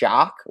a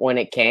shock when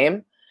it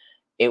came.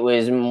 It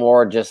was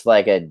more just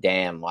like a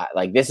damn,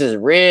 like this is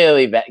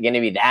really going to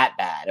be that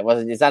bad.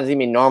 It's not going to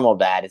be normal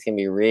bad. It's going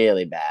to be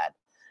really bad.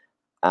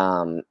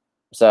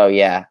 So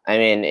yeah, I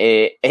mean,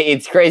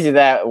 it's crazy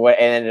that it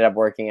ended up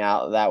working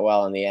out that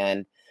well in the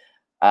end.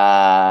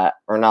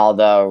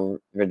 Ronaldo,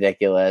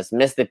 ridiculous.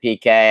 Missed the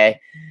PK,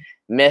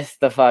 missed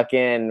the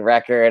fucking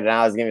record, and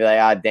I was gonna be like,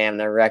 oh damn,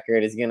 the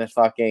record is gonna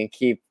fucking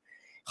keep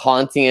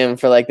haunting him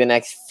for like the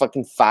next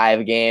fucking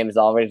 5 games.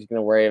 All we're just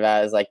gonna worry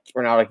about is like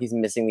Ronaldo keeps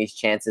missing these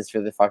chances for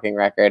the fucking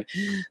record.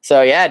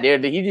 So yeah,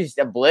 dude, he just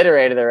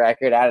obliterated the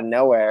record out of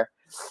nowhere.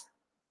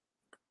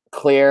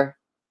 Clear.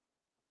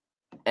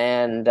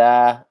 And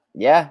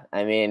yeah,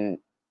 I mean,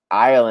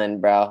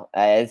 Ireland, bro.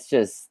 It's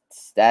just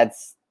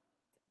that's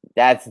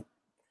gotta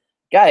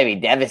be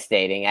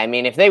devastating. I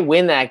mean, if they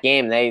win that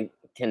game, they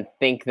can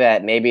think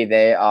that maybe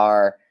they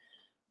are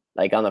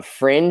like on the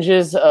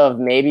fringes of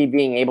maybe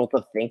being able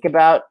to think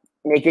about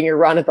making a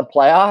run at the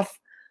playoff.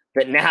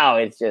 But now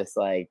it's just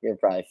like you're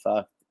probably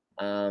fucked.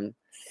 And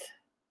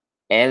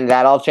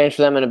that all changed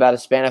for them in about a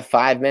span of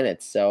 5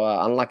 minutes. So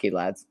unlucky,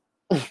 lads.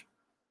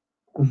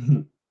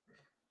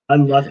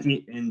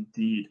 Unlucky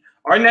indeed.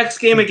 Our next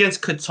game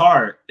against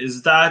Qatar,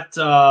 is that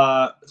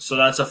so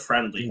that's a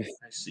friendly.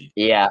 I see.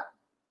 Yeah.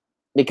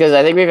 Because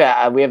I think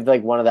we have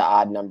like one of the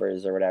odd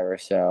numbers or whatever,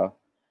 so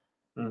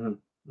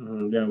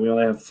yeah, we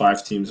only have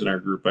 5 teams in our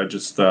group. I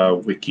just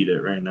wikied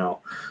it right now.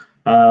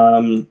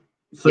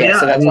 So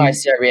that's why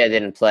Serbia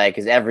didn't play,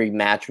 because every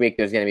match week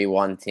there's going to be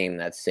one team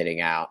that's sitting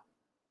out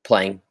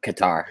playing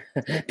Qatar,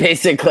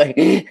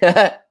 basically.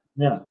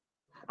 Yeah.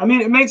 I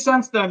mean, it makes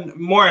sense then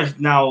more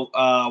now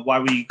why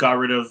we got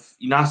rid of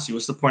Ignacio.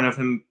 What's the point of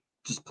him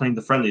just playing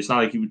the friendly? It's not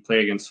like he would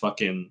play against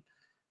fucking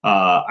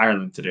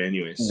Ireland today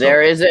anyway. So.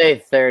 There is a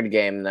third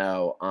game,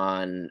 though,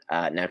 on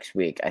next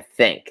week, I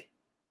think.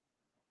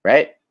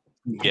 Right?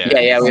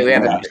 Yeah, we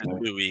have a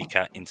 2-week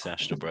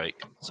international break,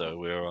 so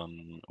we're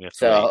on. We have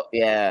to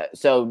wait.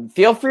 So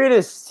feel free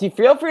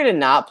to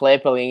not play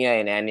Palinha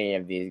in any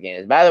of these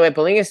games. By the way,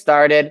 Palinha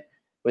started,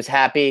 was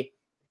happy.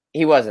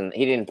 He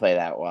didn't play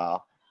that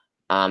well,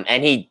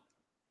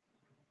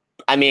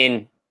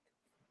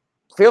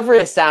 feel free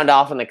to sound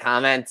off in the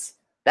comments.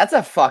 That's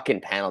a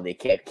fucking penalty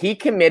kick. He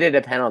committed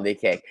a penalty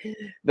kick.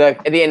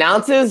 The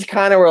announcers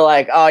kind of were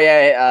like, "Oh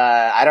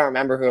yeah, I don't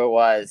remember who it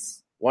was.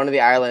 One of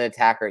the Ireland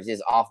attackers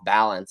is off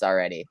balance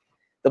already.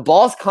 The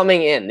ball's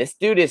coming in. This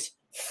dude is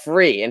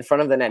free in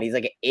front of the net. He's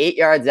like 8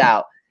 yards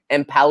out,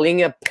 and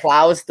Palinha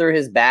plows through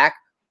his back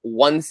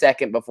 1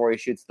 second before he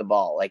shoots the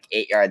ball, like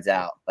 8 yards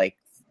out, like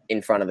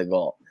in front of the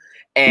goal.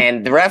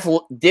 And the ref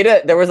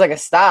there was like a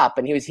stop,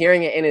 and he was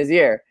hearing it in his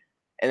ear,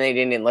 and they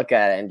didn't even look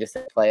at it and just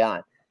said play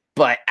on.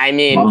 But I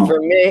mean,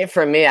 for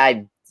me,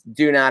 I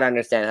do not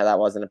understand how that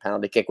wasn't a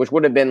penalty kick, which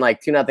would have been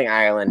like 2-0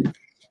 Ireland,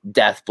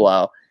 death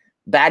blow.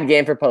 Bad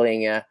game for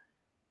Palinha.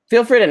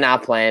 Feel free to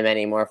not play him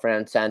anymore for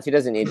instance. He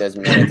doesn't need those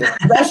minutes,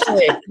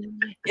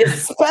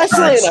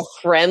 especially in a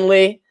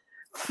friendly.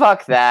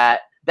 Fuck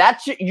that.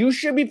 You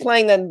should be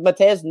playing the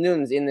Mateus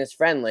Nunes in this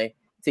friendly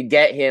to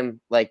get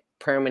him like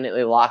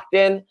permanently locked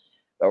in.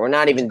 But we're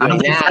not even doing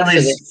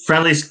that.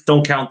 Friendlies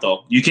don't count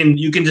though. You can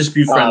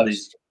dispute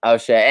friendlies. Oh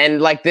shit!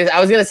 And like this,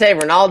 I was gonna say,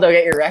 Ronaldo,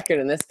 get your record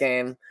in this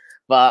game.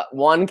 But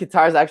one,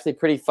 Qatar's actually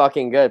pretty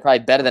fucking good,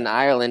 probably better than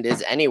Ireland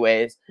is,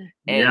 anyways.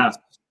 And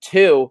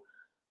two,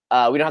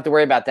 we don't have to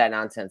worry about that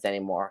nonsense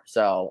anymore.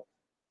 So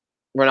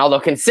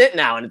Ronaldo can sit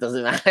now, and it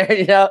doesn't matter,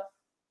 you know.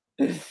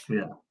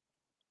 Yeah.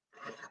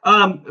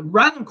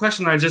 Random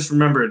question I just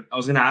remembered. I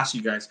was gonna ask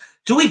you guys: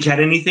 do we get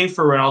anything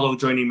for Ronaldo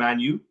joining Man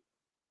U?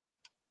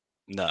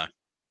 No.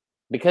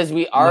 Because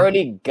we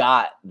already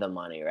got the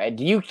money, right?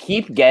 Do you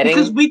keep getting?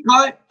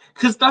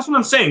 Because that's what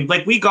I'm saying.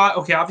 Like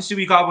obviously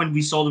we got when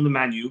we sold him to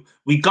Man U.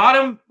 We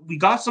got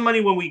some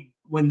money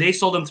when they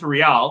sold him to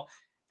Real.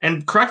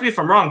 And correct me if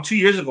I'm wrong, 2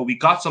 years ago we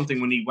got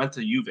something when he went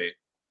to Juve.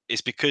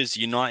 It's because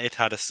United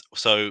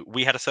so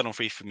we had a sell-on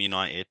fee from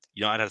United.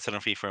 United had a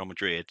sell-on fee from Real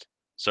Madrid.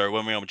 So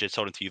when Real Madrid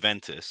sold him to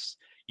Juventus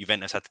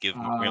had to give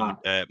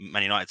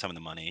Man United some of the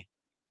money.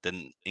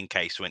 Then in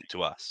case went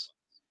to us.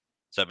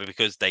 So, but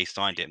because they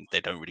signed him,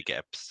 they don't really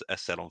get a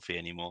sell-on fee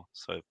anymore.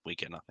 So we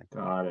get nothing.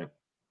 Got it.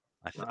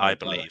 I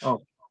believe.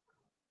 Oh,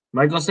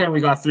 Michael's saying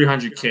we got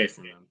 $300K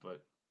from him,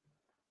 but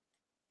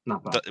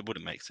not bad. It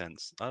wouldn't make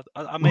sense. I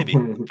maybe,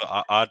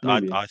 but I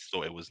thought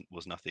it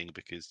was nothing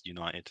because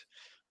United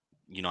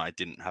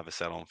didn't have a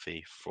sell-on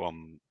fee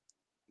from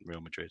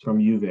Real Madrid. From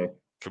Juve.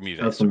 From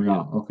Juve. That's from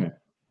Real. Okay.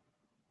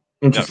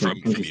 Interesting. No,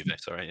 from Juve.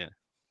 Sorry, yeah.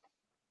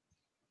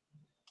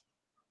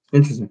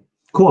 Interesting.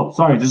 Cool.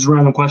 Sorry, this is a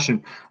random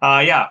question.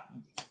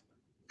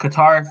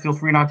 Qatar, feel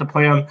free not to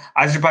play them.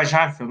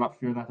 Azerbaijan, feel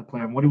free not to play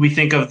them. What do we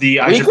think of the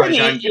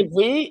Azerbaijan game?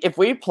 If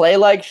we play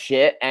like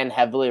shit and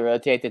heavily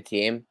rotate the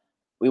team,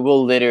 we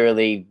will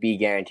literally be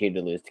guaranteed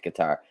to lose to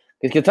Qatar.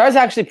 Because Qatar's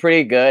actually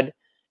pretty good,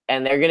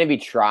 and they're going to be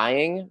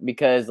trying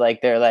because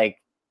like they're like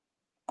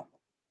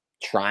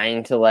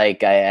trying to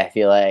like I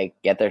feel like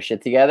get their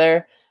shit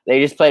together.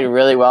 They just played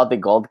really well at the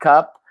Gold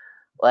Cup.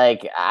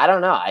 Like, I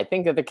don't know. I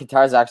think that the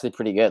Qatar is actually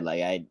pretty good.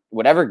 Like,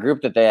 whatever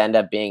group that they end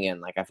up being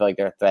in, like, I feel like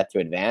they're a threat to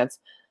advance.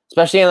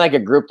 Especially in, like, a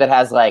group that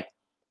has, like,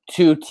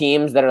 two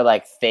teams that are,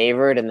 like,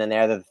 favored and then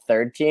they're the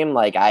third team.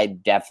 Like, I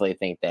definitely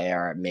think they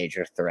are a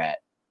major threat.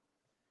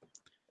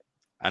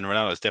 And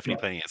Ronaldo is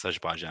definitely playing against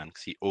Azerbaijan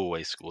because he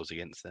always scores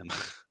against them.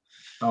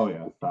 Oh,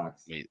 yeah.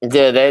 Facts.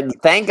 Dude,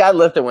 thank God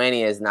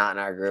Lithuania is not in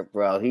our group,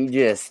 bro. He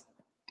just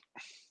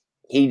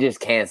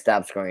can't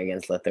stop scoring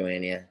against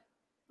Lithuania.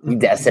 He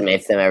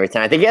decimates them every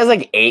time. I think he has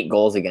like 8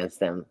 goals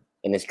against them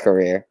in his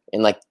career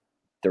in like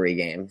 3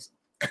 games.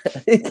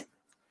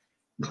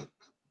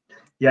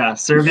 Yeah,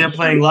 Serbia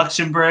playing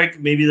Luxembourg.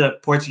 Maybe the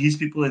Portuguese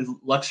people in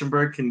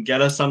Luxembourg can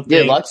get us something.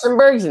 Dude,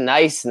 Luxembourg's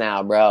nice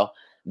now, bro.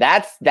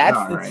 That's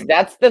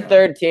the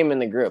third team in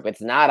the group.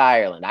 It's not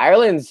Ireland.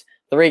 Ireland's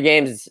 3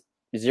 games,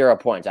 0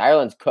 points.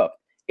 Ireland's cooked.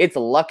 It's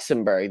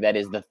Luxembourg that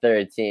is the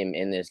third team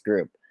in this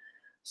group.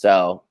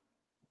 So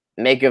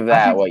make of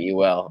that what you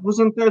will. Who's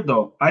in third,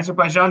 though?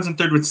 Azerbaijan's in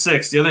third with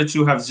 6. The other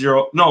 2 have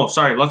 0. No,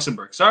 sorry,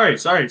 Luxembourg. Sorry.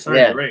 Yeah.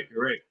 You're right.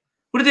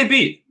 Who did they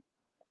beat?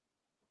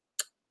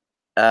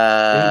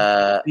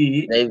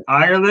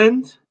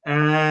 Ireland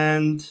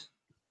and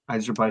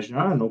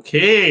Azerbaijan.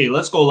 Okay,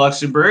 let's go,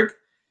 Luxembourg.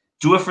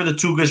 Do it for the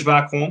Tugas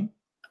back home.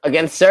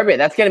 Against Serbia.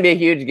 That's going to be a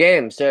huge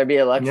game,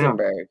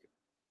 Serbia-Luxembourg.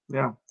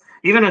 Yeah.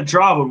 Even a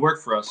draw would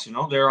work for us, you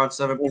know? They're on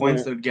 7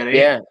 points. They'd get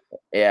 8.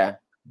 Yeah.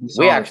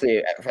 We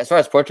actually, as far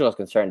as Portugal is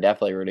concerned,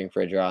 definitely rooting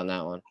for a draw on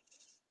that one.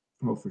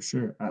 Oh, for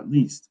sure. At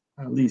least.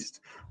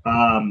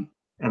 And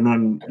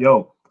then,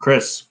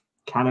 Chris,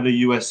 Canada,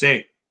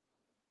 USA.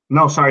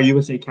 No, sorry,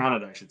 USA,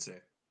 Canada, I should say.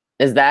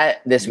 Is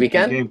that this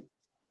weekend?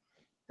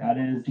 That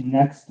is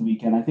next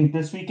weekend. I think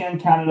this weekend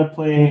Canada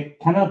play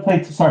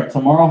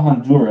tomorrow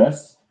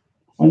Honduras.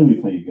 When do we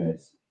play you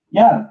guys?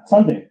 Yeah,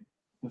 Sunday,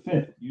 the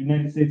 5th.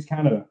 United States,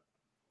 Canada.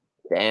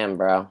 Damn,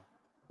 bro.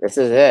 This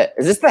is it.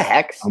 Is this the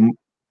Hex?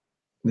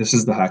 This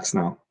is the Hex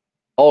now.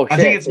 Oh shit! I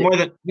think it's more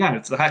than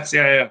it's the Hex.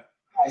 Yeah.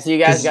 So you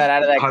guys got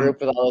out of that group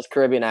with all those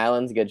Caribbean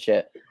islands. Good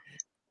shit.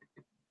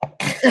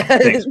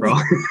 Thanks, bro.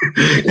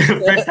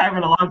 First time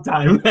in a long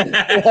time.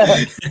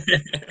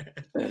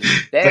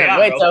 Damn.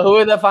 Wait. Bro. So who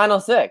are the final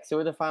six? Who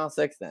are the final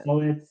six then?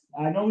 So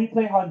I know we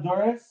play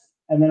Honduras,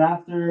 and then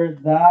after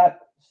that.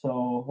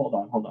 So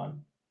hold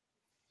on.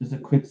 Just a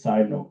quick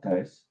side note,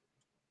 guys.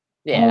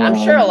 Yeah, I'm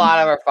sure a lot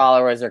of our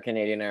followers are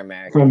Canadian or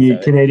American. From you,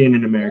 Canadian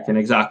and American,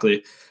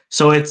 exactly.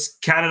 So it's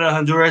Canada,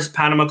 Honduras,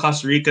 Panama,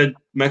 Costa Rica,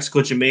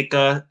 Mexico,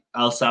 Jamaica,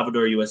 El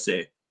Salvador,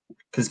 USA.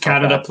 Because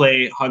Canada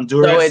play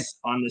Honduras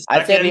on the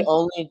second. I'd say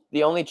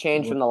the only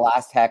change from the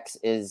last Hex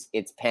is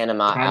it's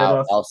Panama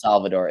out, El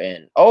Salvador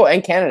in. Oh,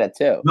 and Canada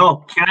too.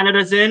 No,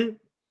 Canada's in.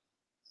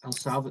 El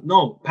Salvador.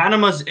 No,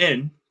 Panama's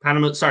in.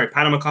 Panama,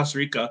 Costa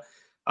Rica.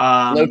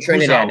 No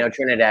Trinidad. No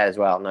Trinidad as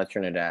well. No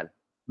Trinidad.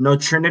 No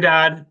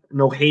Trinidad.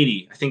 No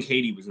Haiti. I think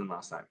Haiti was in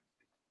last time.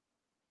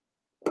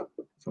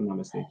 If I'm not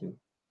mistaken.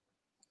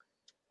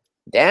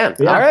 Damn.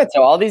 Yeah. All right.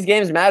 So all these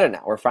games matter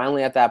now. We're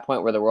finally at that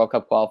point where the World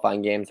Cup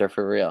qualifying games are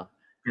for real.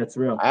 That's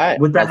real. All right.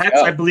 With the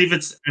Hex, I believe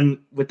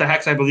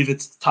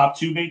it's top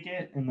 2 make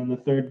it, and then the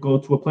third go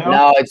to a playoff.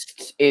 No,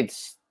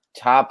 it's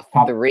top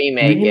 3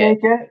 make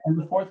it,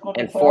 and the fourth go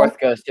to fourth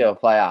goes to a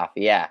playoff.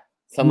 Yeah.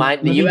 So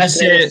the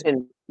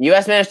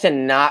U.S. managed to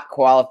not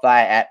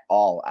qualify at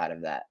all out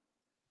of that.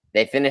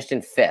 They finished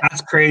in 5th.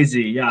 That's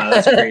crazy. Yeah,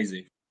 that's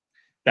crazy.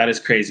 That is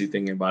crazy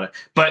thinking about it.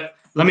 But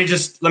let me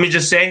just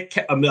say,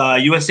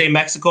 USA,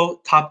 Mexico,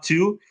 top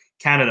 2.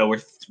 Canada, we're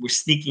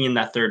sneaking in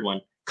that third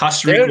one.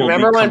 Costa Rica. Dude,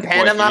 remember when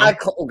Panama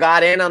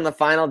got in on the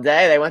final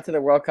day? They went to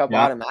the World Cup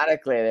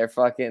automatically. They're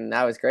fucking.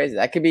 That was crazy.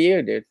 That could be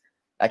you, dude.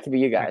 That could be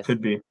you guys. It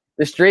could be.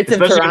 The streets of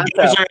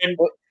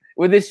Toronto.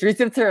 Would the streets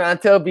of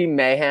Toronto be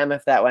mayhem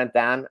if that went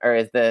down, or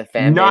is the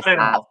fan base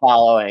not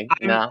following?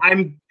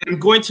 I'm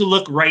going to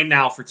look right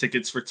now for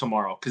tickets for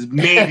tomorrow because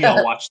maybe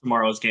I'll watch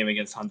tomorrow's game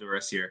against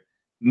Honduras here.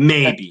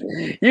 Maybe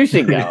you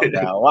should go,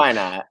 bro. Why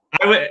not?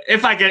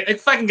 If I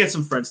can get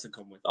some friends to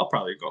come with, I'll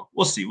probably go.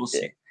 We'll see.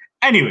 Yeah.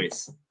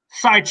 Anyways,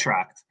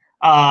 sidetracked.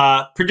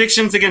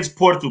 Predictions against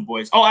Porto,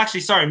 boys. Oh,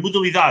 actually, sorry,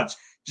 Modalidades.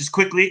 Just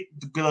quickly,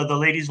 the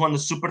ladies won the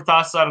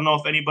Supertaça. I don't know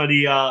if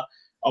anybody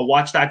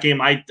watched that game.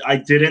 I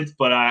didn't,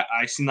 but I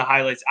seen the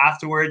highlights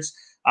afterwards.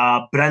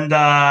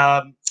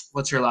 Brenda,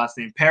 what's her last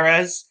name?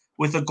 Perez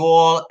with a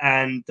goal,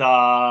 and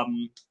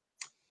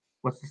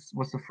what's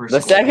the first? The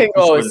second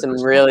goal was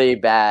some really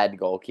bad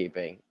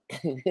goalkeeping.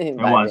 It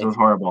was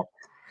horrible.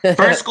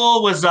 First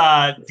goal was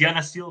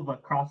Diana Silva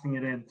crossing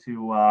it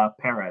into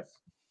Perez.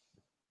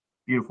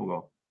 Beautiful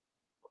goal.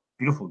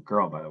 Beautiful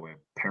girl, by the way.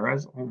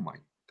 Perez. Oh my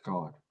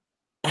god.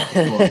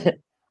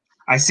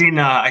 I seen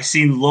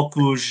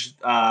Locuj.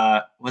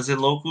 Was it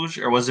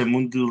Locuj or was it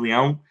Mundo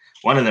Leão?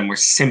 One of them were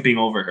simping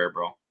over her,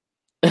 bro.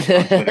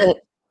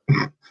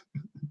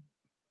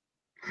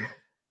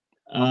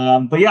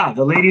 But yeah,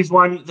 the ladies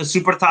won the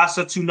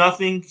Supertaça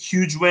 2-0.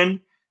 Huge win.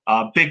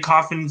 Big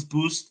confidence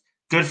boost.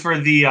 Good for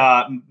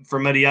for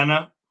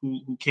Mariana,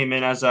 who came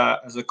in as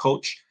a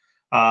coach.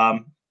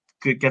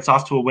 Gets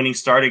off to a winning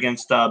start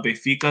against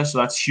Benfica, so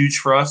that's huge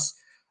for us.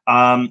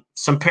 Some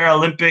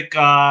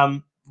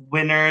Paralympic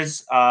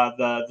winners.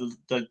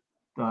 The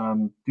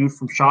dude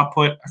from shot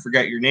put, I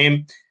forget your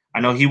name. I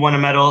know he won a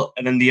medal,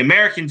 and then the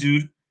American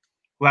dude,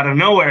 who out of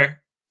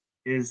nowhere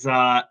is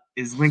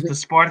linked to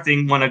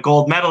Sporting, won a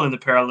gold medal in the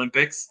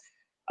Paralympics.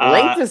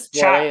 Linked to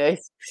Sporting?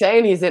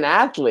 Saying he's an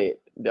athlete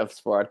of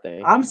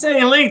Sporting. I'm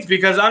saying linked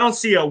because I don't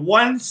see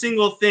one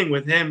single thing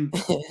with him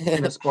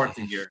in a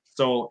Sporting gear.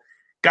 So,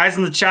 guys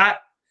in the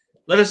chat,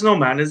 let us know,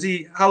 man.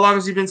 How long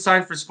has he been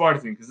signed for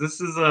Sporting? Because this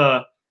is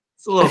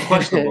it's a little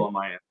questionable on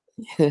my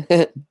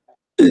end.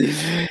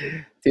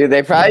 Dude,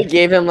 they probably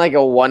gave him like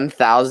a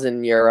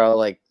 1,000 euro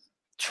like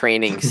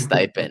training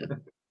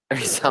stipend or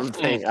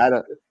something. I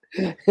don't.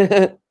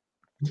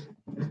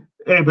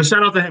 Hey, but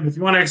shout out to him. If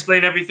you want to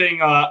explain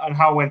everything on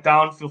how it went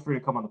down, feel free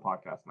to come on the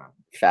podcast, man.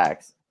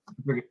 Facts.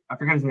 I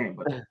forget his name,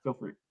 but feel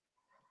free.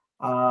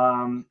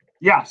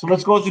 Yeah, so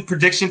let's go to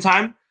prediction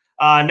time.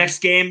 Next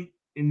game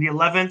in the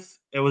 11th.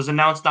 It was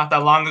announced not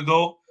that long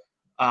ago.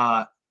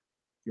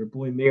 Your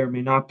boy may or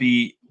may not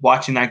be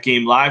watching that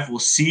game live. We'll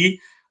see.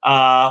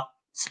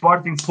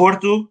 Sporting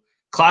Porto,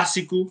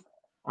 Clásico.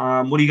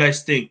 What do you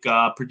guys think?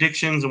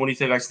 Predictions, and what do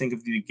you guys think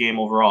of the game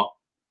overall?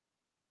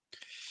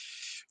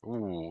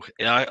 Ooh,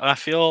 I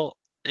feel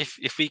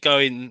if we go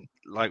in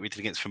like we did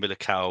against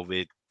Famalicão,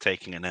 we're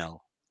taking an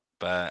L.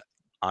 But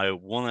I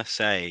want to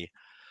say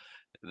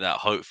that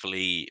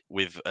hopefully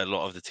with a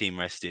lot of the team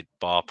rested,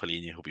 bar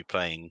Paulinho, who'll be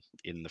playing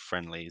in the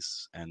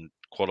friendlies and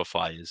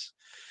qualifiers,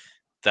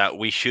 that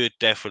we should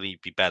definitely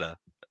be better.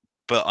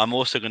 But I'm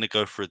also going to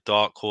go for a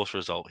dark horse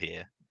result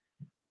here.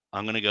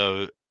 I'm going to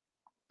go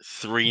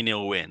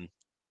 3-0 win.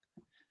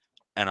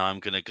 And I'm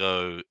going to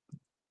go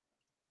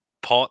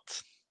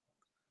Pot,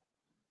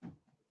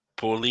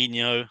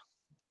 Paulinho.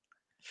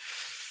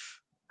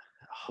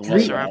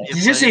 Did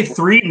you just say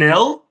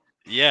 3-0?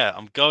 Yeah,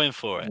 I'm going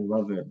for it. I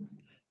love it.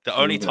 The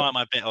only time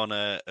I bet on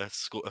a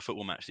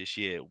football match this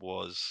year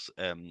was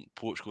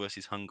Portugal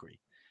versus Hungary,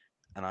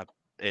 and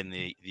in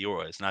the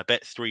Euros, and I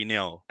bet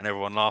 3-0, and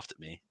everyone laughed at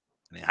me,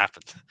 and it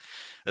happened.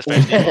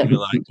 Especially when we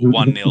were like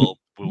 1-0,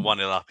 we're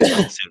 1-0 up in the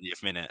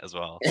 70th minute as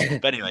well.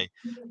 But anyway,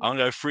 I'm gonna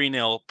go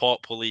 3-0,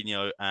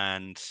 Paulinho,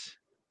 and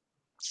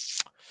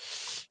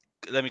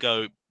let me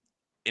go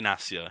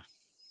Inacio.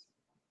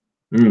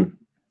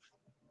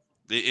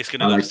 It's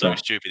gonna look so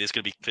stupid. It's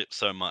gonna be clipped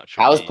so much.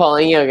 How is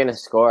Paulinho gonna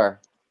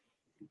score?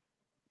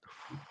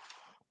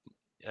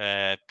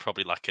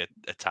 Probably like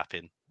a tap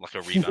in, like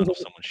a rebound of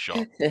someone's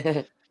shot.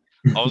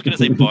 I was going to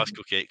say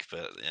bicycle kick,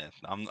 but yeah,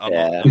 I'm not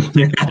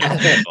taking it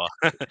too far.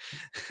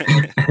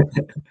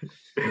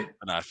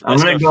 No, I'm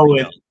going to go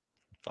with.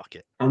 Fuck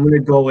it. I'm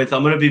going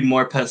to be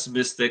more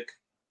pessimistic,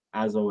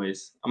 as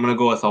always. I'm going to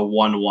go with a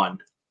 1-1.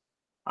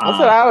 That's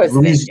what I was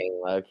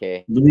thinking.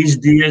 Okay. Luis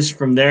Diaz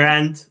from their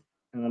end,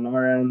 and on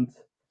our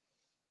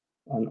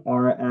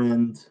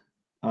end,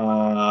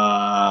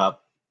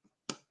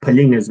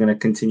 Palinha is going to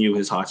continue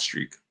his hot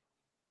streak.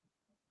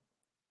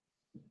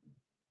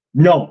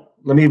 No,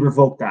 let me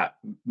revoke that.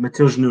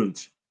 Matheus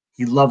Nunes.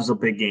 He loves a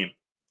big game.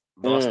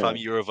 Last time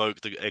you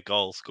revoked a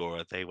goal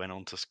scorer, they went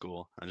on to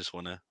score. I just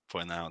want to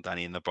point out,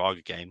 Danny, in the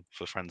Braga game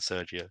for friend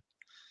Sergio.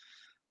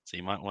 So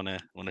you might want to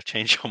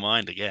change your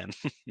mind again.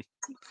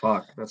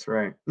 Fuck, that's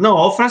right.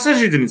 No, Fran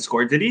Sergio didn't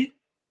score, did he?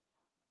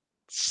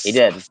 He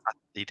did.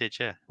 He did,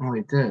 yeah. Oh,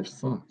 he did.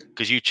 Fuck.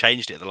 Because you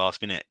changed it at the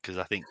last minute. Because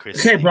I think Chris.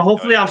 Okay, but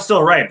hopefully I'm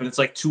still right. But it's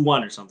like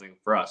 2-1 or something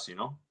for us, you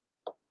know.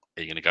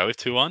 Are you gonna go with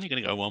 2-1? You're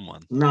gonna go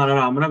 1-1? No.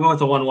 I'm gonna go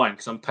with a 1-1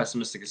 because I'm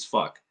pessimistic as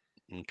fuck.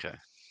 Okay.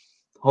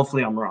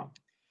 Hopefully I'm wrong.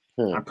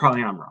 I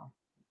probably am wrong.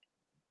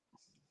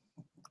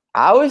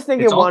 I was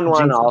thinking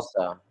 1-1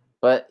 also,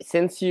 but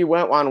since you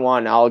went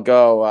 1-1, I'll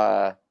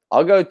go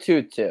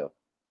 2-2.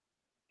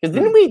 Because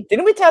didn't we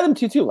tie them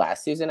 2-2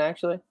 last season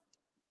actually?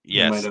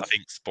 Yes, I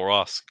think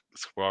Sporar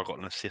got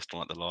an assist on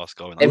like the last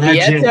goal.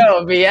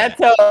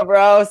 Vieto,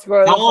 bro,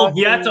 scored.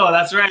 Vieto,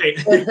 that's right.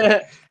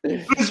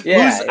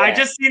 I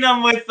just seen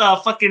him with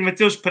fucking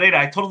Matheus Pereira.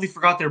 I totally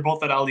forgot they're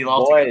both at Al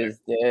Hilal together. Boys,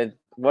 dude,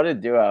 what a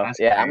duo! That's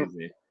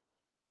crazy.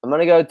 I'm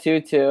gonna go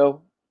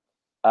 2-2.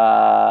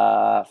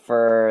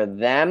 For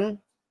them,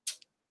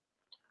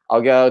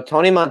 I'll go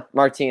Tony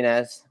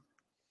Martinez.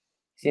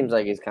 Seems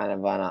like he's kind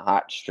of on a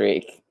hot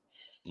streak.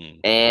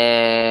 And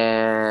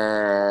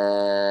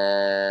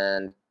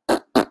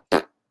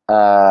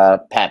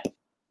Pep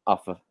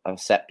off of a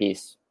set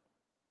piece.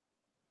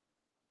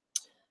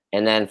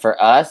 And then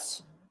for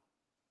us,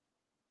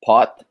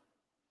 Pot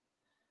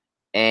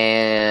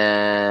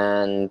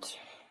and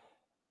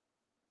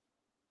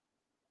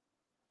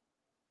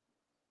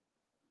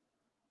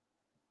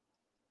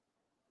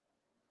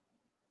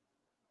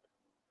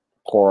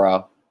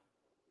Coro.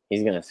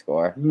 He's going to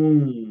score.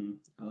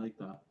 I like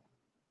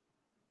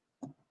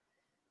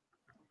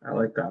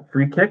that.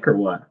 Free kick or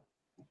what?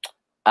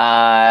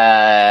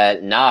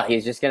 No,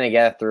 he's just gonna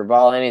get a through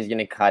ball in. He's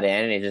gonna cut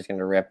in, and he's just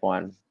gonna rip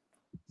one.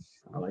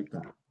 I like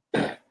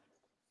that.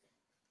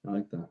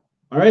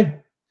 All right.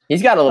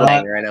 He's got a little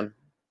banger in him.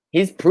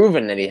 He's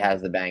proven that he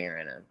has the banger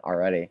in him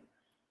already.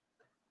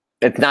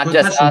 It's not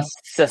just us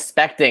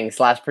suspecting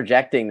 /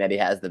 projecting that he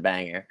has the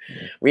banger.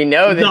 We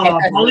know that he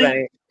has the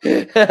banger.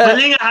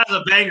 Palinha has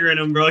a banger in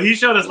him, bro. He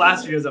showed us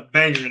last year he has a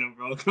banger in him,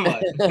 bro. Come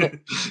on.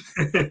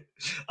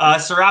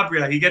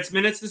 Sarabia, he gets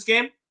minutes this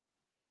game?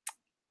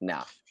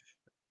 No.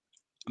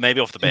 Maybe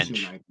off the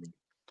bench.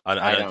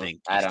 I don't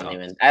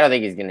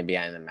think he's going to be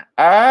on the match.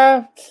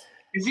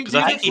 Because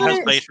I think he has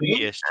played for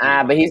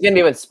PSG. But he's going to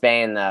be with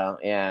Spain, though.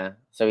 Yeah.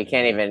 So he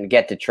can't even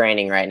get to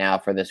training right now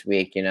for this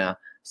week, you know.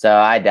 So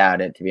I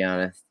doubt it, to be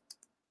honest.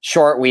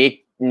 Short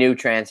week, new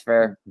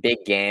transfer,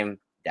 big game.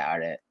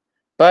 Doubt it.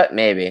 But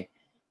maybe.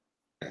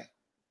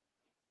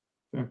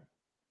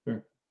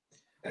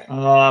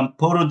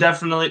 Poto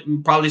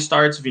probably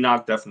starts.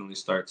 Vinag definitely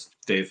starts.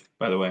 Dave,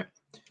 by the way.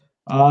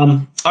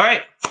 All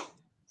right.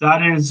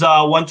 That is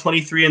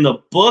 123 in the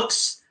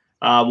books.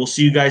 We'll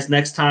see you guys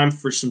next time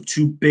for some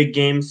 2 big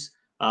games,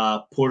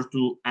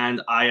 Porto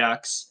and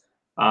Ajax.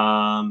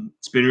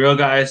 It's been real,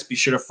 guys. Be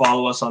sure to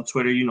follow us on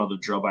Twitter. You know the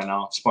drill by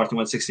now.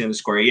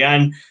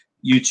 Sporting160_EN.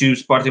 YouTube,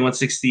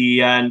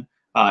 Sporting160EN.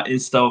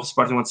 Insta,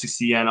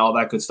 Sporting160EN. All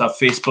that good stuff.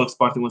 Facebook,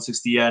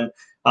 Sporting160EN.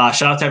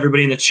 Shout out to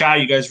everybody in the chat.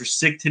 You guys were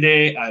sick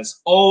today, as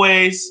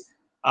always.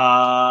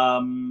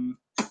 Yeah.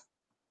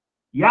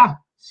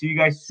 See you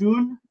guys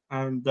soon.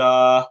 And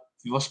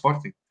Viva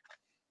Sporting.